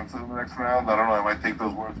up against it in the next round, I don't know, I might take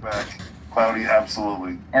those words back. Cloudy,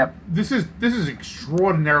 absolutely. Yep. This is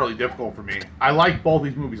extraordinarily difficult for me. I like both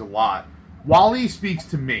these movies a lot. Wall-E speaks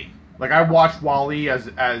to me. Like, I watched Wall-E as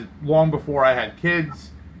long before I had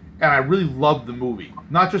kids, and I really loved the movie.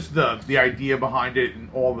 Not just the idea behind it and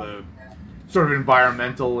all the sort of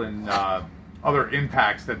environmental and other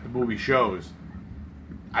impacts that the movie shows.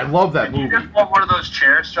 I love that movie. Did you just want one of those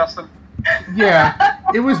chairs, Justin? Yeah,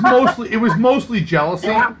 it was mostly jealousy.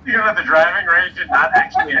 You want to go at the driving range and not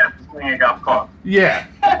actually have to swing a golf club. Yeah,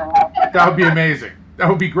 that would be amazing. That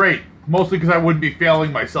would be great. Mostly because I wouldn't be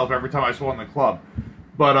failing myself every time I swung the club.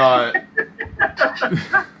 But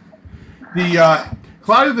the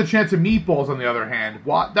Cloudy with a Chance of Meatballs, on the other hand,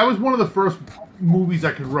 that was one of the first movies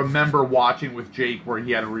I could remember watching with Jake where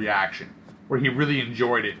he had a reaction, where he really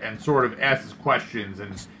enjoyed it and sort of asked his questions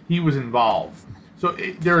and he was involved. So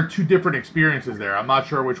there are 2 different experiences there. I'm not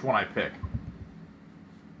sure which one I pick.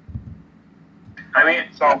 I mean,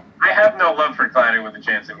 so I have no love for Cloudy with a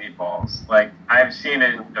Chance of Meatballs. Like, I've seen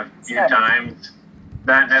it a few times,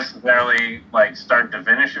 not necessarily like start to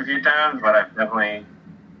finish a few times, but I've definitely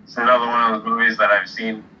it's another one of those movies that I've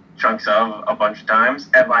seen chunks of a bunch of times,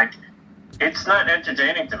 and like, it's not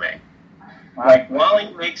entertaining to me. Like,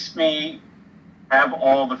 Wall-E makes me have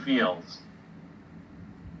all the feels.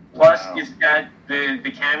 Plus, it's got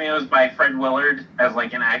the cameos by Fred Willard as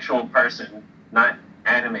like an actual person, not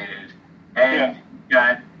animated. And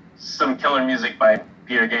got some killer music by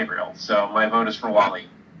Peter Gabriel. So my vote is for Wall-E.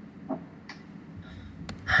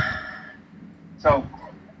 So,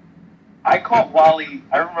 I caught Wall-E.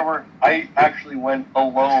 I remember I actually went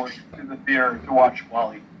alone to the theater to watch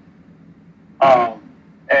Wall-E.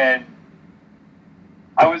 And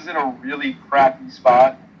I was in a really crappy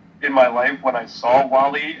spot in my life when I saw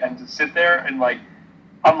Wall-E, and to sit there and like,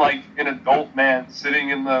 I'm like an adult man sitting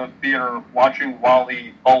in the theater watching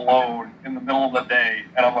Wall-E alone in the middle of the day,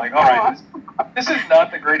 and I'm like, all right, this is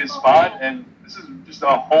not the greatest spot, and this is just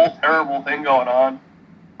a whole terrible thing going on.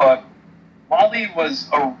 But Wall-E was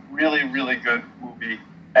a really, really good movie,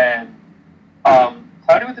 and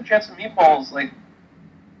Cloudy with a Chance of Meatballs, like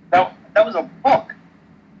that was a book.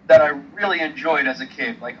 that I really enjoyed as a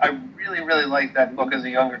kid. Like, I really, really liked that book as a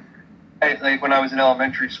younger, like when I was in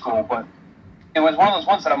elementary school. But it was one of those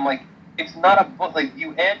ones that I'm like, it's not a book. Like,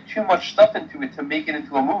 you add too much stuff into it to make it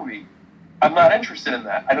into a movie. I'm not interested in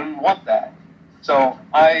that. I don't want that. So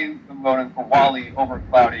I am voting for WALL-E over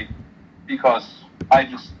Cloudy because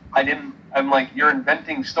I'm like, you're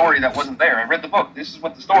inventing story that wasn't there. I read the book. This is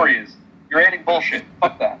what the story is. You're adding bullshit.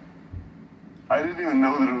 Fuck that. I didn't even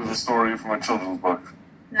know that it was a story from a children's book.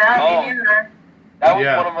 No, me neither. That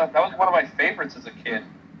was one of my favorites as a kid.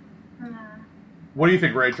 What do you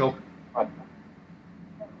think, Rachel?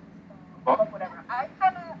 Whatever. I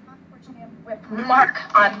kind of, unfortunately, am with Mark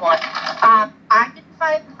on one. I didn't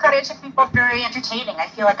find Courage of People very entertaining. I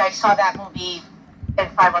feel like I saw that movie in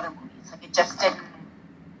 5 other movies. Like, it just didn't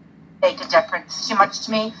make a difference too much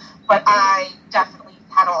to me. But I definitely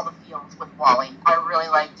had all the feels with WALL-E. I really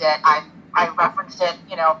liked it. I referenced it,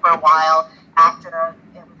 for a while after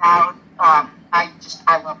it was out.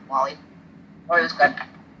 I love WALL-E. It was good.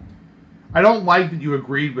 I don't like that you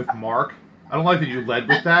agreed with Mark. I don't like that you led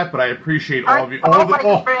with that, but I appreciate all of you. I don't like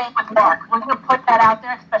agreeing with Mark. We're going to put that out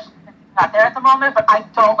there, especially since he's not there at the moment, but I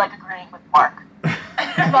don't like agreeing with Mark.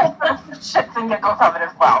 Shits and giggles of it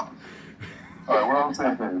as well. All right, we're on the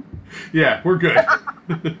same page. Yeah, we're good.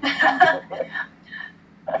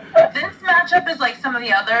 This matchup is like some of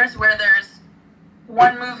the others where there's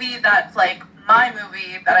one movie that's like my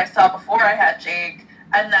movie that I saw before I had Jake,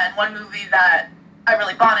 and then one movie that I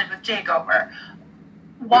really bonded with Jake over.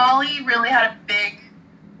 WALL-E really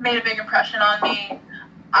made a big impression on me.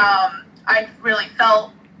 I really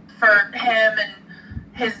felt for him and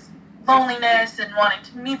his loneliness and wanting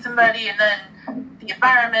to meet somebody, and then the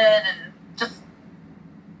environment and just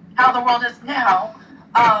how the world is now.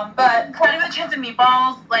 But Cloudy with a Chance of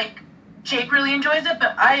Meatballs, like, Jake really enjoys it,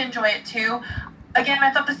 but I enjoy it too. Again,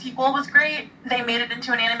 I thought the sequel was great. They made it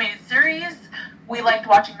into an animated series. We liked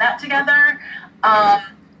watching that together.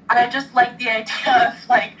 I just like the idea of,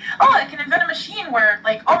 like, I can invent a machine where,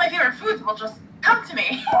 like, all my favorite foods will just come to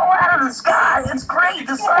me. Oh, out of the sky. It's great.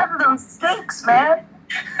 The size of those steaks, man.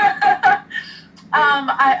 I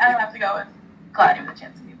have to go with Cloudy with a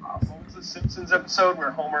Chance of Meatballs. What was the Simpsons episode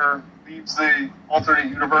where Homer leaves the alternate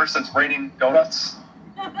universe that's raining donuts?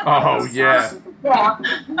 Oh, yeah.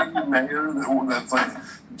 Mayor that's, like,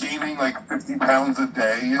 gaining, like, 50 pounds a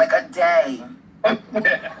day. Like a day.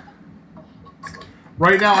 Yeah.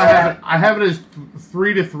 Right now, I have it as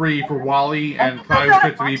 3-3 for WALL-E and Cloudy with a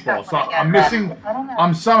Chance of Meatballs. So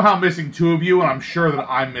I'm somehow missing 2 of you, and I'm sure that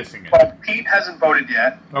I'm missing it. Well, Pete hasn't voted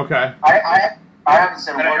yet. Okay. I haven't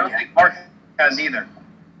said a And I word don't yet. think Mark has either.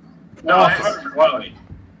 No, I voted for WALL-E.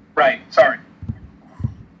 Right, sorry.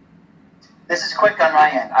 This is quick on my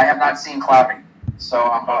end. I have not seen Cloudy, so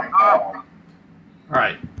I'm voting for WALL-E. All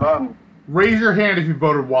right. Raise your hand if you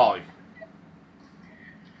voted WALL-E.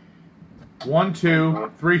 1,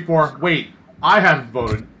 2, 3, 4. Wait, I haven't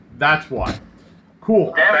voted. That's why.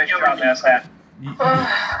 Cool. Nice job, asshat.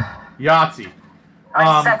 Yahtzee.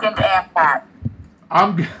 I second that.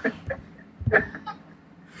 I'm.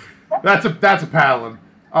 That's a paddling.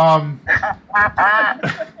 I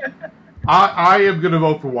am gonna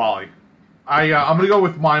vote for WALL-E. I'm gonna go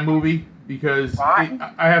with my movie because I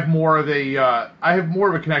have more of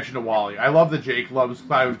a connection to WALL-E. I love that Jake loves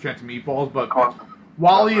Cloudy with a Chance of Meatballs, but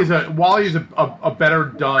WALL-E is a better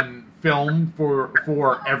done film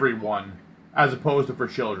for everyone as opposed to for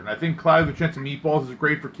children. I think Cloudy with a Chance of Meatballs is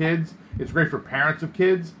great for kids. It's great for parents of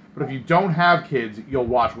kids. But if you don't have kids, you'll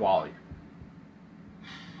watch WALL-E.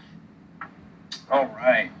 All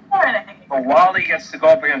right. Well, WALL-E gets to go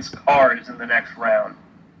up against Cars in the next round.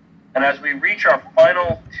 And as we reach our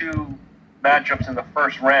final 2 matchups in the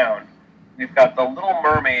first round, we've got The Little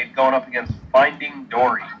Mermaid going up against Finding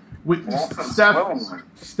Dory.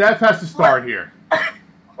 Steph has to start here.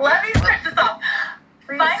 Let me start this off.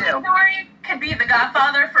 Finding Dory could be The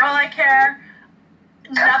Godfather for all I care.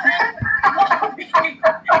 Nothing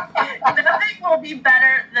will be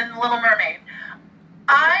better than The Little Mermaid.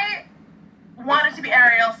 I wanted to be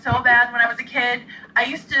Ariel so bad when I was a kid. I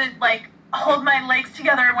used to, like, hold my legs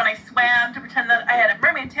together when I swam to pretend that I had a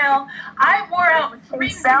mermaid tail. I wore out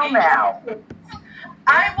 3 now.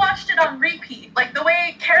 I watched it on repeat. Like, the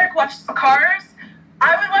way Carrick watched Cars,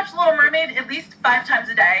 I would watch Little Mermaid at least 5 times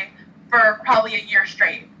a day for probably a year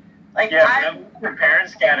straight. Like, yeah, your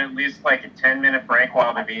parents got at least like a 10-minute break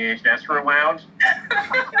while the VHS rewound.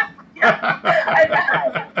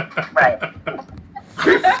 Right.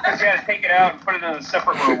 You gotta take it out and put it in a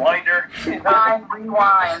separate rewinder.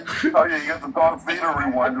 Rewind. Oh yeah, you got the Darth Vader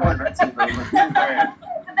rewinder.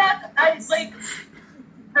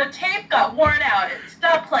 The tape got worn out. It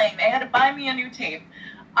stopped playing. They had to buy me a new tape.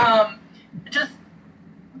 Just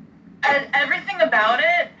everything about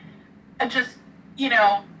it, just, you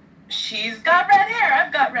know, she's got red hair,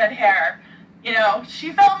 I've got red hair. You know,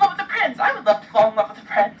 she fell in love with the prince. I would love to fall in love with the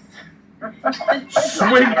prince.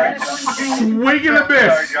 Swing and a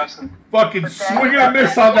miss. Fucking swing and a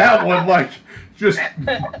miss on that one. Like, just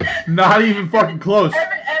not even fucking close.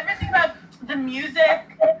 Everything about the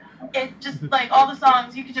music, it just, like, all the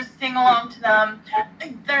songs, you could just sing along to them.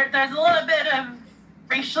 There's a little bit of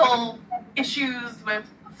racial issues with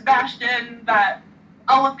Sebastian that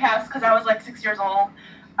I'll look past because I was, like, 6 years old.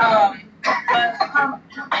 Also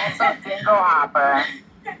single hopper.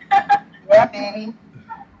 Yeah, baby.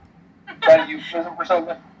 That you prison for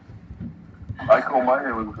something? Michael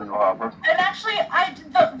Meyer was a single hopper. And actually,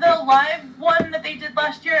 the live one that they did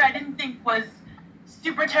last year, I didn't think was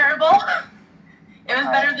super terrible. It was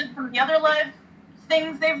better than some of the other live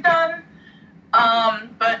things they've done.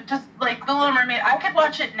 But just like The Little Mermaid, I could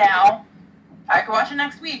watch it now. I could watch it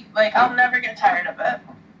next week. Like, I'll never get tired of it.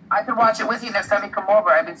 I could watch it with you next time you come over.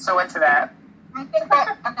 I've been so into that. I think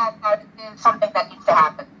that is something that needs to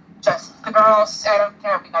happen. Just the girls, I don't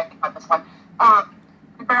care if we think about this one.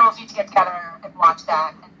 The girls need to get together and watch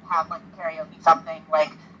that and have like karaoke something.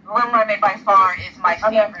 Like The Little Mermaid by far is my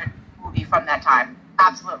favorite movie from that time.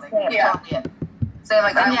 Absolutely. Yeah. Totally it. Say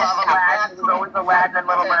like I love Aladdin. There's always Aladdin and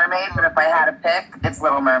Little Mermaid, but if I had to pick, it's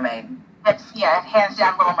Little Mermaid. Hands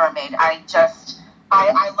down Little Mermaid. I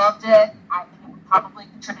loved it. I think it was probably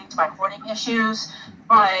contributing to my hoarding issues,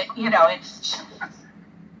 but you know, it's just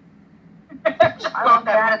I love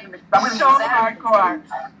that. so hardcore.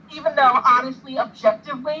 Even though, honestly,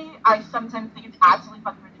 objectively, I sometimes think it's absolutely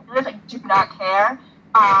fucking ridiculous. I do not care.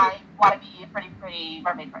 I want to be a pretty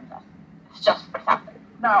mermaid princess. It's just what's happening.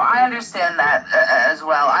 No, I understand that as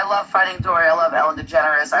well. I love Finding Dory. I love Ellen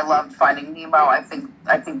DeGeneres. I loved Finding Nemo. I think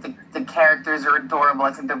the characters are adorable.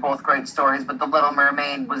 I think they're both great stories. But The Little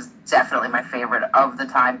Mermaid was definitely my favorite of the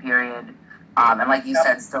time period. And like you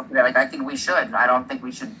said, still today, like I think we should. I don't think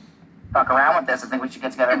we should fuck around with this. I think we should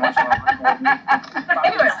get together and watch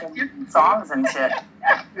more songs and shit.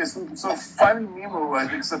 Yeah, so Finding Nemo, I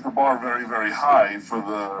think, set the bar very, very high for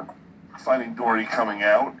the Finding Dory coming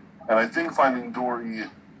out. And I think Finding Dory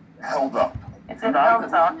held up. Not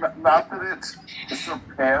that it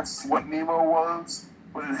surpassed what Nemo was,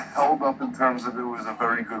 but it held up in terms of it was a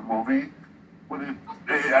very good movie. But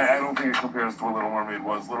I don't think it compares to what Little Mermaid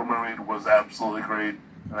was. Little Mermaid was absolutely great,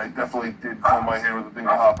 and I definitely did comb my hair with a thing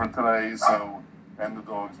of hopper today, so, and the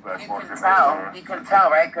dog's back. You can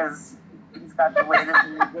tell, right? Because he's got the latest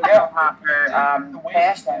hopper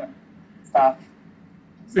fashion stuff.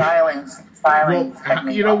 Styling well,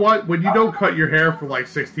 you know what? When you don't cut your hair for like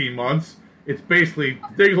 16 months, it's basically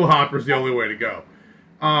Dingle Hopper's the only way to go.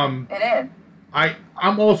 It is.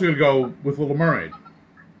 I'm also going to go with Little Mermaid.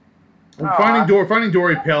 Finding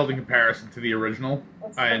Dory paled in comparison to the original.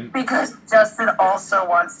 And because Justin also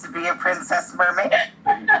wants to be a princess mermaid.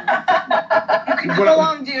 Come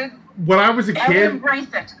along, dude. When I was a kid,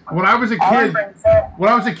 when I was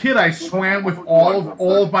a kid, I swam with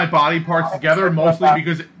all of my body parts together, mostly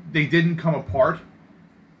because they didn't come apart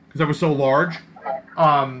because I was so large.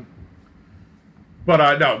 But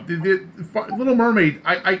no, the Little Mermaid,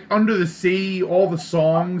 I Under the Sea, all the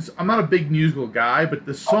songs. I'm not a big musical guy, but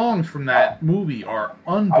the songs from that movie are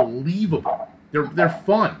unbelievable. They're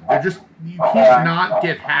fun. They're just, you can't not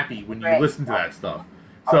get happy when you listen to that stuff.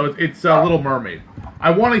 So it's Little Mermaid.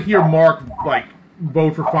 I want to hear Mark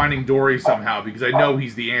vote for Finding Dory somehow because I know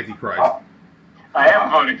he's the Antichrist. I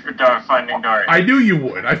am voting for Finding Dory. I knew you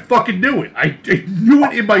would. I fucking knew it. I knew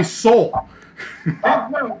it in my soul.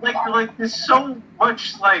 There's so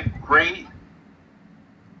much great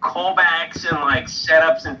callbacks and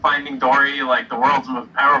setups in Finding Dory, like the world's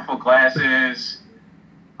most powerful glasses.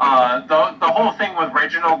 The whole thing with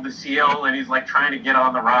Reginald the seal, and he's trying to get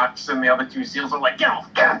on the rocks, and the other two seals are like, get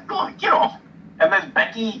off, get off. And then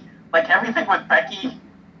Becky, everything with Becky.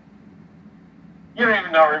 You don't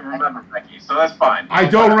even remember Becky, so that's fine. I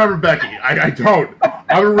don't remember Becky. I don't.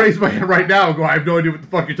 I'm gonna raise my hand right now and go, I have no idea what the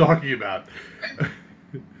fuck you're talking about.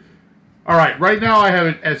 All right, right now I have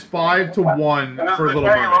it as 5-1 for Little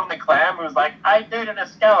Mermaid. Very lonely clam who's like, I dated a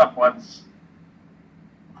scallop once.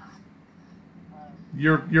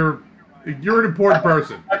 You're an important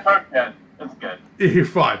person. That's okay. That's good. You're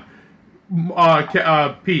fine.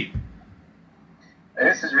 Pete.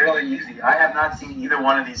 This is really easy. I have not seen either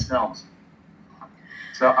one of these films.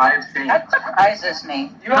 So I have seen... That surprises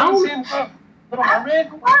me. You haven't seen them? Little Mermaid?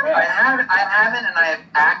 I haven't, and I have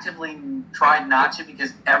actively tried not to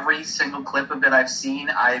because every single clip of it I've seen,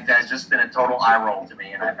 has just been a total eye roll to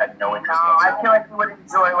me, and I've had no interest. No, I feel like you would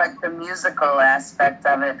enjoy like the musical aspect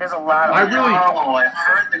of it. There's a lot of. I've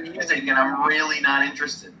heard the music, and I'm really not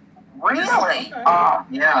interested. Really? Oh,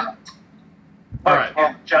 yeah. But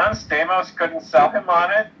if John Stamos couldn't sell him on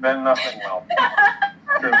it, then nothing will.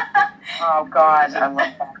 True. Oh God, I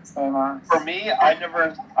love that Stamos. For me, I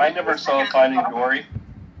never saw Finding Dory.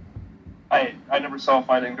 I never saw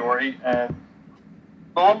Finding Dory, and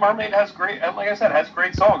The Little Mermaid has great, and like I said, has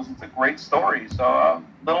great songs. It's a great story. So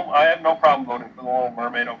I have no problem voting for The Little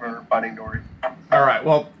Mermaid over Finding Dory. All right.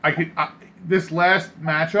 Well, I could this last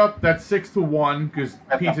matchup that's 6-1 because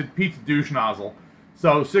Pete's a douche nozzle.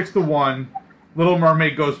 So 6-1, Little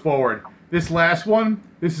Mermaid goes forward. This last one,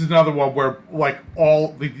 this is another one where like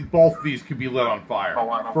both of these could be lit on fire.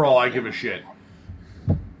 For all I give a shit.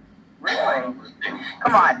 Really?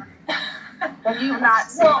 Come on. Have you not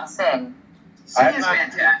seen Sing? Sing is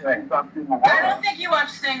fantastic. I don't think you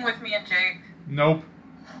watched Sing with me and Jake. Nope.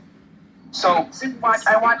 So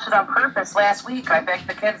I watched it on purpose last week. I begged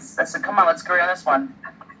the kids. I said, "Come on, let's agree on this one."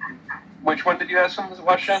 Which one did you ask them to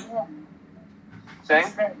watch, Jen? Sing?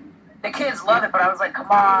 The kids love it, but I was like, "Come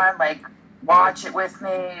on, like watch it with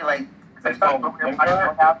me." Like, I felt like we were watching it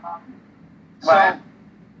without them. So,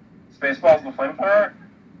 Spaceballs the Flamethrower?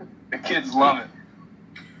 The kids love it.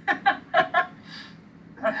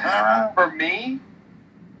 For me,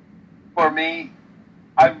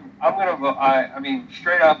 I'm gonna vote. I mean,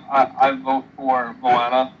 straight up, I vote for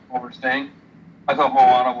Moana over Sting. I thought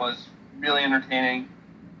Moana was really entertaining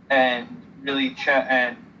and really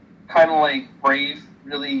and kind of like Brave.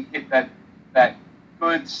 Really hit that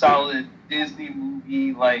good, solid Disney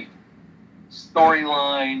movie like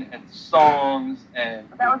storyline and songs and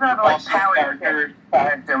that was another like character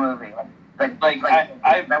movie. I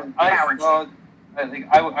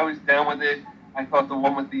was down with it. I thought the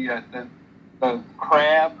one with the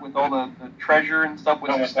crab with all the treasure and stuff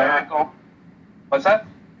was hysterical. What's that?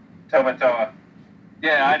 Tomatoa.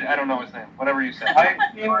 Yeah, I don't know his name. Whatever you say. I've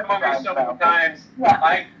seen the movie so many times.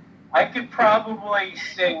 I could probably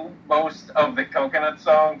sing most of the Coconut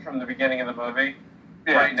song from the beginning of the movie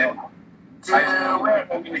right now. Do it.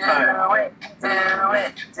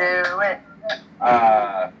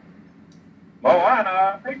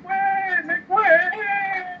 Moana, big way, big way.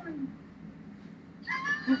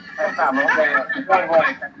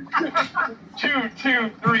 Two,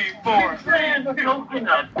 3, 4.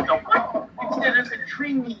 Coconut. Instead of the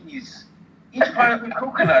trees. Each part of the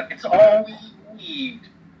coconut. It's all we need.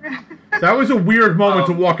 That was a weird moment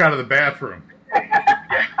to walk out of the bathroom.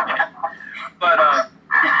 But,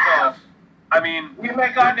 so, I mean, we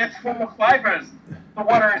make our nets full of fibers. The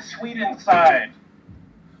water is sweet inside.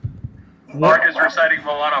 Mark is reciting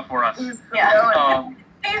Moana for us. Yeah.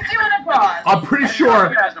 He's doing applause. I'm pretty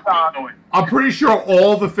sure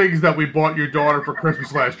all the things that we bought your daughter for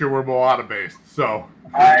Christmas last year were Moana based. So.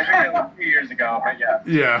 I think it was 2 years ago, but yeah.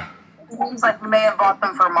 Yeah. It seems like we may have bought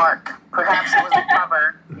them for Mark. Perhaps it was a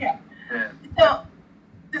cover. Yeah. So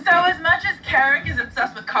as much as Carrick is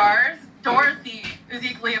obsessed with cars, Dorothy is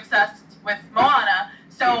equally obsessed with Moana.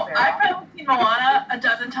 So I've probably seen Moana a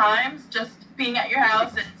dozen times, just being at your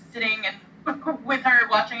house and sitting and with her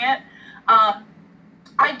watching it. I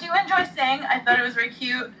do enjoy Sing. I thought it was very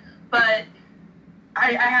cute, but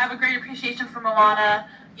I have a great appreciation for Moana.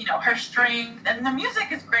 You know, her strength and the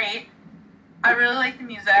music is great. I really like the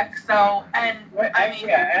music. So, and I mean,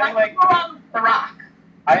 The Rock.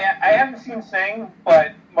 I haven't seen Sing,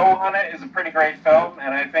 but Moana is a pretty great film,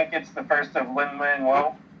 and I think it's the first of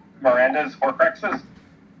Lin-Manuel Miranda's Horcruxes.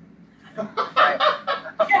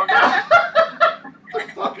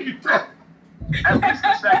 At least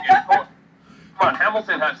the second. Come on,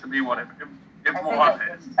 Hamilton has to be one if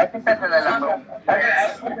Moana is. I think that's another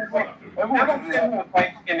Hamilton was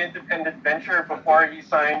like an independent venture before he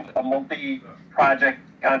signed a multi-project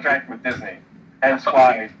contract with Disney. Hence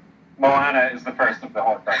why Moana is the first of the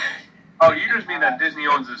Horcruxes. Oh, you just mean that Disney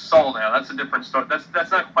owns his soul now. That's a different story.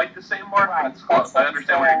 That's not quite the same, Mark, but it's close. I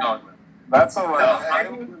understand where you're going with. That's all right.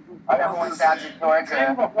 Everyone's down to Georgia.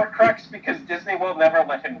 I'm a Horcrux because Disney will never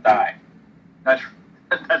let him die.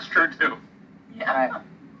 That's true too. Yeah.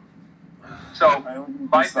 So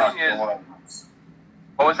my thing is,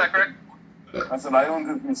 what was that, Greg? I said I own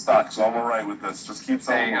Disney stock, so I'm all right with this. Just keep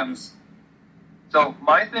selling movies. So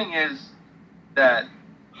my thing is that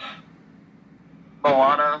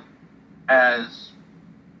Moana as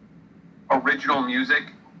original music,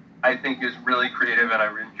 I think is really creative, and I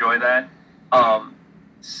enjoy that.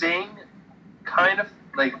 Sing kind of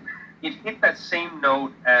like it hit that same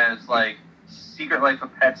note as like Secret Life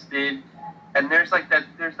of Pets did, and there's that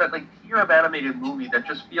tier of animated movie that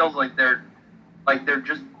just feels like they're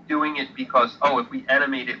just doing it because if we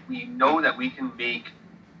animate it, we know that we can make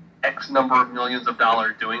X number of millions of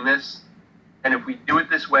dollars doing this, and if we do it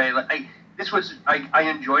this way, I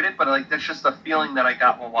enjoyed it, but that's just the feeling that I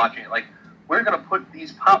got while watching it. We're gonna put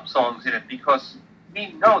these pop songs in it because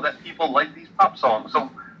we know that people like these pop songs,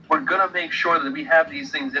 so we're gonna make sure that we have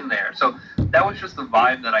these things in there. So that was just the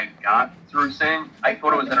vibe that I got through Sing. I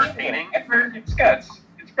thought it was entertaining. It's guts.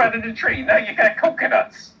 It's bread in a tree. Now you got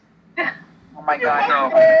coconuts. Oh my God. So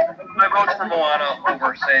my vote's for Moana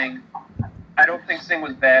over Sing. I don't think Sing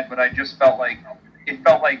was bad, but I just felt like it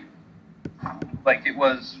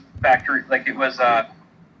was factory, it was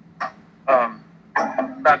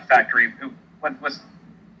not factory.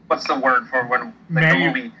 What's the word for when the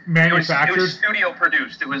movie manufactured? It was studio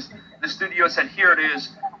produced. It was the studio said, "Here it is.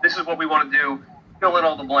 This is what we want to do. Fill in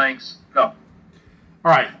all the blanks. Go." All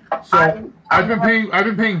right. So I've been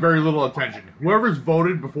paying very little attention. Whoever's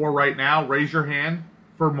voted before right now, raise your hand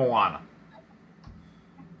for Moana.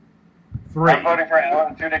 3. I'm voting for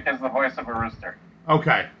Alan Tudyk as the voice of a rooster.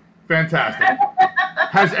 Okay. Fantastic.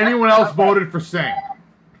 Has anyone else voted for Sing?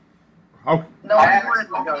 Oh. No, I haven't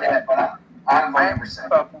spoken yet, but I'm voting for Sing.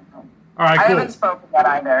 All right, I cool. haven't spoken yet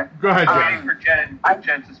either. Go ahead, Waiting for Jen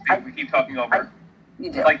to speak. We keep talking over.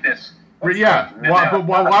 You do. Like this. Yeah.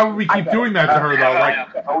 Why would we keep doing that to her though?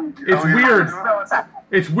 It's weird.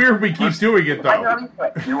 It's weird we keep doing it though.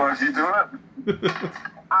 You want to keep doing it?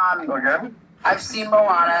 Again? I've seen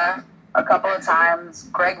Moana a couple of times.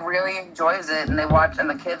 Greg really enjoys it, and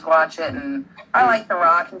the kids watch it, and I like The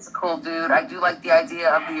Rock. He's a cool dude. I do like the idea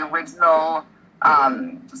of the original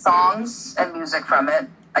songs and music from it.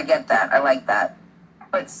 I get that. I like that.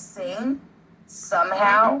 But sing,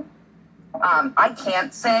 somehow, I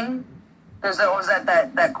can't sing. There's always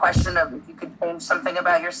that question of if you could change something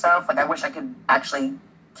about yourself. I wish I could actually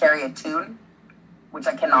carry a tune, which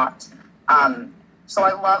I cannot. So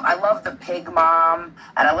I love the pig mom,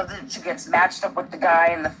 and I love that she gets matched up with the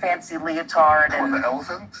guy in the fancy leotard and the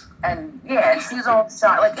elephant. And yeah, and she's all it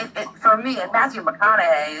for me. And Matthew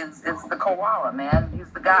McConaughey is the koala, man. He's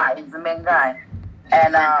the guy. He's the main guy.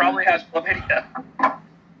 And he probably has chlamydia.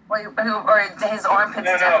 Or his armpits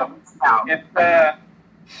definitely smell. It's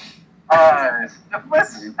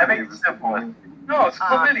syphilis. I think it's syphilis. No, it's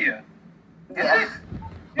chlamydia. Yeah.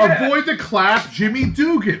 Avoid the clap, Jimmy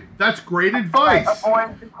Dugan. That's great advice.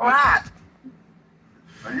 Avoid the clap.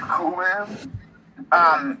 Are you cool,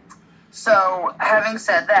 man? So, having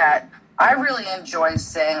said that, I really enjoy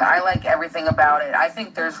Sing. I like everything about it. I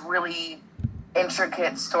think there's really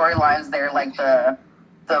intricate storylines there, like the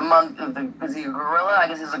monk, is he a gorilla? I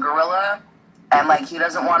guess he's a gorilla. And, he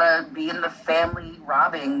doesn't want to be in the family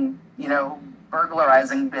robbing,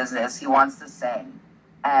 burglarizing business. He wants to sing.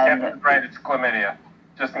 And Kevin's right, it's chlamydia.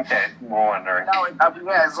 Just in case you were wondering. No,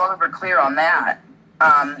 yeah, as long as we're clear on that.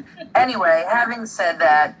 Anyway, having said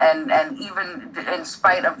that, and even in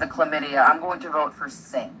spite of the chlamydia, I'm going to vote for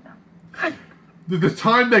Sing. The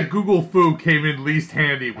time that Google Fu came in least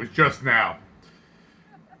handy was just now.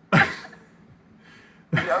 Yeah,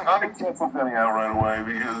 I'm going to cancel Penny out right away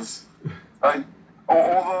because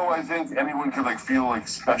although I think anyone can feel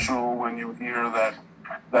special when you hear that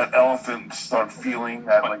elephant start feeling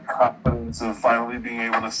that confidence of finally being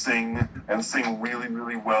able to sing and sing really,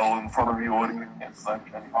 really well in front of the audience. And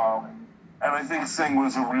I think Sing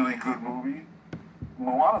was a really good movie.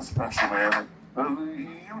 Moana's special, man.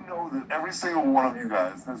 You know that every single one of you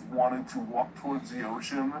guys has wanted to walk towards the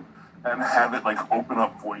ocean and have it open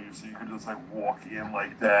up for you so you could just walk in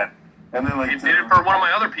like that. And then you did it for one of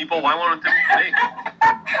my other people. Why won't it do it for me?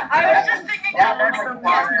 I was just thinking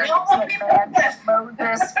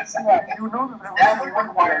You know that would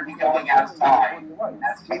require me going outside.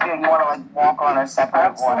 Maybe you want to walk on a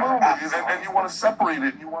separate one. And you want to separate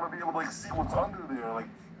it. You want to be able to see what's under there.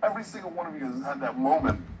 Every single one of you has had that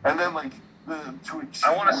moment. And then I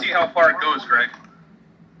want to see how far it goes, Greg.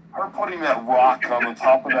 Her putting that rock on the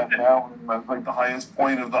top of that mountain, the highest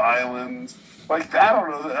point of the island. I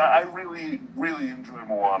don't know. I really, really enjoy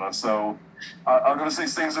Moana. So I'm going to say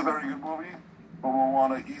Sing's a very good movie, but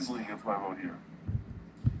Moana easily gets my vote here.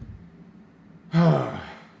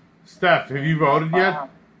 Steph, have you voted yet?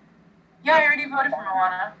 Yeah, I already voted for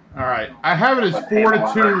Moana. All right. I have it as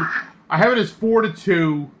 4-2. I have it as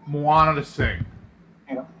 4-2. Moana to Sing.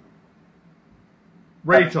 Yeah.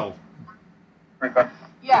 Rachel.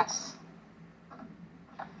 Yes.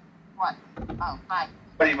 What? Oh, hi.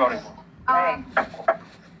 What are you voting for?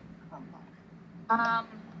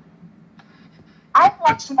 I've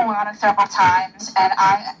watched Moana several times, and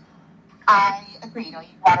I agree. You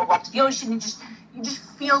want to walk to the ocean. You just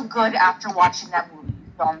feel good after watching that movie.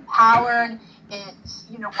 You feel empowered. It's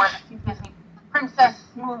one of the few Disney princess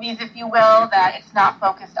movies, if you will, that it's not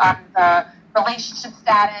focused on the relationship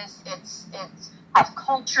status. It's has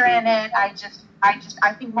culture in it. I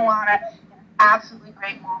think Moana is an absolutely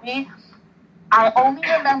great movie. I only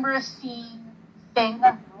remember seeing Sing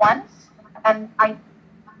once, and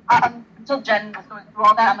until Jen was going through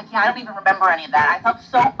all that, I'm like, I don't even remember any of that. I felt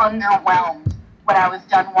so underwhelmed when I was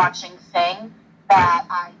done watching Sing that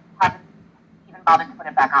I haven't even bothered to put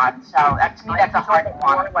it back on. So to me, that's a hard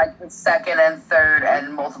one. Like the second and third,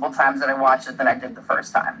 and multiple times that I watched it than I did the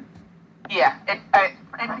first time. Yeah,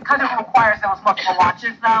 because it requires those multiple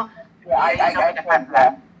watches, though. Yeah, I get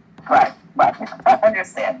that. Right. I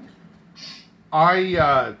understand.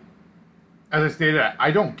 As I stated,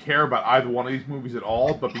 I don't care about either one of these movies at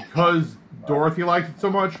all, but because Dorothy likes it so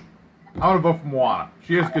much, I'm going to vote for Moana.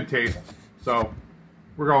 She has good taste, so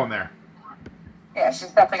we're going there. Yeah, she's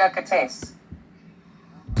definitely got good taste.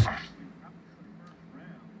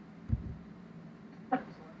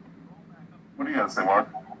 What do you got to say, Mark?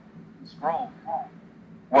 Scroll.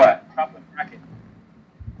 What? Top of the bracket.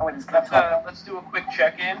 Oh, it's gonna Let's do a quick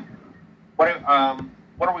check-in. What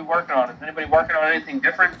are we working on? Is anybody working on anything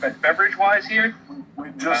different, beverage-wise here?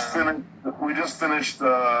 We just finished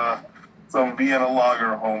some Vienna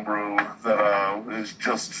Lager homebrew that is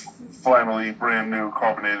just finally brand new,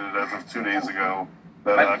 carbonated as of 2 days ago.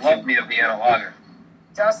 I love me a Vienna Lager.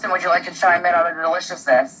 Justin, would you like to chime in on the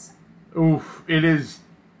deliciousness? Oof, it is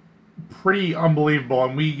pretty unbelievable.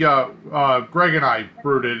 And we, Greg and I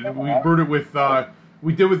brewed it. And we brewed it with,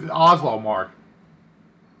 we did with Oslo, Mark.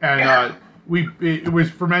 And it was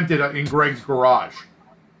fermented in Greg's garage.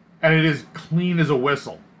 And it is clean as a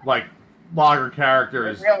whistle. Like, lager character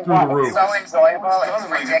is through the roof. It's so enjoyable, it's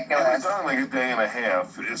ridiculous. It was done in like a day and a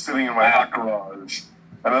half. It's sitting in my hot garage.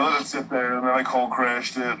 And I let it sit there, and then I cold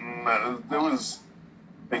crashed it, and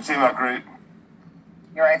it came out great.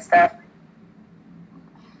 You right, Steph?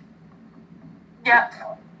 Yeah.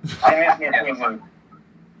 Yeah,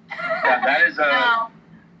 that is I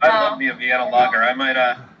love me a Vienna Lager. I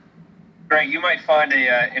might, Greg, you might find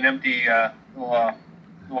an empty little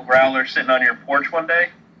growler sitting on your porch one day.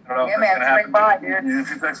 I don't know if that's gonna happen. By, dude. If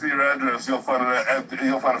you text me your address, you'll find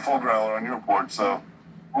a full growler on your porch. So,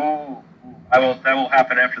 Ooh, that will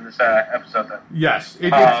happen after this episode then. Yes,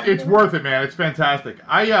 it's worth it, man. It's fantastic.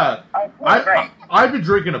 I've been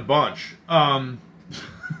drinking a bunch.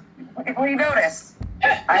 What do you notice?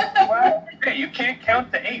 Hey, you can't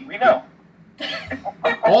count to 8. We know.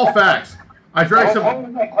 All facts. I drank What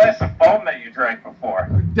was that glass of foam that you drank before?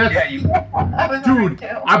 Dude,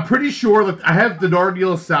 I'm pretty sure that I have the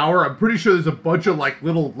Nargila sour. I'm pretty sure there's a bunch of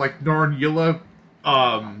little Nargila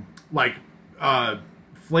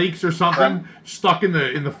flakes or something stuck in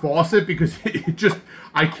the faucet because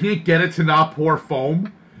I can't get it to not pour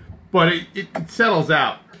foam, but it settles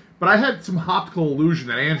out. But I had some Optical Illusion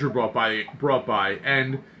that Andrew brought by,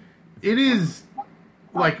 and it is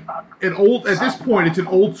at this point, it's an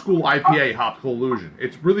old school IPA, Optical Illusion.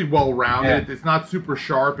 It's really well rounded. Yeah. It's not super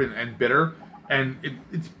sharp and bitter, and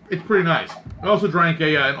it's pretty nice. I also drank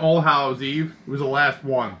an All Hallows Eve. It was the last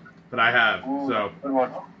one that I have. Ooh, so. Good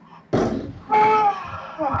one.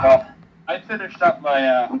 Well, I finished up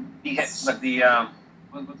my what's the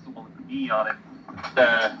one with the E on it?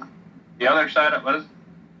 The other side of what is?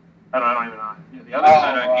 I don't even know. Yeah, the other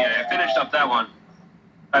side IPA. I finished up that one.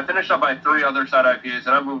 I finished up my 3 other side IPAs,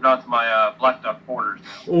 and I moved on to my Black Duck Porters.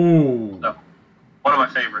 Ooh. So, one of my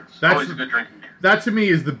favorites. Always a good drinking beer. That to me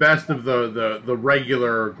is the best of the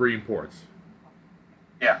regular green ports.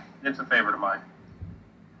 Yeah, it's a favorite of mine.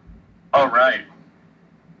 All right.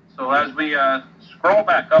 So as we scroll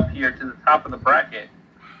back up here to the top of the bracket,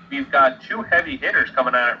 we've got 2 heavy hitters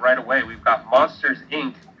coming at it right away. We've got Monsters,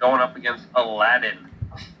 Inc. going up against Aladdin.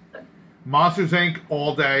 Monsters, Inc.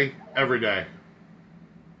 all day, every day.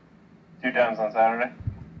 2 downs on Saturday?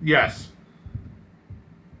 Yes.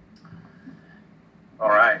 All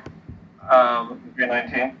right.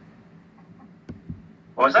 23-19.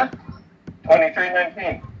 What was that?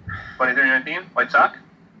 23-19. 23-19? White Sox?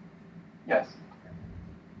 Yes.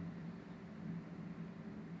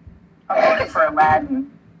 I'm going for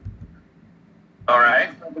Aladdin. All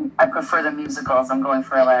right. I prefer the musicals. I'm going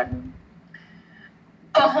for Aladdin.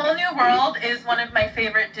 A Whole New World is one of my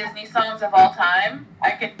favorite Disney songs of all time.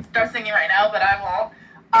 I could start singing right now, but I won't.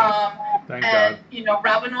 Thank God.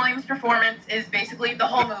 Robin Williams' performance is basically the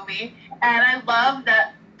whole movie. And I love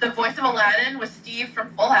that the voice of Aladdin was Steve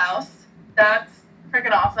from Full House. That's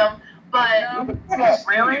freaking awesome. But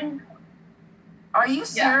Really? Are you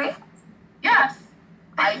serious? Yes.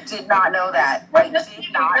 I did not know that. I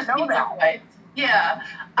did not know that. Right. Yeah.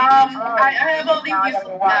 I have all these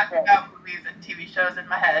useful facts about movies and TV shows in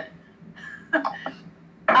my head.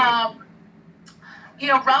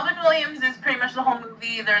 Robin Williams is pretty much the whole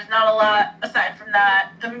movie. There's not a lot aside from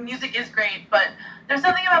that. The music is great, but there's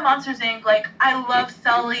something about Monsters, Inc. Like, I love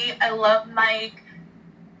Sully. I love Mike.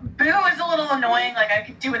 Boo is a little annoying. Like, I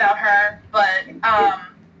could do without her, but,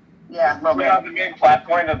 yeah, a little bit. The main plot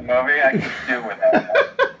point of the movie, I could do without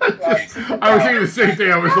her. I was thinking the same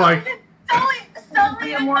thing. I was like... Sully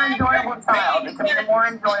be a more enjoyable child. It could be a more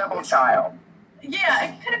enjoyable child. Yeah,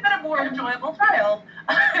 it could have been a more enjoyable child.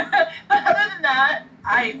 But other than that,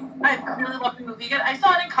 I really loved the movie again. I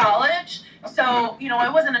saw it in college, so, I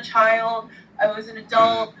wasn't a child, I was an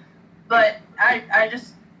adult, but I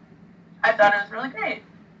thought it was really great.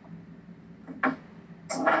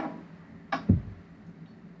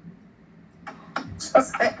 So,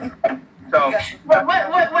 what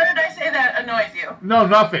did I say that annoys you? No,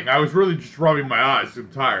 nothing. I was really just rubbing my eyes. I'm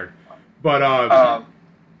tired. But,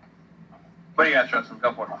 what do you got, Justin?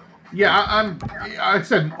 Go for it. Yeah, I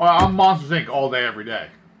said, I'm Monsters, Inc. all day, every day.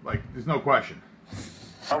 Like, there's no question.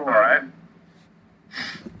 All right.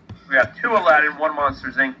 We got 2 Aladdin, 1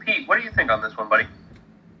 Monsters, Inc. Pete, what do you think on this one, buddy?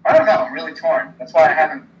 I don't know. I'm really torn. That's why I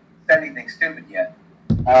haven't said anything stupid yet.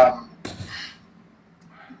 Come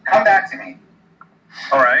back to me.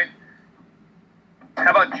 All right.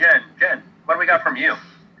 How about Jen? Jen, what do we got from you?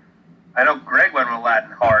 I know Greg went with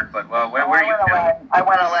Aladdin hard, but where are you feeling? I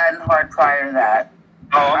went Aladdin hard prior to that.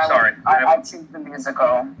 Oh, I'm sorry. I choose the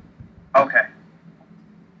musical. Okay.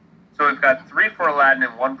 So we've got 3 for Aladdin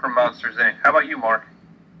and 1 for Monsters, Inc. How about you, Mark?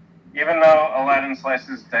 Even though Aladdin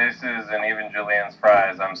slices, dices, and even Julienne's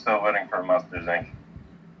fries, I'm still voting for Monsters, Inc.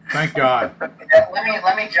 Thank God.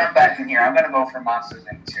 Let me jump back in here. I'm going to go for Monsters,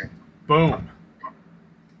 Inc. too. Boom.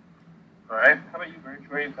 All right. How about you, Bridge?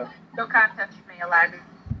 Where are you going? No contest for me, Aladdin.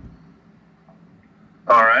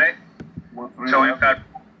 All right. So we've got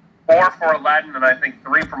 4 for Aladdin and I think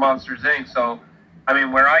 3 for Monsters, Inc. So, I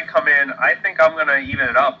mean, where I come in, I think I'm going to even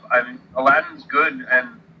it up. Aladdin's good, and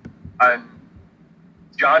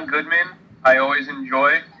John Goodman I always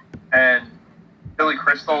enjoy, and Billy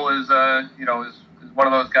Crystal is one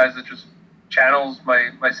of those guys that just channels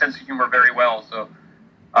my sense of humor very well. So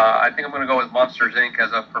I think I'm going to go with Monsters, Inc.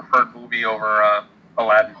 as a preferred movie over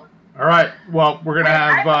Aladdin. All right. Well, we're going to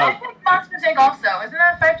have... I think Monsters, Inc. also. Isn't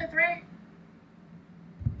that 5-3?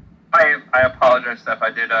 I apologize, Steph. I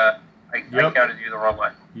did. I counted you the wrong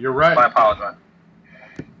way. You're right. I apologize.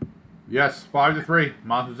 Yes, 5-3.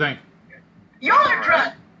 Monsters, Inc. Y'all are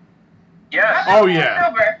drunk. Yes. Oh,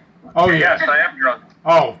 yeah. Oh, yeah. Yes, I am drunk.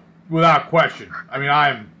 Oh, without question. I mean,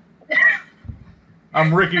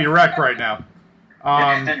 I'm rickety wrecked right now.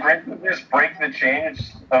 Did Rick just break the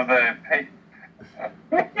change of the pay?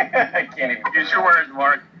 I can't even use your words,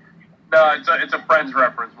 Mark. No, it's a Friends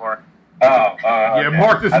reference, Mark. Oh, yeah, okay.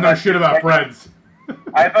 Mark doesn't know shit about Friends.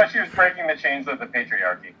 I thought she was breaking the chains of the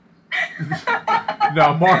patriarchy.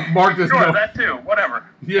 No, Mark doesn't know. Sure, that too. Whatever.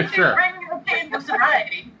 Yeah, sure. Bring the chains of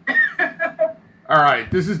sobriety. All right,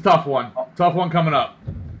 this is a tough one. Tough one coming up.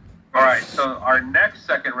 All right, so our next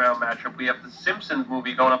second round matchup, we have the Simpsons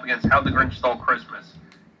movie going up against How the Grinch Stole Christmas.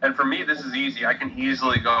 And for me, this is easy. I can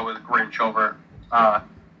easily go with Grinch over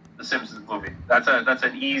the Simpsons movie. That's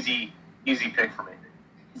an easy pick for me.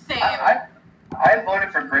 Same. I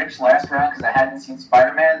voted for Grinch last round because I hadn't seen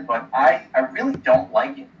Spider-Man, but I really don't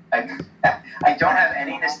like it. I don't have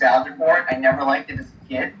any nostalgia for it. I never liked it as a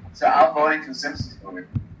kid, so I'm voting for the Simpsons movie.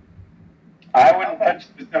 I wouldn't touch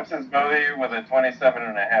the Simpsons movie with a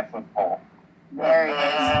 27.5-foot pole. There he is.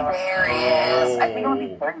 There he is. I think it'll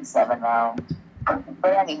be 37 now.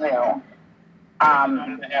 But anywho,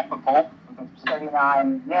 7.5-foot pole.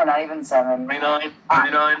 39. Yeah, not even 7. 39.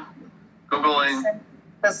 Googling.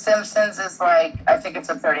 The Simpsons is like, I think it's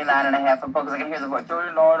a 39.5-foot pole because I can hear the voice.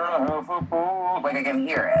 39.5-foot pole. Like I can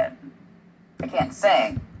hear it. I can't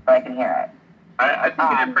sing, but I can hear it. I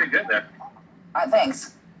think you did pretty good there.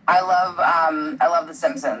 Thanks. I love The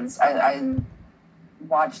Simpsons. I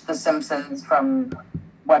watched The Simpsons from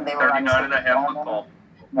when they were on 39.5-foot pole.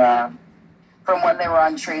 Yeah. From when they were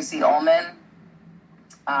on Tracy Ullman.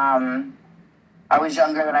 I was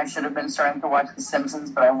younger than I should have been starting to watch The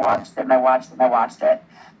Simpsons, but I watched it and I watched it and I watched it.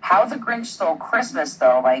 How the Grinch Stole Christmas,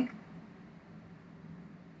 though, like,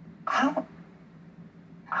 I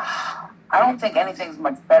don't think anything's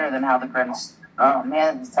much better than How the Grinch. Oh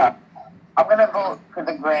man, it's tough. I'm gonna vote for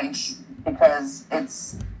the Grinch because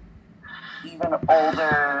it's even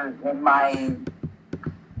older in my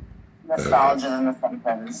nostalgia than The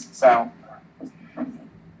Simpsons. So.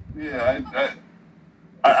 Yeah,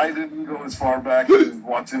 I didn't go as far back as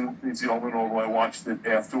watching Tracy Ullman, although I watched it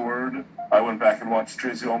afterward. I went back and watched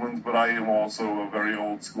Tracy Ullman's, but I am also a very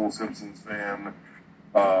old school Simpsons fan.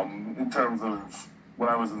 In terms of when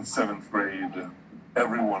I was in 7th grade,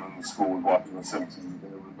 everyone in the school was watching The Simpsons.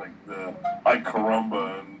 It was like the Ike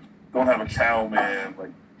Carumba and Don't Have a Cow Man.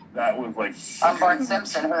 Like that was like. I'm Bart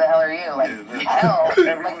Simpson. Who the hell are you? Like hell.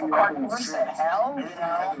 Like the cartoon said, hell. You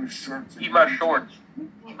know. Eat my shorts. You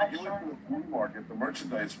went to the flea market, the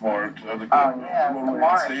merchandise mart, the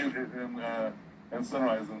Mart. and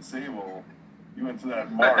Sunrise and Sable. You went to that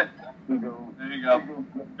mart. There you go.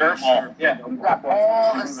 Dirt ball. Yeah. You got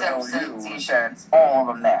all the Simpsons t-shirts, all of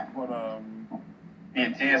them there. But The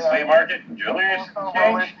Atias Flea Market and Julius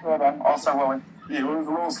Exchange? Also, Willie. yeah, it was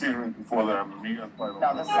a roller skating rink before that. You guys probably No,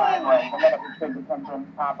 don't the know. sideway. The one that was kids that comes from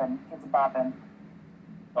popping. Kids are popping.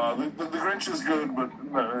 The Grinch is good, but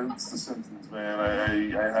no, it's The Simpsons, man.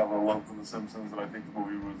 I have a love for The Simpsons, and I think the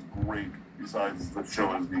movie was great, besides the show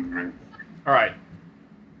as being great. All right.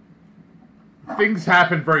 Things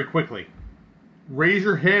happen very quickly. Raise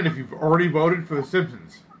your hand if you've already voted for The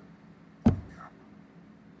Simpsons.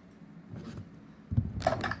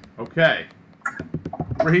 Okay.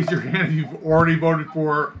 Raise your hand if you've already voted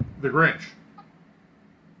for The Grinch.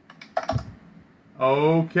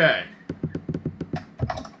 Okay.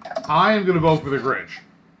 I am going to vote for The Grinch.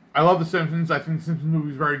 I love The Simpsons. I think The Simpsons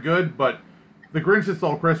movie is very good, but The Grinch That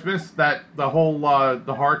Stole Christmas, that the whole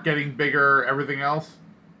the heart getting bigger, everything else,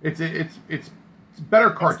 it's a better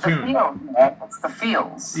cartoon. It's the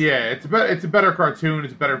feels. Yeah, it's a better cartoon.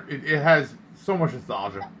 It's better. It has so much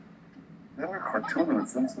nostalgia. Better cartoon than The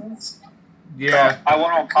Simpsons? Yeah. I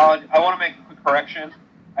want to apologize. I want to make a quick correction.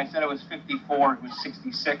 I said it was 54. It was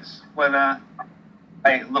 66 when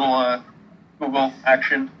little Google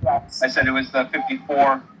action. Yes. I said it was 54. It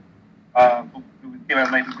came out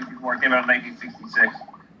in 1954. It came out in 1966.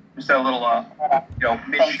 Just a little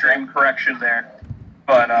midstream correction there.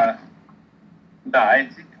 But come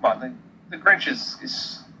on, the Grinch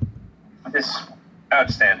is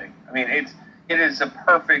outstanding. I mean, it is a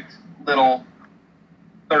perfect little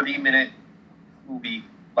 30-minute movie,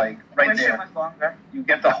 like right there. Was longer. You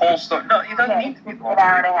get the whole story. No, it doesn't need to be long. An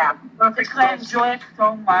hour and a half. Because I enjoy it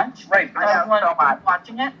so much. Right. I don't want to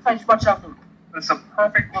watching it, so I just watch it off the. It's a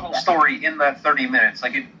perfect little story in that 30 minutes.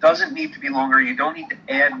 Like, it doesn't need to be longer. You don't need to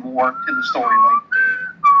add more to the story. Like,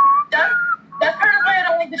 That's part of why I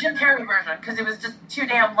don't like the Jim Carrey version, because it was just too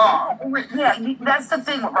damn long. Yeah, that's the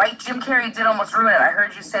thing, right? Jim Carrey did almost ruin it. I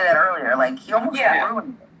heard you say that earlier. Like, he almost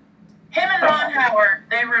ruined it. Him and Ron Howard,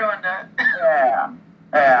 they ruined it. Yeah.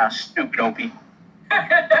 Yeah. Stupid Opie.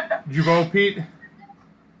 Did you vote, Pete?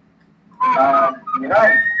 Yeah,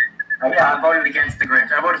 I voted against the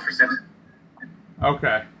Grinch. I voted for Simpsons.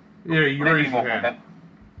 Okay. Yeah, you raised your hand.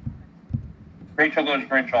 Rachel goes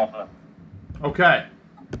Grinch also. Okay.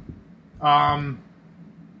 I'm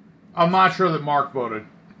not sure that Mark voted.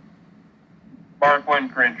 Mark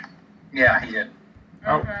went Grinch. Yeah, he did.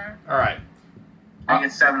 Oh, all right. I think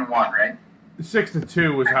it's 7-1, right?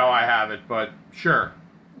 6-2 is how I have it, but sure.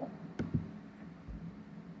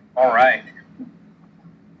 All right.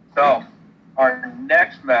 So, our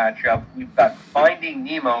next matchup, we've got Finding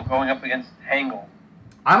Nemo going up against Tangled.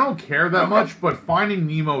 I don't care that much, but Finding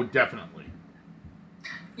Nemo definitely.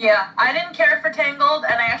 Yeah, I didn't care for Tangled,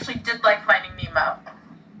 and I actually did like Finding Nemo.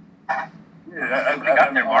 Yeah, I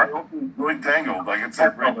got there, Mark. I enjoyed Tangled. Like, it's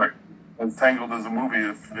so great. As Tangled as a movie,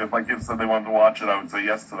 if my kids said they wanted to watch it, I would say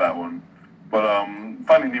yes to that one. But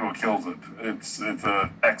Finding Nemo kills it. It's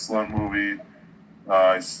an excellent movie.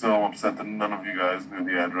 I still am upset that none of you guys knew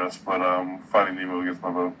the address, but Finding Nemo gets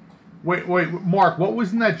my vote. Wait, Mark, what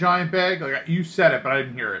was in that giant bag? Like, you said it, but I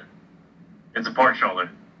didn't hear it. It's a pork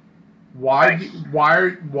shoulder. Why?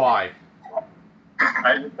 Why?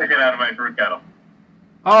 I just took it out of my brew kettle.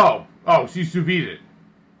 Oh, so you sous vide it.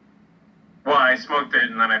 Well, I smoked it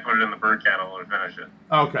and then I put it in the brew kettle to finish it.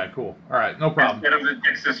 Okay, cool. All right, no problem. Instead of the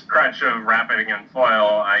Dixis crutch of wrapping it in foil,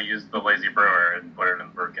 I used the Lazy Brewer and put it in the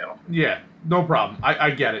brew kettle. Yeah, no problem. I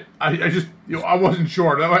get it. I just, I wasn't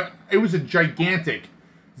sure. It was a gigantic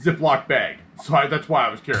Ziploc bag, so that's why I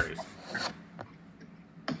was curious.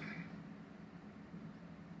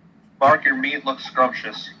 Mark, your meat looks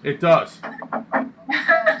scrumptious. It does. I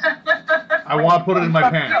want to put it in my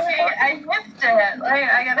pants. I missed it. Like,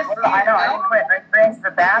 I gotta see I know. I quit. I ran to the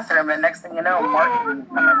bathroom, and next thing you know, Mark. I'm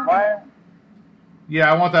like, what?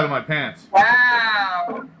 Yeah, I want that in my pants.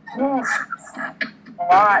 Wow. Oof. It's a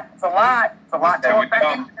lot. It's a lot. It's a lot to There we look back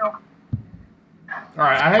go. into. All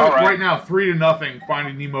right, I have All it right. right now, 3-0,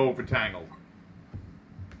 Finding Nemo over Tangled.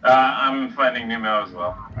 I'm Finding Nemo as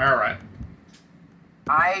well. All right.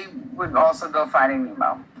 I would also go Finding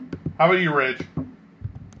Nemo. How about you, Ridge?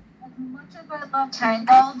 As much as I love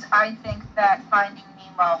Tangled, I think that Finding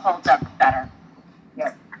Nemo holds up better.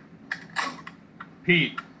 Yep.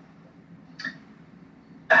 Pete.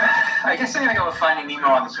 I guess I'm gonna go with Finding Nemo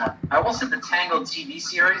on this one. I will say the Tangled TV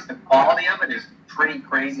series, the quality of it is pretty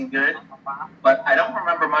crazy good, but I don't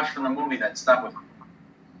remember much from the movie that stuck with me.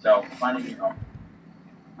 So, Finding Nemo. All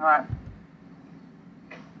right.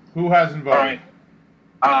 Who hasn't voted? All right.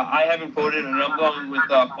 I haven't voted, and I'm going with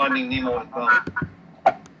Finding Nemo as well.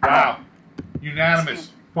 Wow.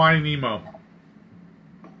 Unanimous. Finding Nemo.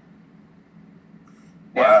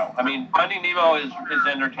 Yeah, I mean, Finding Nemo is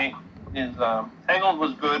entertaining. Tangled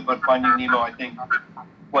was good, but Finding Nemo, I think,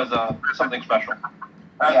 was something special.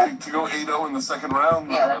 I think to go 8-0 in the second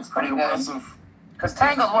round, Yeah, that's pretty good. impressive. Because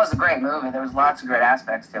Tangled was a great movie. There was lots of great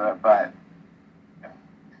aspects to it, but...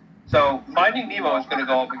 So, Finding Nemo is going to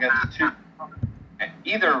go up against the two.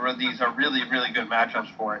 Either of these are really, really good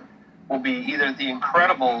matchups for it. Will be either The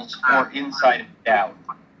Incredibles or Inside Out.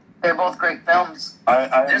 They're both great films.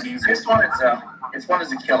 This one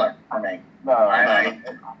is a killer for me. No, I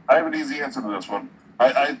have an easy answer to this one.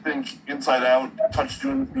 I think Inside Out touched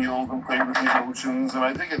you in the feels and played with the emotions, and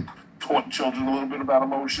I think it taught children a little bit about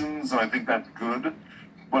emotions, and I think that's good.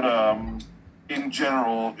 But in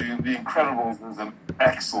general, The Incredibles is an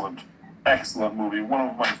excellent movie. One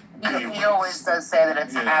of my favorites. He always does say that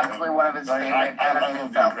it's absolutely one of his favorite I love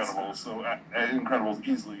films. The Incredibles, so Incredibles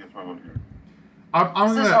easily gets my vote here.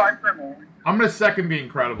 This is hard for me. I'm going to second The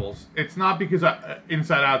Incredibles. It's not because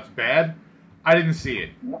Inside Out's bad. I didn't see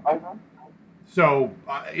it. So,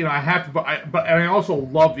 I have to... But I also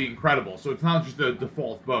love The Incredibles, so it's not just a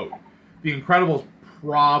default vote. The Incredibles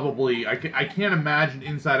probably... I can't imagine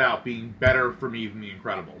Inside Out being better for me than The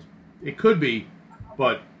Incredibles. It could be,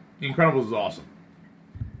 but The Incredibles is awesome.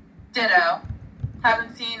 Ditto.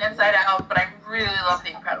 Haven't seen Inside Out, but I really love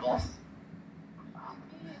The Incredibles.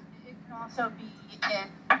 It can also be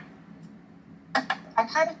I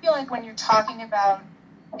kind of feel like when you're talking about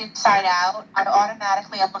Inside Out, I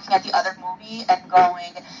automatically am looking at the other movie and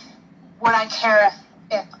going, would I care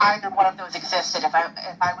if either one of those existed? If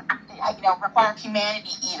I would, require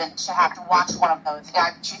humanity even to have to watch one of those,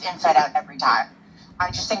 I would choose Inside Out every time.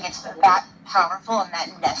 I just think it's that powerful and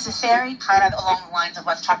that necessary, kind of along the lines of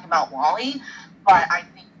let's talk about WALL-E. But I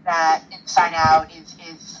think that Inside Out is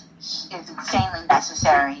insanely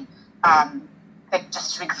necessary,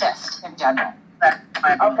 just to exist in general.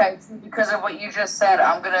 Okay, because of what you just said,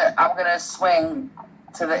 I'm gonna swing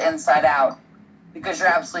to the Inside Out because you're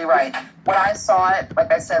absolutely right. When I saw it,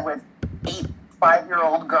 like I said, with 8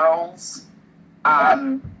 5-year-old girls,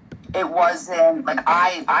 it wasn't like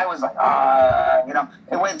I was like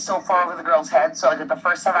it went so far over the girls' heads. So like the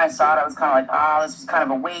first time I saw it, I was kind of like this was kind of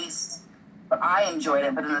a waste. But I enjoyed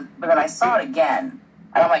it. But then I saw it again,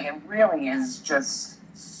 and I'm like, it really is just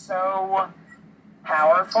so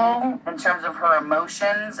powerful in terms of her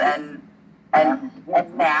emotions and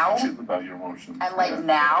now about your emotions. and like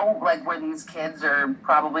now, like where these kids are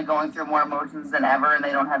probably going through more emotions than ever and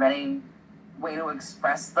they don't have any way to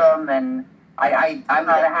express them, and I'm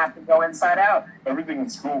gonna have to go Inside Out. Everything in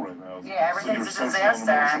school right now. Yeah, everything's a social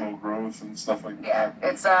disaster. And emotional growth and stuff like that. Yeah,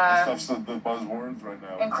 it's stuff's the buzzwords right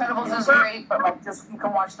now. Incredibles is great, but like just you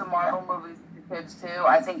can watch the Marvel movies with your kids too.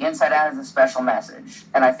 I think Inside Out is a special message,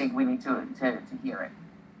 and I think we need to hear it.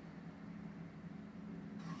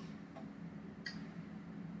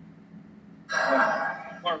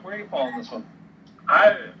 Mark, where are you falling this one?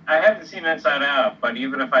 I haven't seen Inside Out, but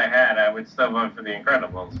even if I had, I would still vote for The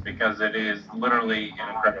Incredibles because it is literally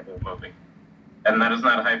an incredible movie. And that is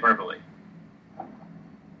not hyperbole.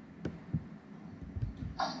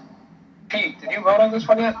 Pete, did you vote on this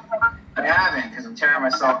one yet? I haven't, because I'm tearing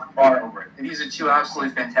myself apart over it. These are two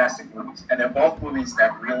absolutely fantastic movies, and they're both movies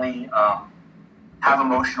that really have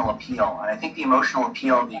emotional appeal. And I think the emotional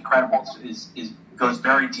appeal of The Incredibles goes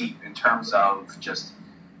very deep in terms of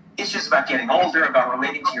it's just about getting older, about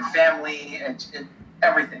relating to your family, and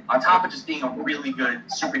everything. On top of just being a really good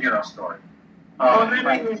superhero story. Well, then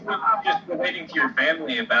it's just relating to your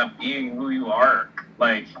family about being who you are.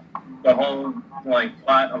 Like, the whole,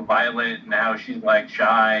 plot of Violet and how she's,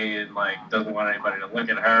 shy and, doesn't want anybody to look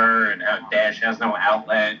at her, and how Dash has no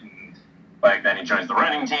outlet, and, then he joins the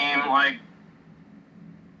running team,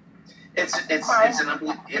 It's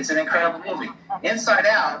an incredible movie. Inside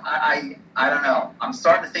Out, I don't know. I'm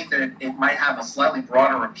starting to think that it might have a slightly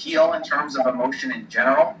broader appeal in terms of emotion in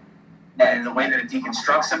general, and the way that it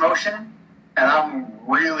deconstructs emotion. And I'm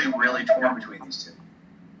really, really torn between these two.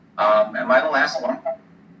 Am I the last one?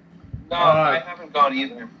 No, I haven't gone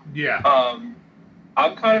either. Yeah.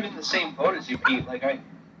 I'm kind of in the same boat as you, Pete. Like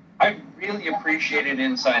I really appreciated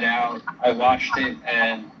Inside Out. I watched it,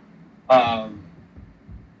 and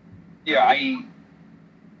yeah,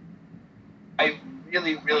 I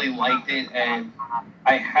really, really liked it, and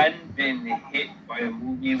I hadn't been hit by a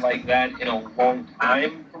movie like that in a long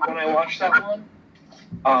time from when I watched that one.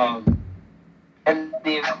 And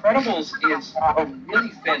The Incredibles is a really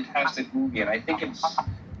fantastic movie, and I think it's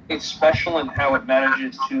special in how it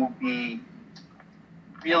manages to be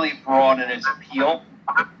really broad in its appeal,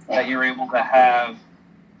 that you're able to have,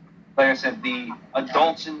 like I said, the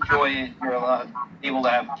adults enjoy it, you're able to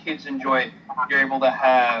have kids enjoy it, you're able to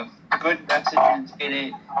have good messages in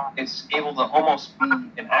it, it's able to almost be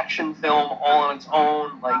an action film all on its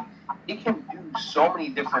own. Like, it can do so many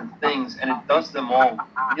different things, and it does them all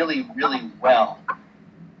really, really well.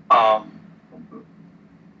 I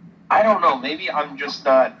don't know, maybe I'm just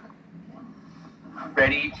not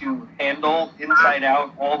ready to handle Inside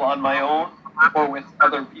Out all on my own or with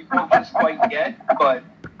other people just quite yet, but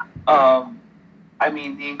I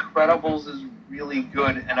mean, The Incredibles is really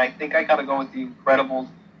good, and I think I gotta go with The Incredibles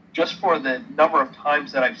just for the number of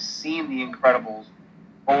times that I've seen The Incredibles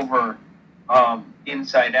over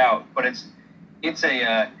Inside Out. But it's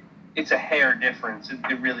a hair difference.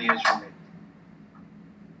 It really is for me.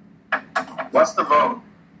 What's the vote?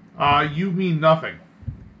 You mean nothing.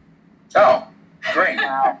 Oh, great.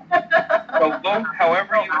 So vote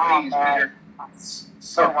however you please, Peter.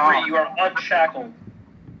 For free, you are unshackled.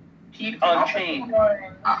 Pete Unchained.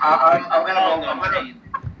 I'm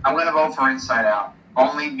gonna vote for Inside Out,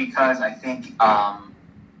 only because I think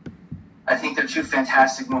they're two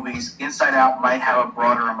fantastic movies. Inside Out might have a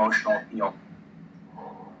broader emotional appeal,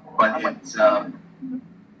 but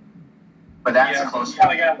that's a close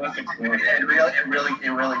one. It really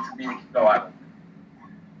for me to go out.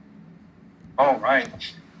 All right.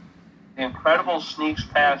 The Incredibles sneaks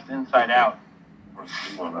past Inside Out.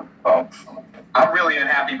 I'm really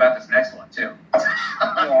unhappy about this next one, too.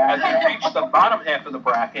 As we reach the bottom half of the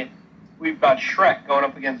bracket, we've got Shrek going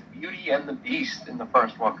up against Beauty and the Beast in the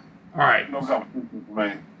first one. All right. No competition for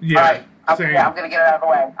me. Yeah. All right. I'm same. going to get it out of the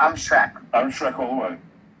way. I'm Shrek. I'm Shrek all the way.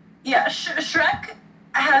 Yeah, Shrek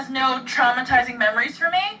has no traumatizing memories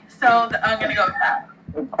for me, so I'm going to go with that.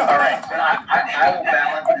 All right. I will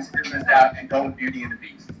balance this business out and go with Beauty and the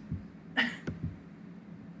Beast.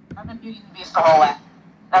 I'm in Beauty and the Beast the whole way.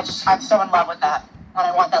 I'm so in love with that. And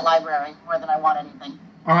I want that library more than I want anything.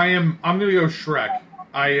 I'm gonna go Shrek.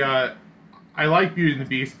 I like Beauty and the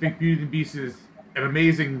Beast. I think Beauty and the Beast is an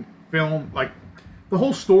amazing film. Like, the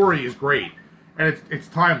whole story is great, and it's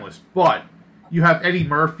timeless. But you have Eddie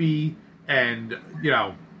Murphy and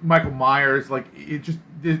Michael Myers. Like,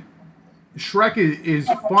 Shrek is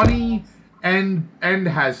funny and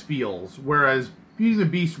has feels, whereas Beauty and the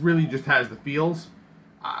Beast really just has the feels.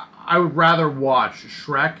 I would rather watch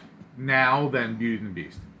Shrek now than Beauty and the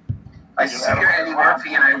Beast. I see you're Eddie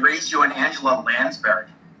Murphy and I raised you an Angela Lansbury.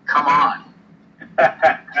 Come on.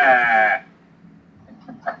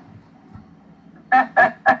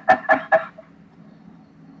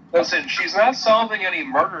 Listen, she's not solving any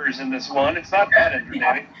murders in this one. It's not that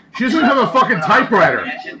entertaining. She doesn't have a fucking typewriter.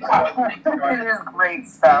 It is great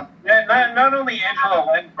stuff. Yeah, not only Angela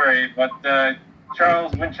Lansbury, but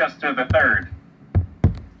Charles Winchester III.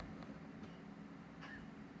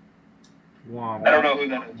 Womp. I don't know who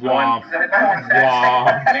that is. Womp.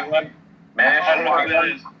 Womp. Anyone? MASH? I don't know who that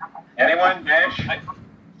is. Anyone? MASH?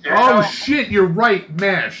 Oh shit! You're right,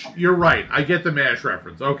 MASH. You're right. I get the MASH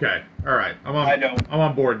reference. Okay, all right. I'm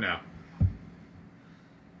on board now.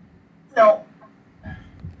 No. All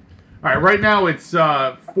right. Right now it's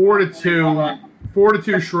 4-2.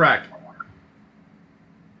 4-2 Shrek.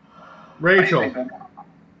 Rachel.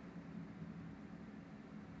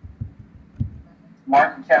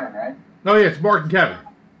 Mark and Kevin, right? Oh yeah, it's Mark and Kevin.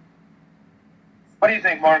 What do you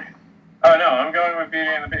think, Mark? Oh no, I'm going with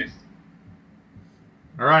Beauty and the Beast.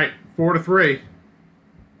 All right, 4-3.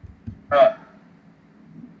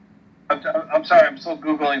 I'm sorry, I'm still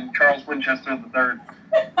Googling Charles Winchester III.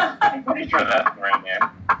 I'm pretty sure that's the right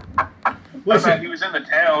name. Listen, he was in the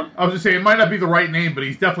town. I was just saying, it might not be the right name, but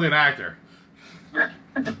he's definitely an actor.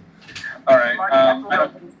 All right. I don't know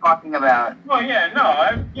what he's talking about. Well,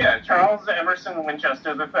 yeah, Charles Emerson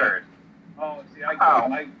Winchester III. Oh, see,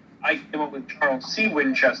 I came up with Charles C.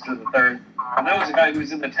 Winchester III, and that was a guy who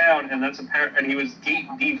was in the town, and that's apparent, and he was D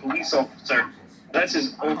police officer. That's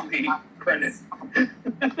his only credit.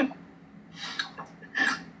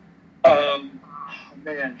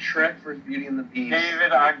 Man, Shrek vs. Beauty and the Beast.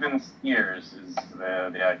 David Ogden Stiers is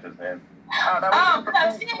the actor's name.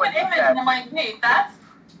 I've seen an image and I'm like, wait, that's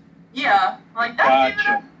Yeah, like that's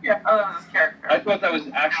Gotcha. even. Yeah, oh, that was his character. I thought that was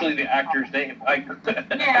actually the actor's name.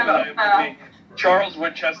 Yeah. Charles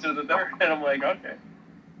Winchester the third, and I'm like, okay.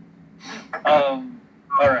 All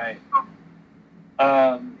right.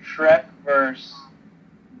 Shrek versus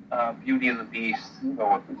Beauty and the Beast. You know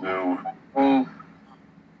what to do. Ooh.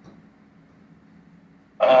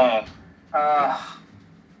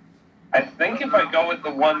 I think if I go with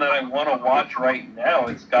the one that I want to watch right now,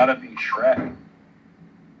 it's got to be Shrek.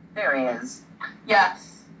 There he is.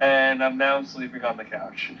 Yes. And I'm now sleeping on the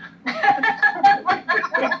couch.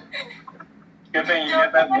 Good thing you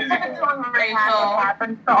get that music. Rachel.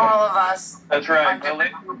 Happens to all of us. That's right. That's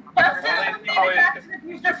Back to the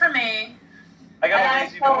Future for me. I got a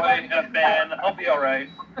lazy boy and a fan. I'll be all right.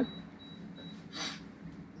 All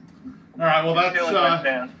right. Well,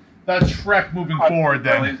 that's Shrek moving forward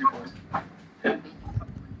then.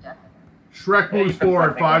 Shrek moves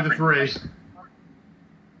forward 5-3.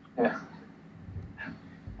 Yeah.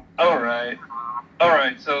 All right.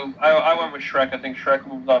 So I went with Shrek. I think Shrek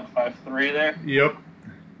moves on 5-3 there. Yep.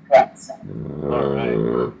 All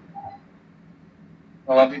right.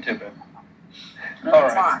 I love you too, babe. All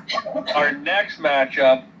right. Our next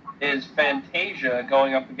matchup is Fantasia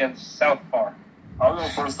going up against South Park. I'll go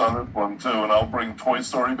first on this one too, and I'll bring Toy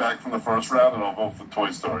Story back from the first round, and I'll vote for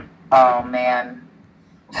Toy Story. Oh man.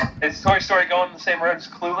 Is Toy Story going the same road as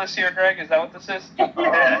Clueless here, Greg? Is that what this is? The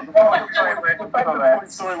fact that Toy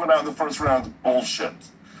Story went out in the first round is bullshit.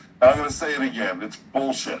 And I'm going to say it again. It's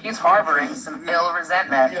bullshit. He's harboring some ill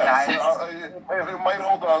resentment, guys. It might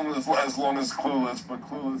hold on as long as Clueless, but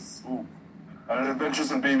Clueless,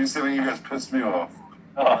 Adventures in Babysitting, you guys pissed me off.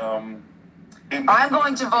 I'm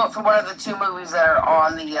going to vote for one of the two movies that are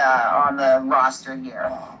on the roster here.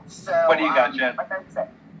 So, what do you got, Jen? Like I said,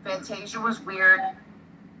 Fantasia was weird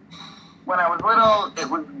when I was little. It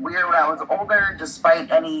was weird when I was older,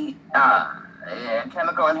 despite any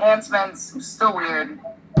chemical enhancements. It was still weird.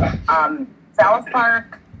 South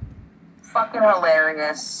Park, fucking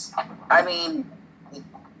hilarious. I mean,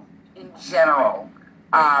 in general.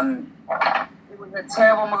 It was a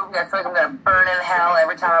terrible movie. I feel like I'm going to burn in hell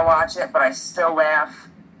every time I watch it, but I still laugh,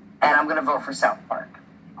 and I'm going to vote for South Park.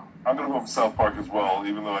 I'm going to vote for South Park as well,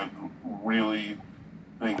 even though I really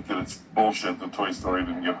think that it's bullshit that Toy Story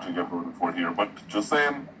didn't get voted for here. But just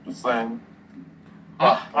saying.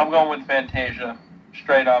 I'm going with Fantasia.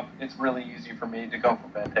 Straight up, it's really easy for me to go for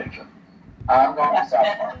Fantasia. I'm going for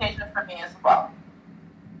South Park. Fantasia for me as well.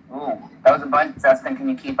 Ooh, that was a bunch. Dustin, can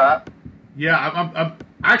you keep up? Yeah, I'm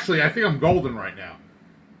actually, I think I'm golden right now.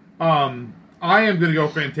 I am going to go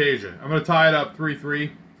Fantasia. I'm going to tie it up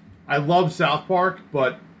 3-3. I love South Park,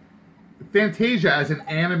 but Fantasia as an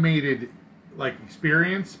animated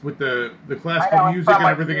experience with the classical music and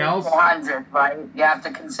everything else. 100, right? You have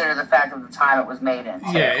to consider the fact of the time it was made in.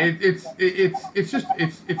 So. Yeah,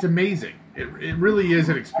 it's amazing. It really is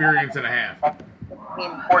an experience and a half.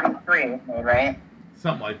 1943, right?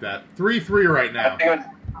 Something like that. 3-3 right now.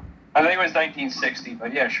 I think it was 1960,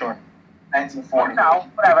 but yeah, sure. 1940. No,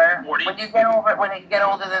 whatever. 40. When you get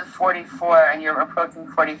older than 44 and you're approaching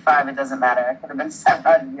 45, it doesn't matter. It could have been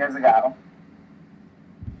 700 years ago.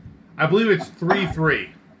 I believe it's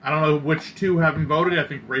 3-3. I don't know which two haven't voted. I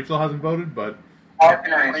think Rachel hasn't voted, but I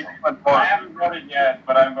haven't voted yet,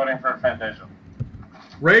 but I'm voting for Fantasia.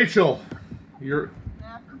 Rachel, you're.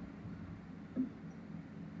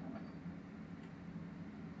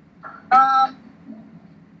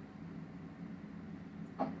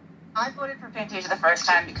 I voted for Fantasia the first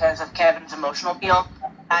time because of Kevin's emotional appeal.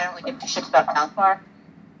 I don't really give two shits about South Park.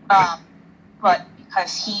 But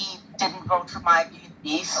because he didn't vote for my Beauty and the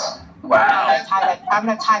Beast, wow. I'm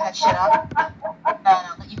going to tie that shit up, and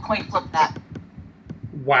I'll let you coin flip that.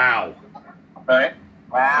 Wow. Right?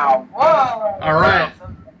 Wow. Whoa. All right.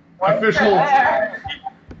 Official. I'm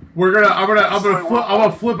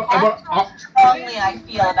gonna flip. Strongly I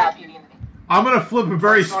feel about Beauty and the Beast. I'm gonna flip a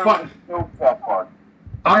very spot.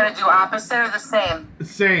 We're going to do opposite or the same?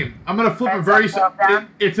 Same. I'm going to flip a very...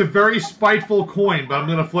 It's a very spiteful coin, but I'm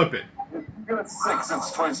going to flip it. If you get 6,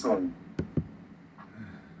 it's Toy Story.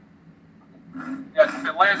 Yes,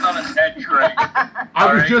 it lands on its edge, right?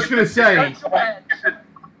 I was just going to say...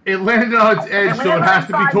 It landed on its edge, so it has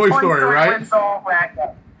to be Toy Story, right?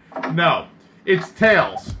 No. It's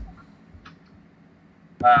Tails.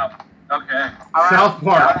 Wow. Okay. South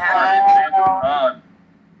Park.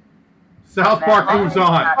 South Park moves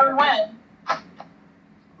on.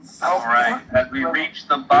 All right. As we reach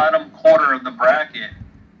the bottom quarter of the bracket,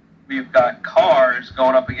 we've got Cars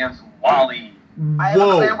going up against WALL-E. I have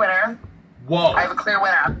a clear winner. Whoa. I have a clear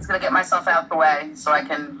winner. I'm just going to get myself out the way so I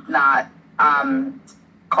can not...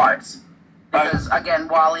 Cars. Because again,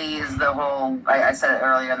 Wall-E is the whole. I said it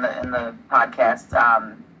earlier in the podcast.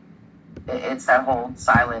 It's that whole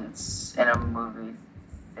silence in a movie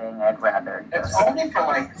thing. I'd rather. It's only for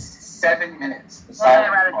like 7 minutes. I'd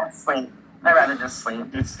rather just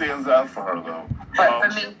sleep. It stands out for her though. But for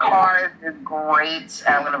me, Cars is great,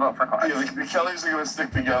 and I'm gonna vote for Cars. Yeah, the Kellys are gonna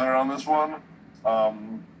stick together on this one.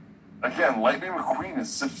 Again, Lightning McQueen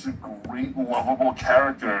is such a great, lovable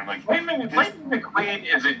character, and like Lightning McQueen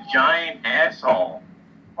is a giant asshole.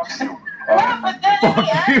 Fuck you.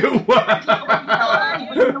 Fuck you.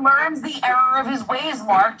 He learns the error of his ways,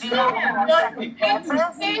 Mark. Do you know what He falls in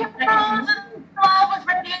love with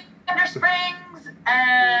Radiator Springs,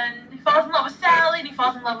 and he falls in love with Sally, and he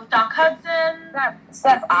falls in love with Doc Hudson.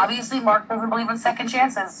 Steph, obviously Mark doesn't believe in second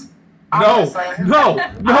chances. No,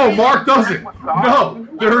 Mark doesn't. No,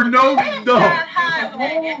 there are no.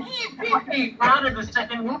 He proud of the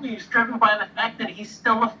second movie is driven by the fact that he's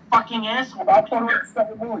still a fucking asshole. We're not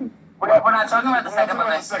talking about the second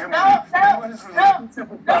movie.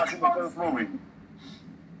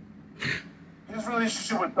 He has a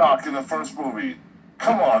relationship with Doc in the first movie.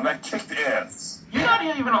 Come on, that kicked ass. You're not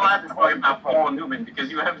even allowed to talk about Paul Newman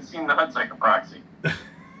because you haven't seen the Hudsucker Proxy.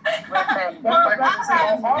 Listen,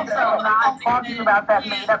 also not talking about that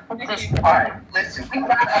made-up position. All right, listen.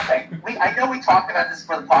 I know we talked about this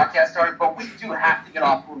for the podcast already, but we do have to get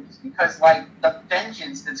off movies because, like, the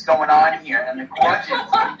vengeance that's going on here and the grudges.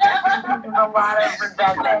 There's a lot of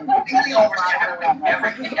resentment. Completely overshadowing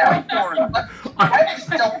everything else. I'm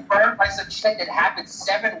still burned by some shit that happened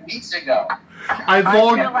 7 weeks ago. I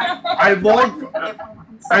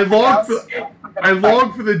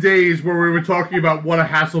long for the days where we were talking about what a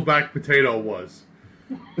Hasselback potato was.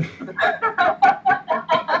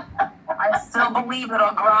 I still believe that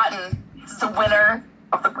Au Gratin is the winner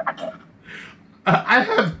of the bracket. I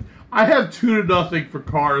have 2-0 for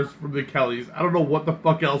Cars from the Kellys. I don't know what the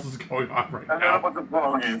fuck else is going on right now. I don't know what the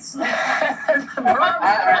wrong is. I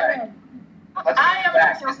am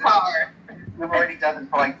for Car. We've already done this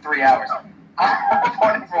for like 3 hours. I'm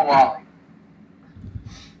voting for Wall-E.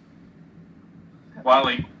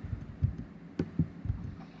 Wall-E.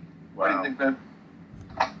 What do you think, Ben?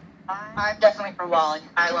 I'm definitely for Wall-E.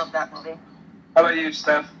 I love that movie. How about you,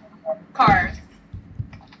 Steph? Cars.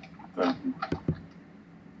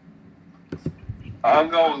 I'm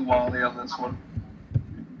going with Wall-E on this one.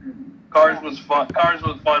 Cars was fun,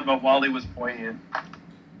 but Wall-E was poignant.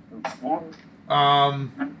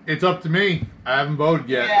 It's up to me. I haven't voted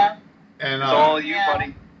yet. Yeah. And It's all you,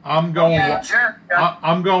 buddy. I'm going.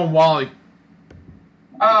 I'm going Wall-E.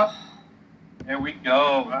 Oh. There we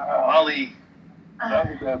go. Wall-E. I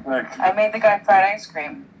made the guy fried ice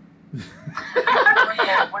cream. I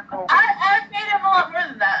made him a lot more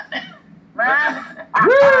than that. And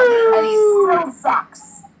he still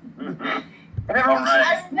sucks.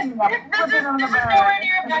 Alright. This is nowhere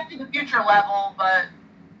near Back to the Future level, but...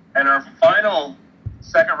 And our final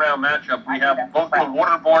second round matchup, we have both the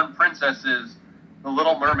waterborne princesses, the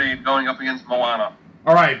Little Mermaid, going up against Moana.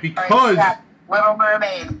 All right, because Little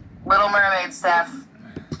Mermaid, Steph.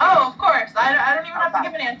 Oh, of course. I don't even have to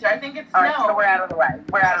give an answer. I think it's All right, no. so we're out of the way.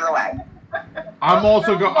 I'm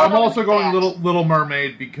also going Little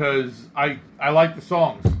Mermaid because I like the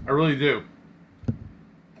songs. I really do.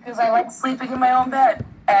 Because I like sleeping in my own bed.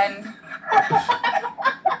 And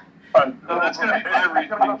So that's going to be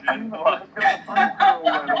everything.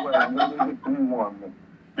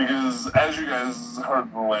 Because as you guys heard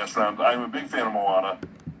in the last round, I'm a big fan of Moana.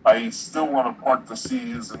 I still want to part the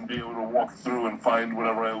seas and be able to walk through and find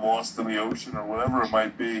whatever I lost in the ocean or whatever it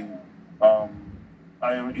might be. I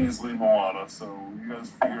am easily Moana, so you guys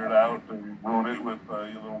figure it out and ruin it with Your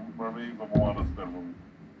Little Mermaid, but Moana's a better movie.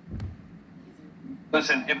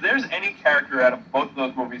 Listen, if there's any character out of both of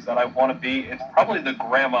those movies that I want to be, it's probably the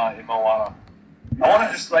grandma in Moana. I want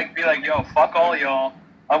to just like be like, yo, fuck all y'all.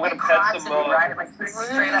 I'm gonna pet some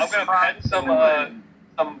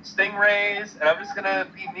stingrays, and I'm just gonna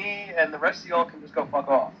be me, and the rest of y'all can just go fuck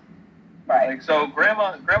off. Right. Like, so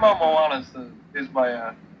Grandma Moana is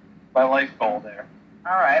my my life goal there.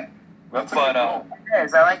 all right. That's a But It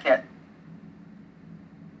is. I like it.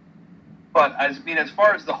 but as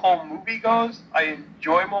far as the whole movie goes, I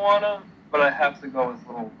enjoy Moana, but I have to go with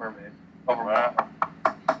Little Mermaid over Moana.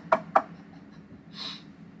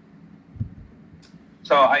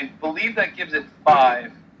 So I believe that gives it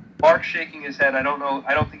 5. Mark's shaking his head. I don't know.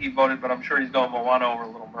 I don't think he voted, but I'm sure he's going Moana over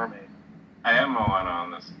Little Mermaid. I am Moana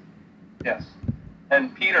on this. Yes.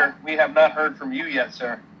 And Peter, we have not heard from you yet,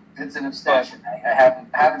 sir. It's an abstention. I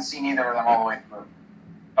haven't seen either of them all the way through.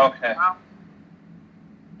 Okay.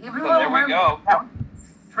 Even So there we go.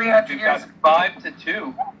 300 We've years. got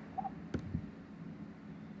 5-2.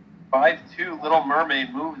 5-2 Little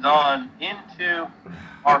Mermaid moves on into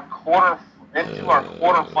our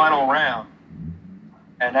quarterfinal round.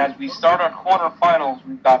 And as we start our quarterfinals,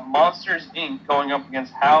 we've got Monsters Inc. going up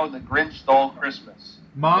against How the Grinch Stole Christmas.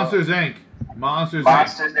 Monsters Inc. Monsters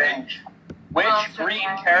Inc. Which green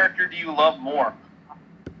character do you love more?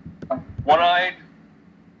 One-eyed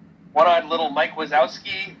little Mike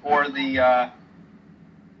Wazowski, or the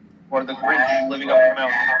Grinch living up the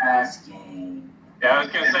mountain? Yeah, I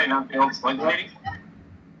was gonna say not the old slug lady.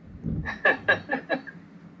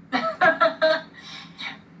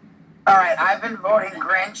 All right, I've been voting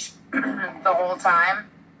Grinch the whole time.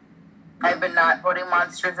 I've been not voting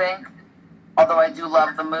Monsters Inc., although I do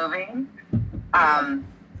love the movie. I'm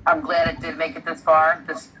glad it did make it this far,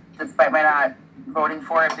 despite my not voting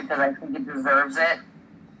for it, because I think it deserves it.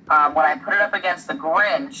 When I put it up against the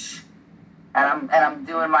Grinch, and I'm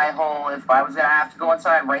doing my whole, if I was going to have to go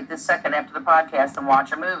inside right this second after the podcast and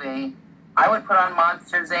watch a movie, I would put on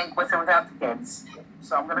Monsters Inc. with or without the kids.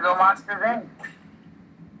 So I'm going to go Monsters Inc.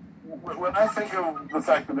 When I think of the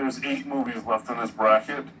fact that there's 8 movies left in this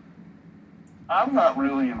bracket, I'm not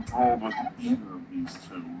really enthralled with either of these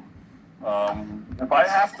two. If I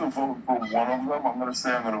have to vote for one of them, I'm going to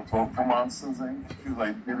say I'm going to vote for Monsters Inc. because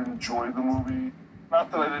I did enjoy the movie.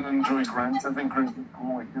 Not that I didn't enjoy Grinch. I think Grinch is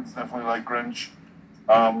cool. My kids definitely like Grinch.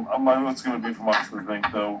 My vote's going to be for Monsters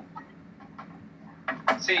Inc. though.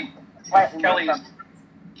 See,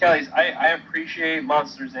 Kelly's, I appreciate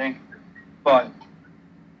Monsters Inc., but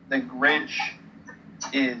the Grinch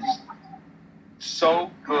is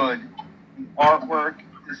so good. The artwork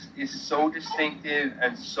is so distinctive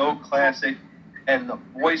and so classic, and the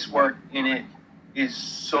voice work in it is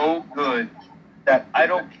so good that I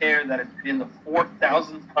don't care that it's been the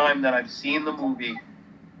 4,000th time that I've seen the movie.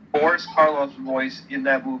 Boris Karloff's voice in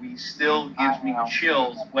that movie still gives me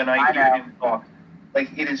chills when I hear him talk.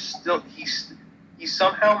 Like, it is still, he's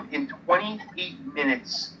somehow in 28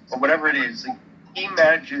 minutes, or whatever it is, like, he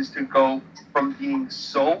manages to go from being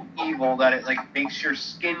so evil that it, like, makes your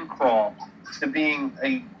skin crawl to being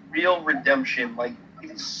a real redemption. Like, it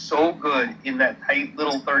is so good in that tight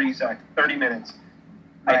little 30 minutes.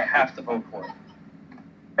 I have to vote for it.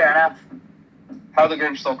 Fair enough. How the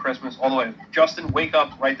Grinch Stole Christmas, all the way. Justin, wake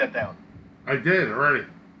up, write that down. I did already.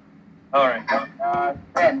 All right.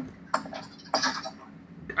 Ben.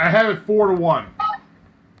 I have it 4-1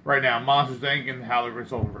 right now. Monsters Inc. and How the Grinch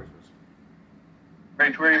Stole Christmas.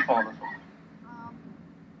 Rach, where are you falling this one?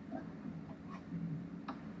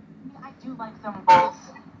 I do like them both.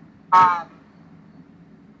 I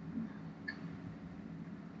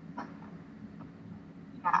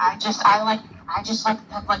just have liked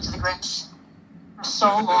the Grinch for so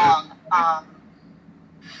long.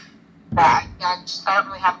 That I don't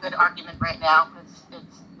really have a good argument right now because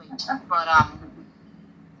it's late. But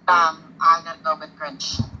I'm gonna go with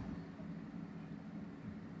Grinch.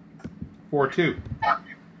 4-2.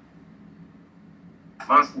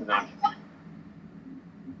 Monsters Inc.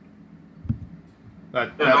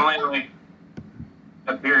 There's only like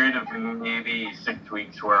a period of maybe 6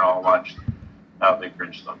 weeks where I'll watch How the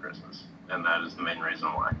Grinch Stole Christmas, and that is the main reason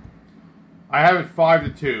why. I have it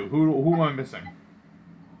 5-2. Who am I missing?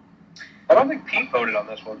 I don't think Pete voted on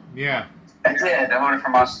this one. Yeah. I did. I voted for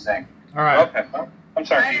Monsters Inc. All right. Okay. I'm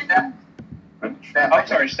sorry, Pete. I'm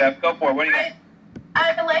sorry, Steph. Go for it. What do you got?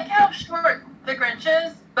 I like how short the Grinch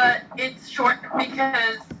is, but it's short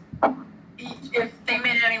because if they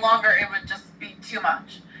made it any longer, it would just be too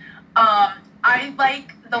much. I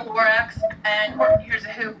like the Lorax and Here's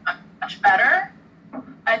a Who much better.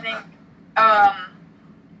 I think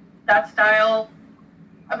that style.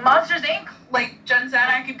 Monsters Inc., like Jen said,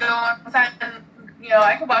 I could go outside and,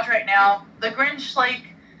 I could watch right now. The Grinch, like,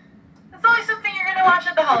 it's always something you're going to watch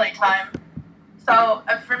at the holiday time. So,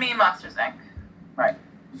 for me, Monsters Inc. Right.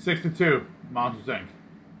 6-2. Monsters Inc.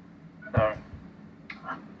 All right.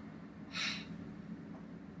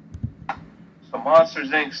 So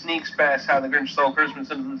Monsters Inc. sneaks past How the Grinch Stole Christmas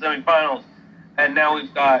into the semifinals. And now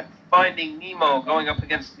we've got Finding Nemo going up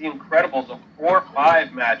against The Incredibles, a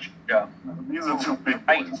 4-5 matchup. These are two big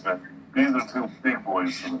boys, man. These are two big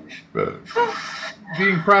boys for me. The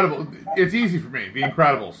Incredibles. It's easy for me. The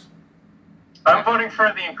Incredibles. I'm voting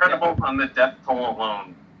for The Incredibles on the death toll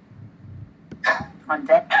alone. On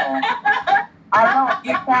death toll. I don't know,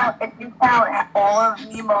 if you count all of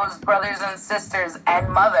Nemo's brothers and sisters and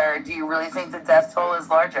mother, do you really think the death toll is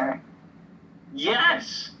larger?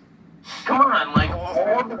 Yes! Come on, like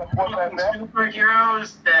all the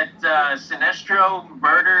superheroes that Sinestro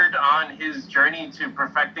murdered on his journey to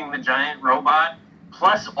perfecting the giant robot,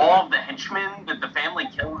 plus all of the henchmen that the family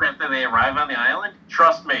kills after they arrive on the island.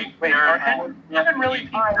 Trust me, Wait, they're are henchmen really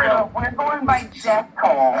Alright, we're going by death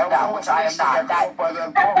toll, no, which I am not.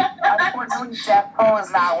 Unfortunately, death toll is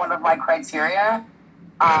not one of my criteria.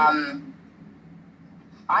 I'm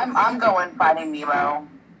going Finding Nemo.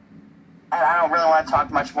 And I don't really want to talk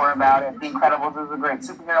much more about it. The Incredibles is a great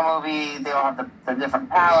superhero movie. They all have the different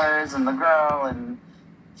powers, and the girl, and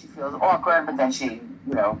she feels awkward, but then she,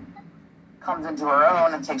 comes into her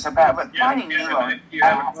own and takes her power. But Finding Nemo,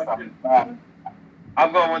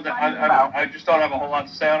 I'm going with I just don't have a whole lot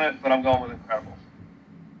to say on it, but I'm going with Incredibles.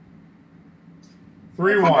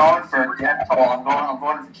 3-1. I'm going for Death Toll. I'm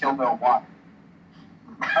going for Kill Bill 1.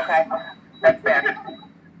 Okay, that's fair.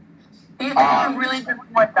 He's a really good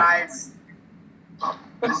one, guys.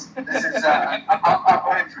 This is I'm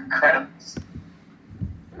going for Incredibles.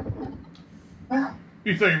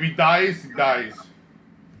 You think if he dies, he dies.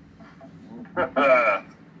 There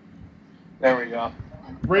we go.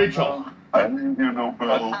 Rachel. I didn't hear no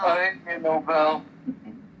bell. I didn't hear no bell.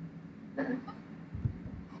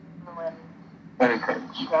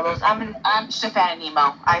 I'm just a fan of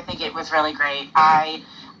Nemo. I think it was really great. I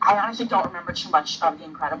honestly don't remember too much of The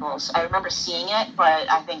Incredibles. I remember seeing it, but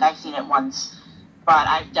I think I've seen it once. But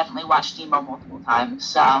I've definitely watched Nemo multiple times,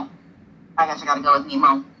 so I guess I gotta go with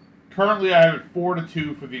Nemo. Currently, I have it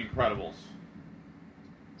 4-2 for The Incredibles.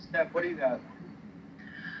 Steph, what do you got?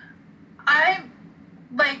 I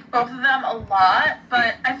like both of them a lot,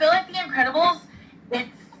 but I feel like The Incredibles,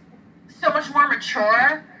 it's so much more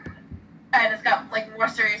mature, and it's got like more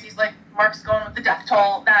serious. He's like Mark's going with the death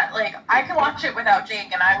toll. That like I can watch it without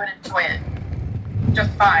Jake, and I would enjoy it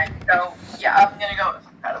just fine. So yeah, I'm gonna go with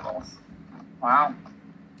Incredibles. Wow.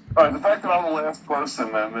 All right, the fact that I'm the last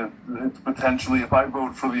person, then it's potentially, if I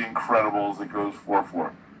vote for The Incredibles, it goes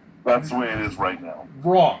 4-4. That's the way it is right now.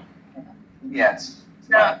 Wrong. Yes.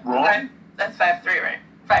 No, Wrong? that's 5-3, right?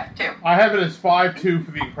 5-2. I have it as 5-2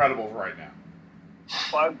 for The Incredibles right now.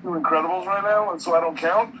 5-2 Incredibles right now, and so I don't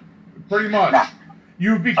count? Pretty much.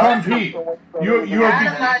 You've become Pete. You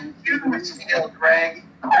have not you, Greg.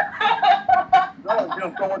 No, I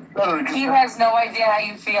feel so much better. He has no idea how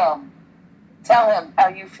you feel. Tell him how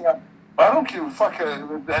you feel. I don't give a fuck.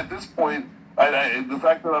 At this point, the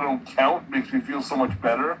fact that I don't count makes me feel so much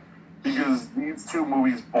better because these two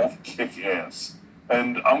movies both kick ass.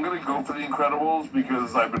 And I'm going to go for The Incredibles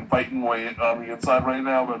because I've been fighting way on the inside right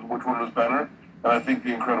now about which one is better, and I think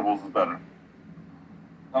The Incredibles is better.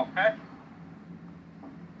 Okay.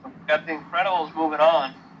 So we've got The Incredibles moving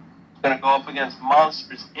on. It's going to go up against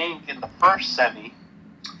Monsters, Inc. in the first semi.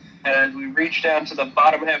 As we reach down to the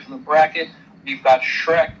bottom half of the bracket, we've got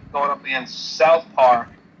Shrek going up against South Park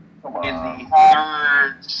in the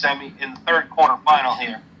third quarterfinal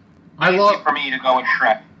here. Easy for me to go with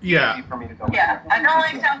Shrek. Yeah. Easy for me to go with Yeah, I don't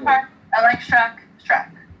like South Park. I like Shrek.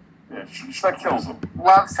 Shrek. Yeah, Shrek kills him.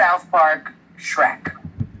 Love South Park, Shrek.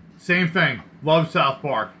 Same thing. Love South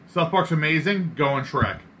Park. South Park's amazing. Going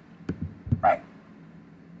Shrek. Right.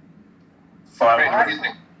 5. What do you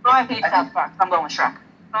think? I hate South Park. I'm going with Shrek.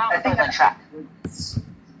 I think like Shrek. Some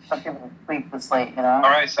people sleep this late, All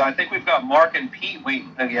right, so I think we've got Mark and Pete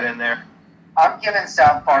waiting to get in there. I'm giving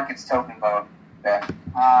South Park its token vote. Okay.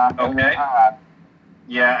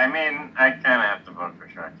 Yeah, I mean, I kind of have to vote for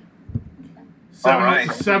Shrek.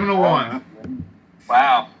 7-1.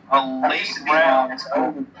 Wow. A late round.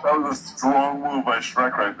 That was a strong move by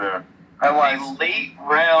Shrek right there. A late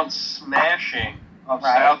round smashing of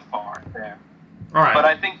South Park there. All right. But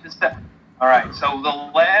I think this. All right. So the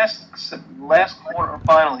last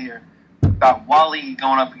quarterfinal here, we've got Wall-E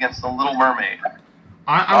going up against the Little Mermaid.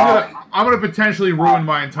 I'm gonna potentially ruin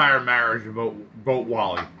my entire marriage and vote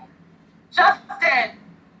Wall-E. Justin,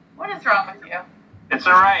 what is wrong with you? It's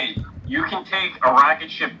all right. You can take a rocket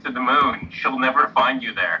ship to the moon. She'll never find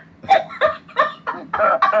you there.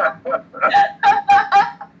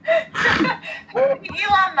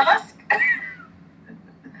 Elon Musk?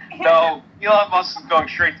 No, Elon Musk is going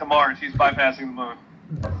straight to Mars. He's bypassing the moon.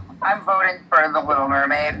 I'm voting for The Little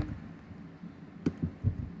Mermaid.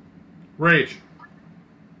 Rage.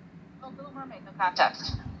 Little Mermaid, no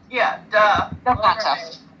contest. Yeah, duh. No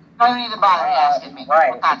contest. Don't even need to bother asking me.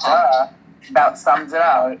 Right. No contest. About sums it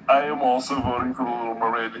up. I am also voting for The Little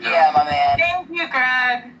Mermaid. Yeah, my man. Thank you,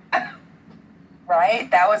 Greg. Right?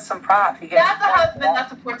 That was some prop. He gets That's a husband that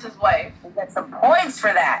supports his wife. He gets some points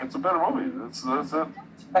for that. It's a better movie. That's it.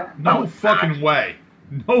 No fucking way.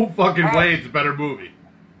 No fucking way it's a better movie.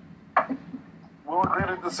 We'll agree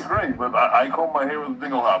to disagree, but I comb my hair with a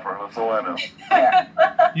dinglehopper. That's all I know.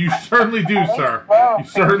 Yeah. You certainly do, sir. You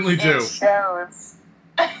certainly do. It shows.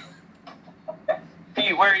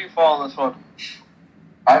 Pete, where are you falling this one?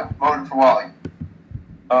 I voted for Wally.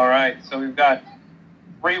 All right, so we've got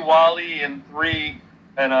 3 Wally and 4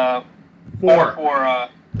 for.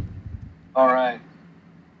 All right.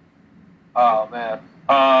 Oh man.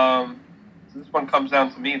 So this one comes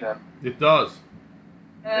down to me then. It does.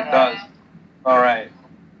 It does. All right.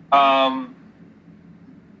 Oh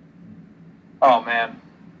man.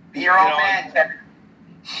 Be your own man, Kevin.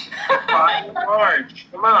 Bonnie and Marge.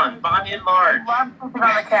 Come on, Bonnie and Marge.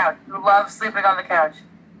 You love sleeping on the couch.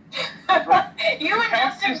 You and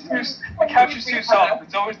Justin. The couch is too soft.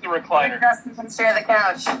 It's always the recliner. Justin can share the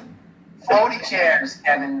couch. Floaty chairs,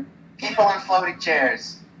 Kevin. People in floaty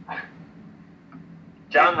chairs.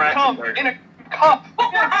 John Ratzenberger. In a cup.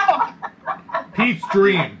 Pete's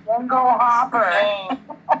Dream. Bingo Hopper.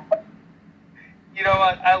 You know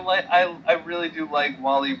what? I really do like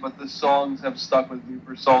Wally, but the songs have stuck with me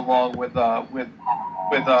for so long with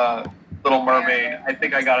Little Mermaid. I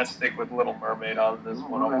think I gotta stick with Little Mermaid on this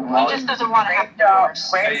one. He just doesn't want to have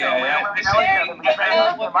dogs. It's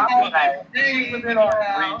within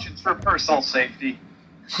our reach. It's for personal safety.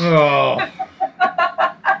 Oh.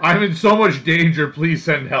 I'm in so much danger. Please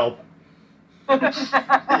send help. Twice.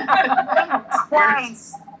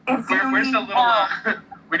 Where's the little?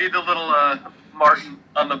 We need the little Martin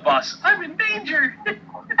on the bus. I'm in danger.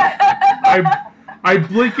 I'm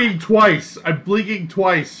blinking twice. I'm blinking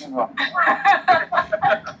twice. All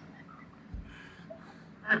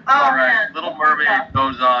right, Little Mermaid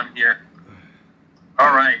goes on here.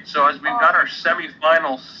 All right, so as we've got our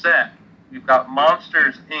semifinal set, we've got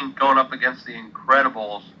Monsters, Inc. going up against The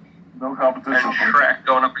Incredibles. No competition. And Shrek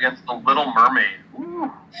going up against The Little Mermaid.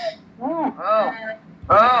 Oh.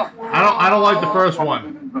 I don't like the first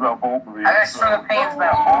one. I got stronger pains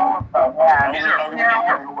about all of them.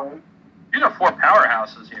 These are 4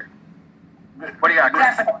 powerhouses here. What do you got,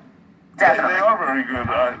 Chris? They are very good.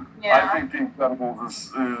 I think The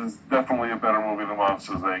Incredibles is definitely a better movie than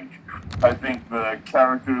Monsters, Inc. I think the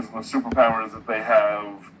characters and the superpowers that they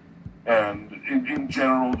have, and in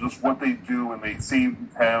general, just what they do and they save the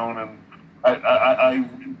town, and I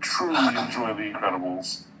truly enjoy The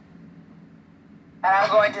Incredibles. And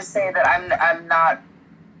I'm going to say that I'm not,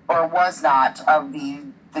 or was not, of the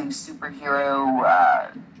superhero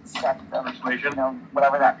sect of,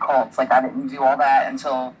 whatever that cult's. Like, I didn't do all that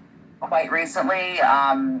until quite recently,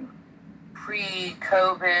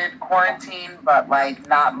 pre-COVID quarantine, but like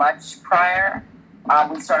not much prior.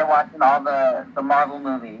 We started watching all the Marvel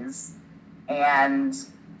movies, and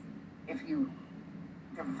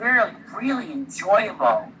they're very, really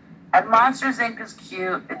enjoyable. And Monsters, Inc. is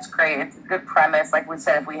cute. It's great. It's a good premise. Like we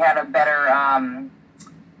said, if we had a better a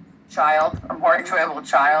more enjoyable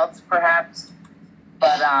child, perhaps.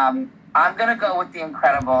 But I'm going to go with The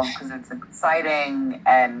Incredibles because it's exciting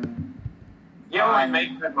and you know what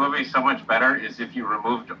makes that movie so much better is if you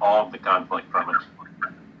removed all of the conflict from it.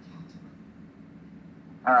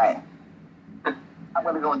 All right. I'm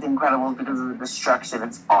going to go with The Incredibles because of the destruction.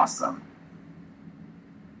 It's awesome.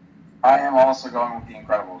 I am also going with The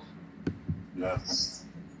Incredibles. Yes.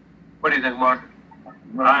 What do you think, Mark?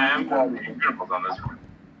 I am going with The Incredibles on this one.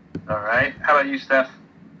 All right. How about you, Steph?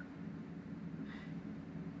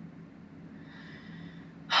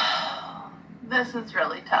 This is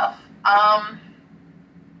really tough. I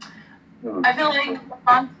feel like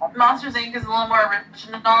Monsters, Inc. is a little more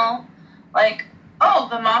original. Like, oh,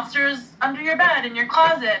 the monsters under your bed, in your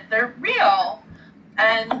closet, they're real.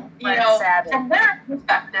 And, you know, from their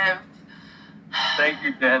perspective. Thank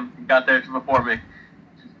you, Jen. You got there before me.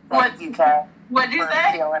 Thank you, Jen. What'd you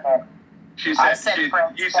say? You said it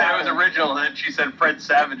was original, and then she said Fred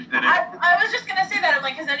Savage did it. I was just gonna say that. I'm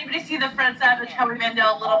like, has anybody seen the Fred Savage Howie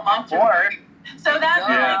Mandel Little Monster? So that's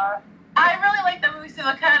like, I really like that movie, so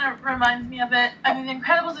it kind of reminds me of it. I mean, The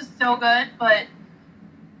Incredibles is so good, but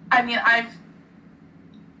I mean, I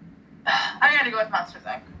gotta go with Monsters,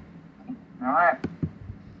 Inc. All right.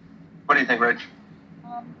 What do you think, Rich?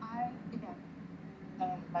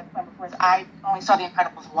 I only saw The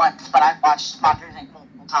Incredibles once, but I've watched Monsters Inc.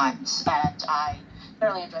 multiple times, and I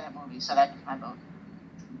thoroughly enjoy that movie, so that's my vote.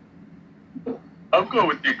 I'll go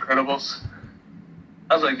with The Incredibles.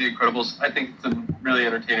 I like The Incredibles. I think it's a really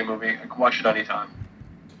entertaining movie. I can watch it anytime.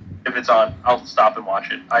 If it's on, I'll stop and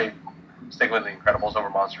watch it. I stick with The Incredibles over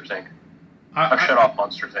Monsters, Inc. I've shut off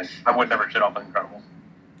Monsters, Inc. I would never shut off The Incredibles.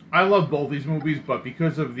 I love both these movies, but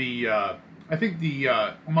because of the, I think the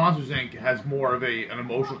Monsters, Inc. has more of an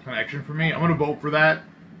emotional connection for me. I'm going to vote for that.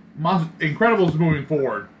 Incredibles moving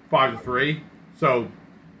forward, 5-3. So,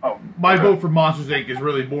 my vote for Monsters, Inc. is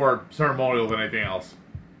really more ceremonial than anything else.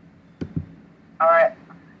 All right.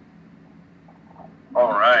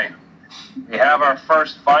 All right. We have our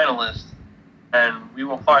first finalist. and we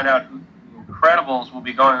will find out who the Incredibles will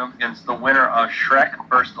be going up against the winner of Shrek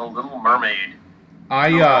versus The Little Mermaid.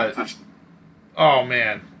 Oh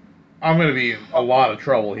man, I'm gonna be in a lot of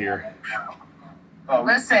trouble here.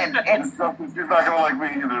 Listen, it's You're not gonna like me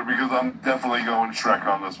either because I'm definitely going Shrek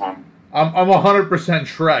on this one. I'm 100%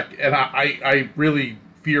 Shrek, and I really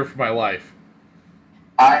fear for my life.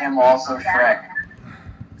 I am also Shrek.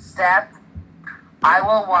 Steph, I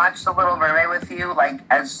will watch The Little Mermaid with you like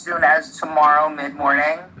as soon as tomorrow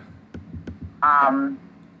mid-morning.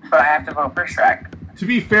 But I have to vote for Shrek. To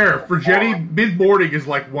be fair, for Jenny, mid-morning is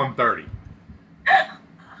like 1:30.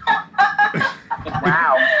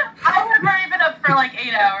 Wow. I have already been up for like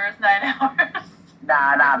 8 hours, 9 hours.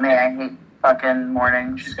 Nah, not me. I hate fucking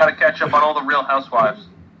mornings. She's got to catch up on all the Real Housewives.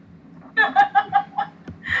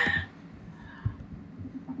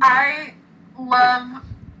 I love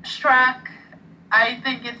Shrek. I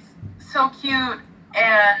think it's so cute,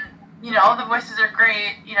 and all the voices are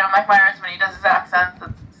great. Mike Myers, when he does his accents,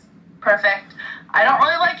 it's perfect. I don't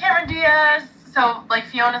really like Cameron Diaz, so like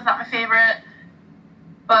Fiona's not my favorite.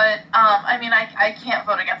 But I can't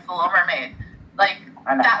vote against The Little Mermaid. Like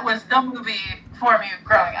that was the movie for me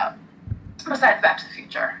growing up. Besides Back to the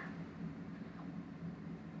Future.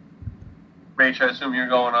 Rach, I assume you're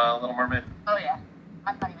going Little Mermaid. Oh yeah,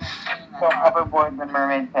 I'm not even saying that. So hoverboards and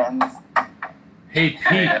mermaid pins. Hey,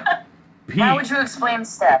 Pete. How would you explain,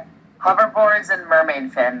 Steph? Hoverboards and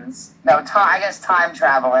mermaid fins. No, I guess time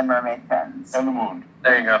travel and mermaid fins. And the moon.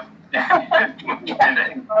 There you go. Out of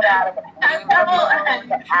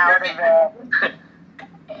it.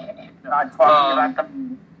 Not talking about the.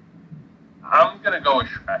 I'm gonna go with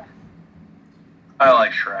Shrek. I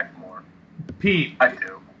like Shrek more. Pete. I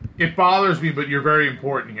do. It bothers me, but you're very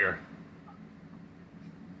important here.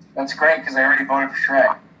 That's great because I already voted for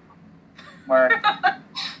Shrek. Word.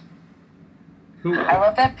 I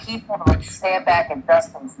love that people would stay back at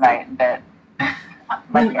Dustin's night that.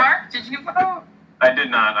 Mark, did you vote? I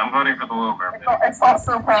did not. I'm voting for The Little Mermaid. It's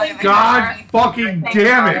also probably the God fucking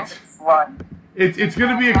damn it! It's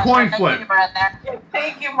gonna be a coin flip.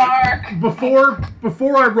 Thank you, Mark.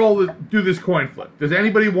 Before I do this coin flip, does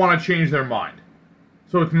anybody want to change their mind?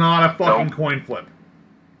 So it's not a fucking coin flip.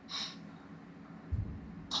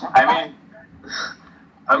 I mean,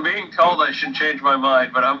 I'm being told I should change my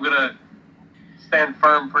mind, but I'm gonna stand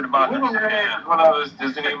firm for democracy. Little Mermaid is one of those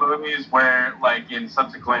Disney movies where, like, in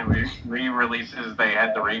subsequent re-releases, they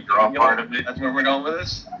had to redraw part of it. That's where we're going with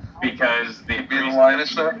this? Because the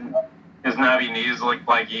his knobby knees looked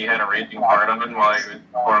like he had a raging heart on him while he was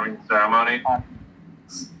performing the ceremony. I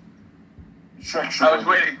was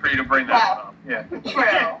waiting for you to bring that up. Yeah.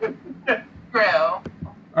 True.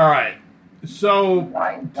 All right. So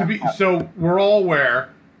we're all aware.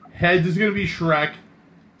 Heads is gonna be Shrek.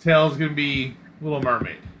 Tails is gonna be Little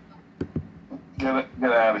Mermaid. Get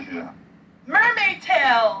out of here. Mermaid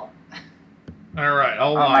Tail. All right.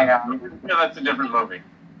 Hold on. Oh my God. Yeah, that's a different movie.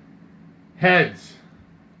 Heads.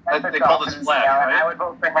 They call this Splash, right? I would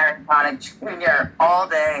vote for Harry Connick Jr. all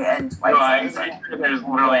day and twice. No, there's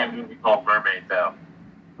literally a movie called Mermaid Tail.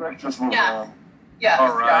 Just move Yeah. on. Yes.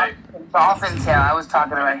 All right. Dolphin Tail. I was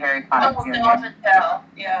talking about Harry Connick Jr. Dolphin Tail.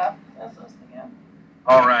 Yeah. That's what I was thinking.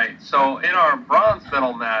 All right. So in our bronze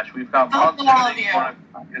medal match, we've got Monsters Inc.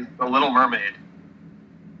 against The Little Mermaid.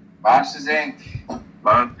 Monsters Inc.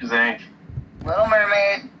 Monsters Inc. Little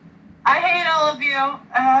Mermaid. I hate all of you.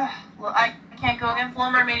 I can't go against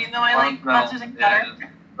Little Mermaid, even though I like Monsters Inc. better.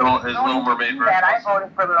 Little Mermaid version. I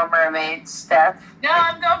voted for Little Mermaid. Steph. No,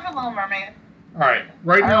 I'm going for Little Mermaid. All right.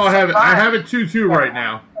 Right now I have it 2-2 right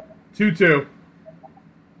now. 2-2.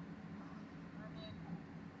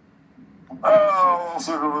 Oh,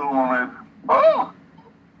 also the Little Mermaid. Oh.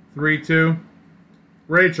 3-2.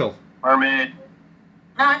 Rachel. Mermaid.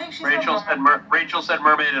 No, I think she's Rachel said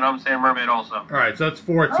Mermaid, and I'm saying Mermaid also. All right. So that's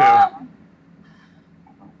 4-2.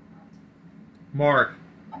 Mark.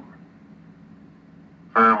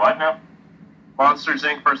 For what now? Monsters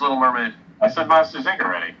Inc. versus Little Mermaid. I said Monsters Inc.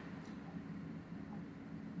 already.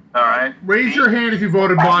 All right. Raise your hand if you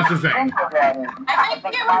voted Monsters Inc. I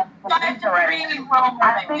think it was 5-3 Little Mermaid.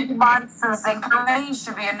 I think Monsters Inc. already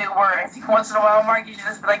should be a new word. I think once in a while, Mark, you should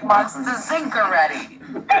just be like Monsters Inc. already.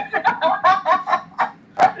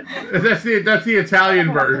 That's the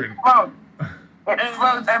Italian version. It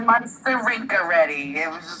floats and Monster Inc. already. It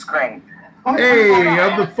was just great. Hey,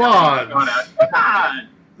 I'm the Fonz.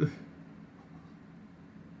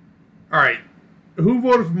 All right. Who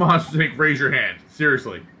voted for Monsters Inc.? Raise your hand.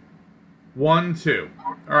 Seriously. 1, 2.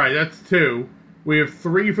 All right, that's 2. We have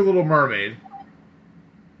 3 for Little Mermaid.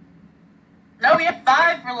 No, we have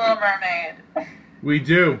 5 for Little Mermaid. We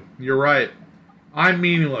do. You're right. I'm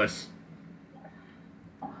meaningless.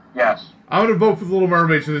 Yes. I'm gonna vote for the Little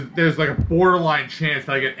Mermaid. So there's like a borderline chance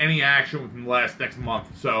that I get any action within the next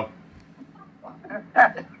month. So.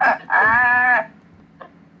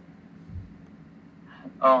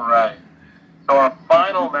 All right. So our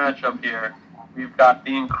final matchup here, we've got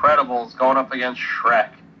The Incredibles going up against Shrek.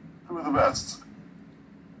 Who are the best?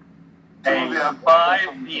 A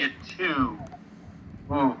 5v2.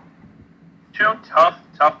 Ooh. Two tough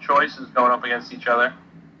choices going up against each other.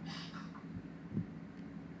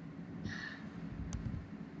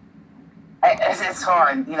 It's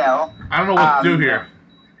hard, you know. I don't know what to do here.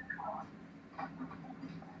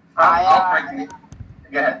 I'll break the.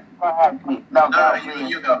 Go ahead. Go ahead, Pete. No,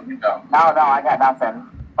 You go. No, I got nothing.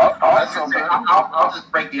 I'll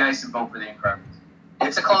just break the ice and vote for The Incredibles.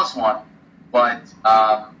 It's a close one, but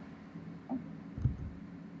I'm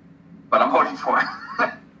voting for it.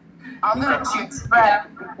 I'm going to choose Shrek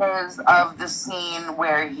because of the scene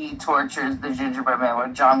where he tortures the gingerbread man, where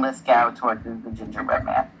John Lithgow tortures the gingerbread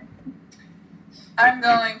man. I'm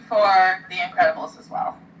going for The Incredibles as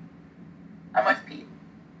well. I'm with Pete.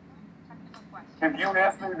 If you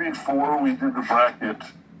asked me before we did the bracket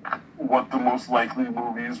what the most likely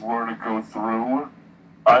movies were to go through,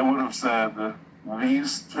 I would have said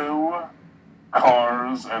these two,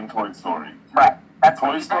 Cars, and Toy Story. Right. That's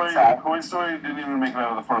Toy Story didn't even make it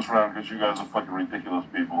out of the first round because you guys are fucking ridiculous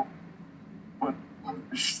people. But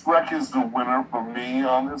Shrek is the winner for me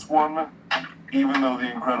on this one, even though The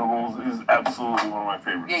Incredibles is absolutely one of my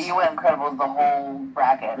favorites. Yeah, you went Incredibles the whole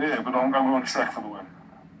bracket. Yeah, but I'm going Shrek for the win.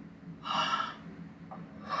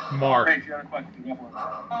 Mark. Hey, if you have a question, you have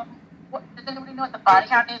one. Does anybody know what the body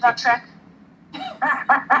count is on Shrek?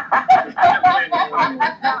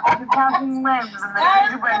 Counting limbs and the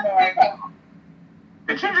gingerbread man.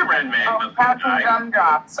 The gingerbread man Oh, doesn't counting die.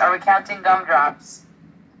 gumdrops. Are we counting gumdrops?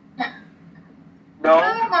 No.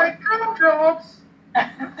 Oh my gumdrops!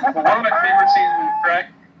 But one of my favorite scenes in Shrek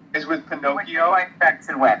is with Pinocchio. Which Shrek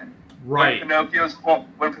to win. Right. When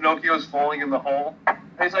Pinocchio's falling in the hole, and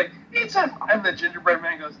he's like, and the gingerbread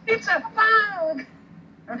man goes, "It's a fog."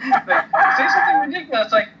 Like, say something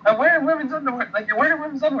ridiculous, like, "I'm wearing women's underwear." Like, you're wearing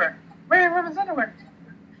women's underwear. Wearing women's underwear.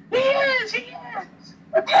 He is.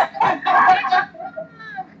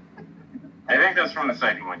 I think that's from the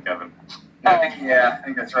second one, Kevin. I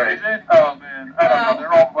think that's right. Is it? Oh man, I don't know.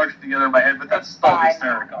 They're all mushed together in my head, but that's still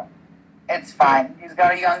hysterical. It's fine. He's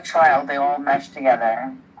got a young child. They all mesh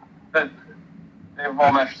together. They've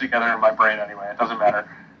all meshed together in my brain anyway. It doesn't matter.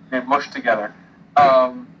 They've mushed together.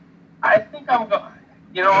 I think I'm going.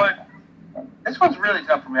 You know what? This one's really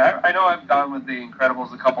tough for me. I know I've gone with The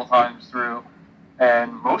Incredibles a couple times through,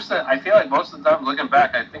 and I feel like most of the time, looking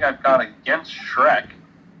back, I think I've gone against Shrek.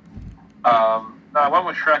 No, I went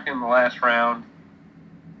with Shrek in the last round,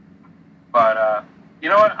 but you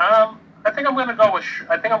know what? I think I'm going to go with.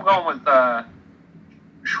 I think I'm going with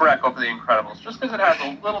Shrek over The Incredibles, just because it has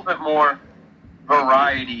a little bit more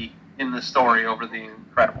variety in the story over The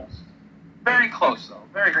Incredibles. Very close, though.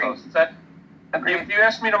 Very close. Is that? If you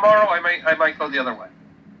ask me tomorrow, I might go the other way.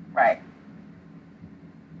 Right.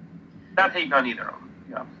 Not hating on either of them.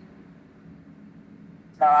 Yeah.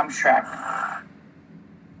 No, I'm Shrek.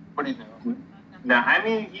 What do you think? No, I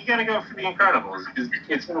mean, you gotta go for The Incredibles, because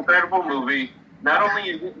it's an incredible movie. Not only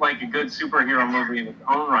is it like a good superhero movie in its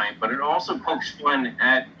own right, but it also pokes fun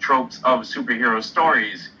at tropes of superhero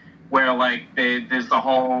stories, where like there's the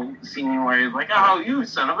whole scene where he's like, "Oh, you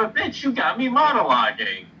son of a bitch, you got me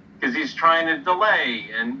monologuing," because he's trying to delay,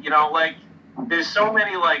 and like there's so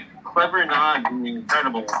many like clever nods in The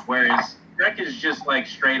Incredibles, whereas Shrek is just like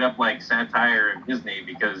straight up like satire of Disney,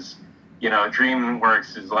 because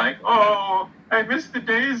DreamWorks is like, "Oh, I miss the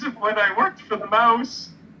days of when I worked for the mouse."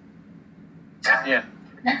 Yeah.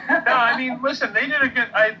 No, I mean, listen, they did a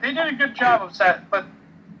good job of but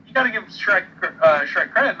you got to give Shrek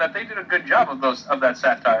credit that they did a good job of that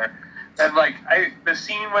satire. And like the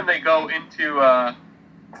scene when they go into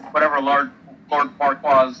whatever Lord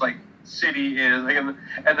Farquaad's like city is, like, and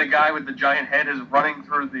the guy with the giant head is running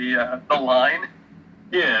through the line.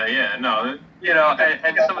 Yeah, no. And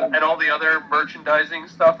all the other merchandising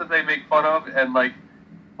stuff that they make fun of, and like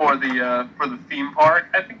for the theme park,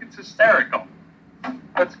 I think it's hysterical.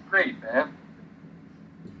 That's great, man.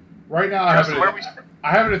 Right now, I have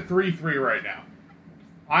it at 3-3 right now.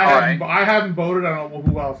 I haven't voted. I don't know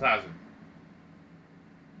who else hasn't.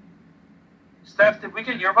 Steph, did we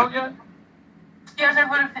get your vote yet? Yes, I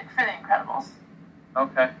voted for The Incredibles.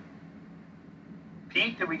 Okay.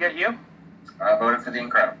 Pete, did we get you? I voted for The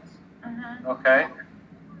Incredibles. Mm-hmm. Okay.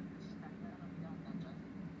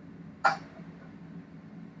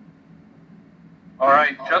 All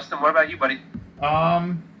right, Justin, what about you, buddy?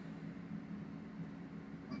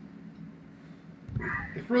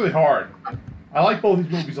 really hard. I like both these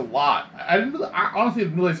movies a lot. I honestly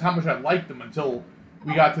didn't realize how much I liked them until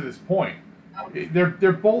we got to this point. They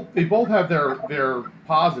both have their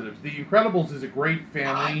positives. The Incredibles is a great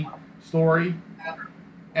family story,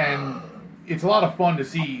 and it's a lot of fun to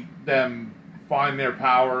see them find their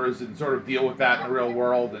powers and sort of deal with that in the real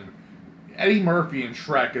world. And Eddie Murphy in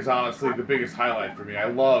Shrek is honestly the biggest highlight for me. I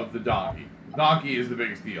love the donkey. The donkey is the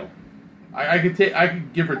biggest deal. I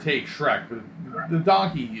could give or take Shrek, but the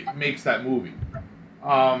donkey makes that movie.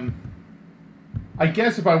 I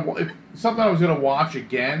guess if something I was going to watch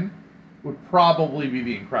again would probably be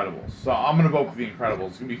The Incredibles. So I'm going to vote for The Incredibles.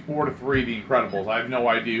 It's going to be 4-3 The Incredibles. I have no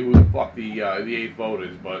idea who the fuck the 8th vote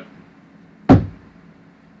is, but...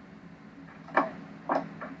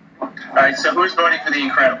 Alright, so who's voting for The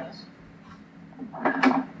Incredibles?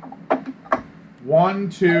 1,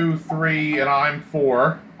 2, 3, and I'm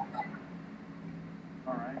 4.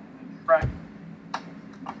 Alright, Shrek.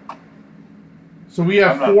 So we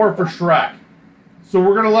have 4 for Shrek. So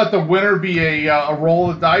we're going to let the winner be a roll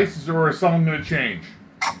of the dice, or is someone going to change?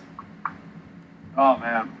 Oh,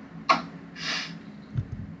 man.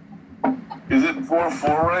 Is it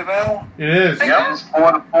 4-4 right now? It is. Yep, it's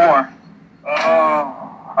 4-4.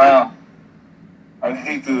 I'd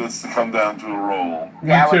hate this to come down to a roll.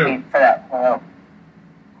 Yeah, I Me would too. hate for that. Well,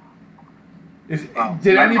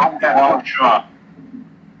 Did any... Wallace Shaw.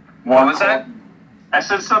 What was that? I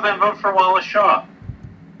said something vote for Wallace Shaw.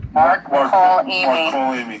 Mark, call Amy. Mark,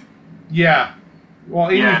 call Amy. Yeah.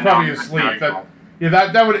 Well, Amy's probably asleep.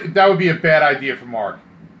 That would be a bad idea for Mark.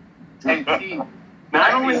 Hey, Pete,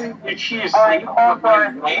 not only is she asleep, but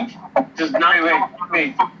my wife does not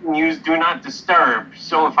wait, use Do Not Disturb.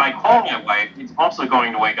 So if I call my wife, it's also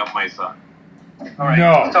going to wake up my son. All right.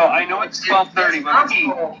 No. So I know it's 12:30,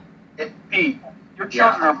 but Pete, your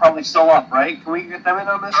children are probably still up, right? Can we get them in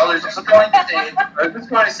on this? I was just going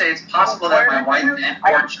to say it's possible that my wife and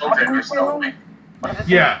 4 children are still awake.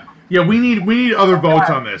 Yeah. Yeah, we need other votes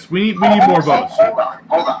on this. We need more votes. Hold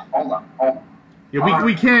on. Yeah,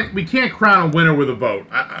 we can't crown a winner with a vote.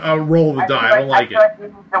 A roll of the die. I don't like I feel like we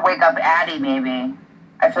need to wake up Addie, maybe.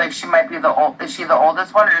 I feel like she might be is she the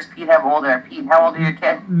oldest one, or does Pete have older? Pete, how old are your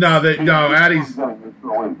kids? No,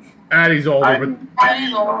 Addie's older,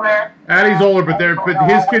 Addie's older, but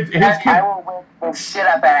his kids. I will wake the shit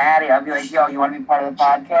up at Addie. I'll be like, yo, you want to be part of the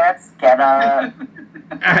podcast?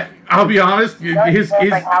 I'll be honest, his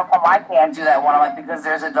like, how come I can't do that one? I'm like, because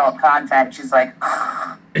there's adult content. She's like,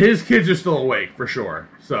 his kids are still awake for sure.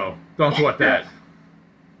 So don't sweat that.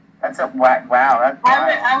 That's a wow. That's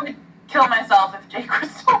I would kill myself if Jake was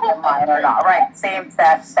still mine or not. Right, same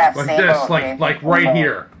Steph, Like same this, boat, like right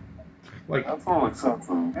here. Like that's a little excessive.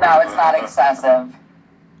 No, it's not excessive.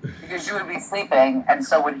 Because you would be sleeping, and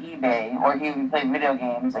so would he be, or he would play video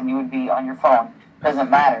games, and you would be on your phone. Doesn't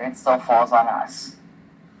matter. It still falls on us.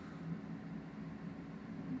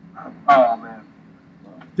 Oh man.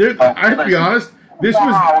 I have to be honest. This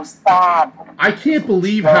was. Stop. I can't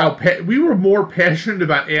believe how we were more passionate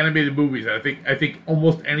about animated movies than I think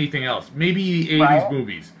almost anything else. Maybe the 80s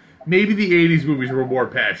movies. Maybe the 80s movies were more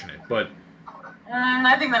passionate, but.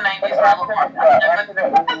 I think the 90s were a little more.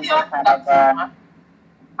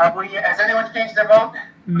 Has anyone changed their vote?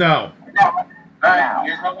 No. Alright,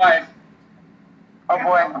 here's my wife. Oh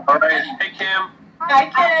boy. Alright, hey Kim. Hi,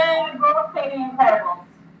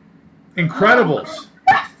 Kim. Incredibles.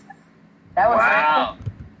 That was Wow.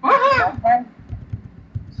 Woohoo!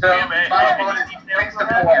 So, final vote is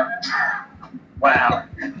 6-4. Wow.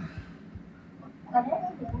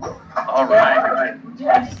 Alright.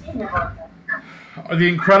 The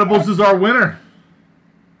Incredibles is our winner.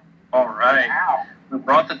 Alright. We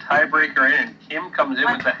brought the tiebreaker in, and Kim comes in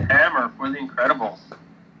with the hammer for The Incredibles.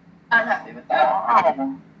 I'm happy with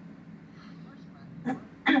that.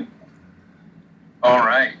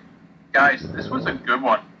 Alright. Guys, this was a good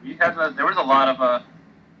one. There was a lot of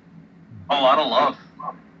love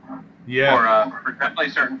Yeah. for definitely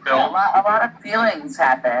certain a films. lot of feelings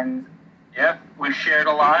happened. Yeah, we shared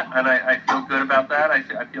a lot, and I feel good about that. I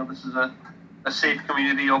feel this is a safe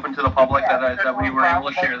community open to the public that we were able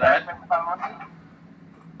to share that.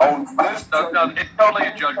 Oh, No, it's totally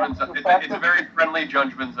a judgment zone. It's a very friendly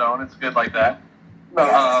judgment zone. It's good like that. No,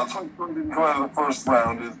 that's what didn't come out of the first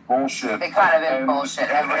round is bullshit. It kind of is bullshit.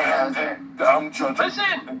 Everybody knows it. I'm judging.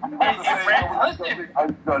 Listen,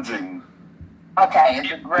 I'm judging. Okay,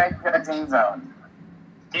 it's a great judging zone.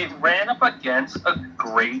 it ran up against a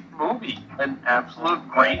great movie, an absolute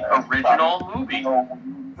great original movie.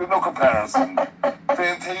 There's no comparison.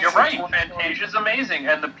 Fantasia. You're right. Fantasia's amazing,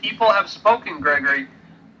 and the people have spoken, Gregory.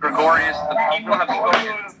 Gregorius, the people have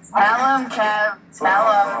spoken. Tell him, Kev.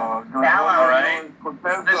 Tell him. All right.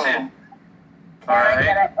 Listen. All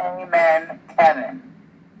right. Amen, Kevin.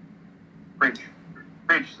 Preach.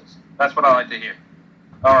 Preach this. That's what I like to hear.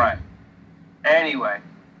 All right. Anyway,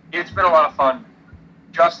 it's been a lot of fun.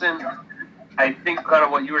 Justin, I think kind of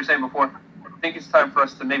what you were saying before, I think it's time for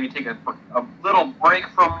us to maybe take a little break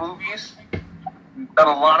from movies. We've done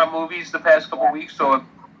a lot of movies the past couple of weeks, so if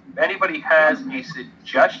anybody has a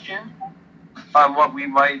suggestion on what we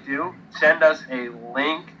might do, send us a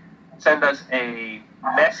link, send us a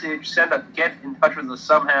message, get in touch with us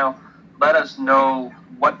somehow. Let us know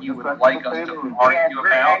what you would like us to argue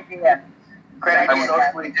about. Great idea.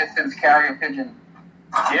 Socially distanced carrier pigeon.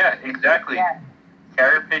 Yeah, exactly. Yeah.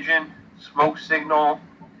 Carrier pigeon, smoke signal,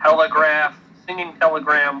 telegraph, singing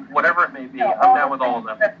telegram, whatever it may be. I'm down with all of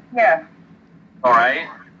them. Yeah. All right.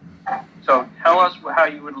 So tell us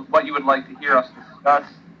what you would like to hear us discuss,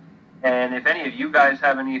 and if any of you guys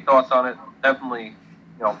have any thoughts on it, definitely,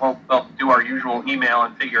 we'll do our usual email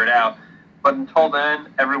and figure it out. But until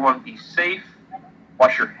then, everyone be safe,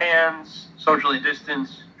 wash your hands, socially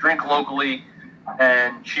distance, drink locally,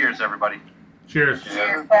 and cheers, everybody. Cheers.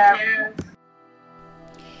 Cheers.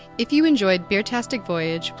 If you enjoyed Beertastic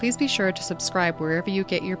Voyage, please be sure to subscribe wherever you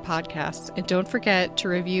get your podcasts, and don't forget to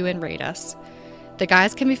review and rate us. The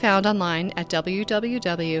guys can be found online at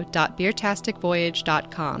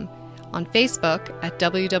www.beertasticvoyage.com, on Facebook at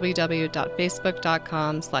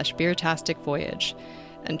www.facebook.com/beertasticvoyage,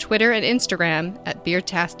 and Twitter and Instagram at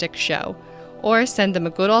Beertastic Show, or send them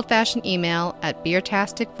a good old-fashioned email at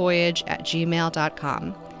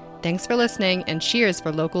beertasticvoyage@gmail.com. Thanks for listening, and cheers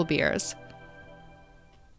for local beers.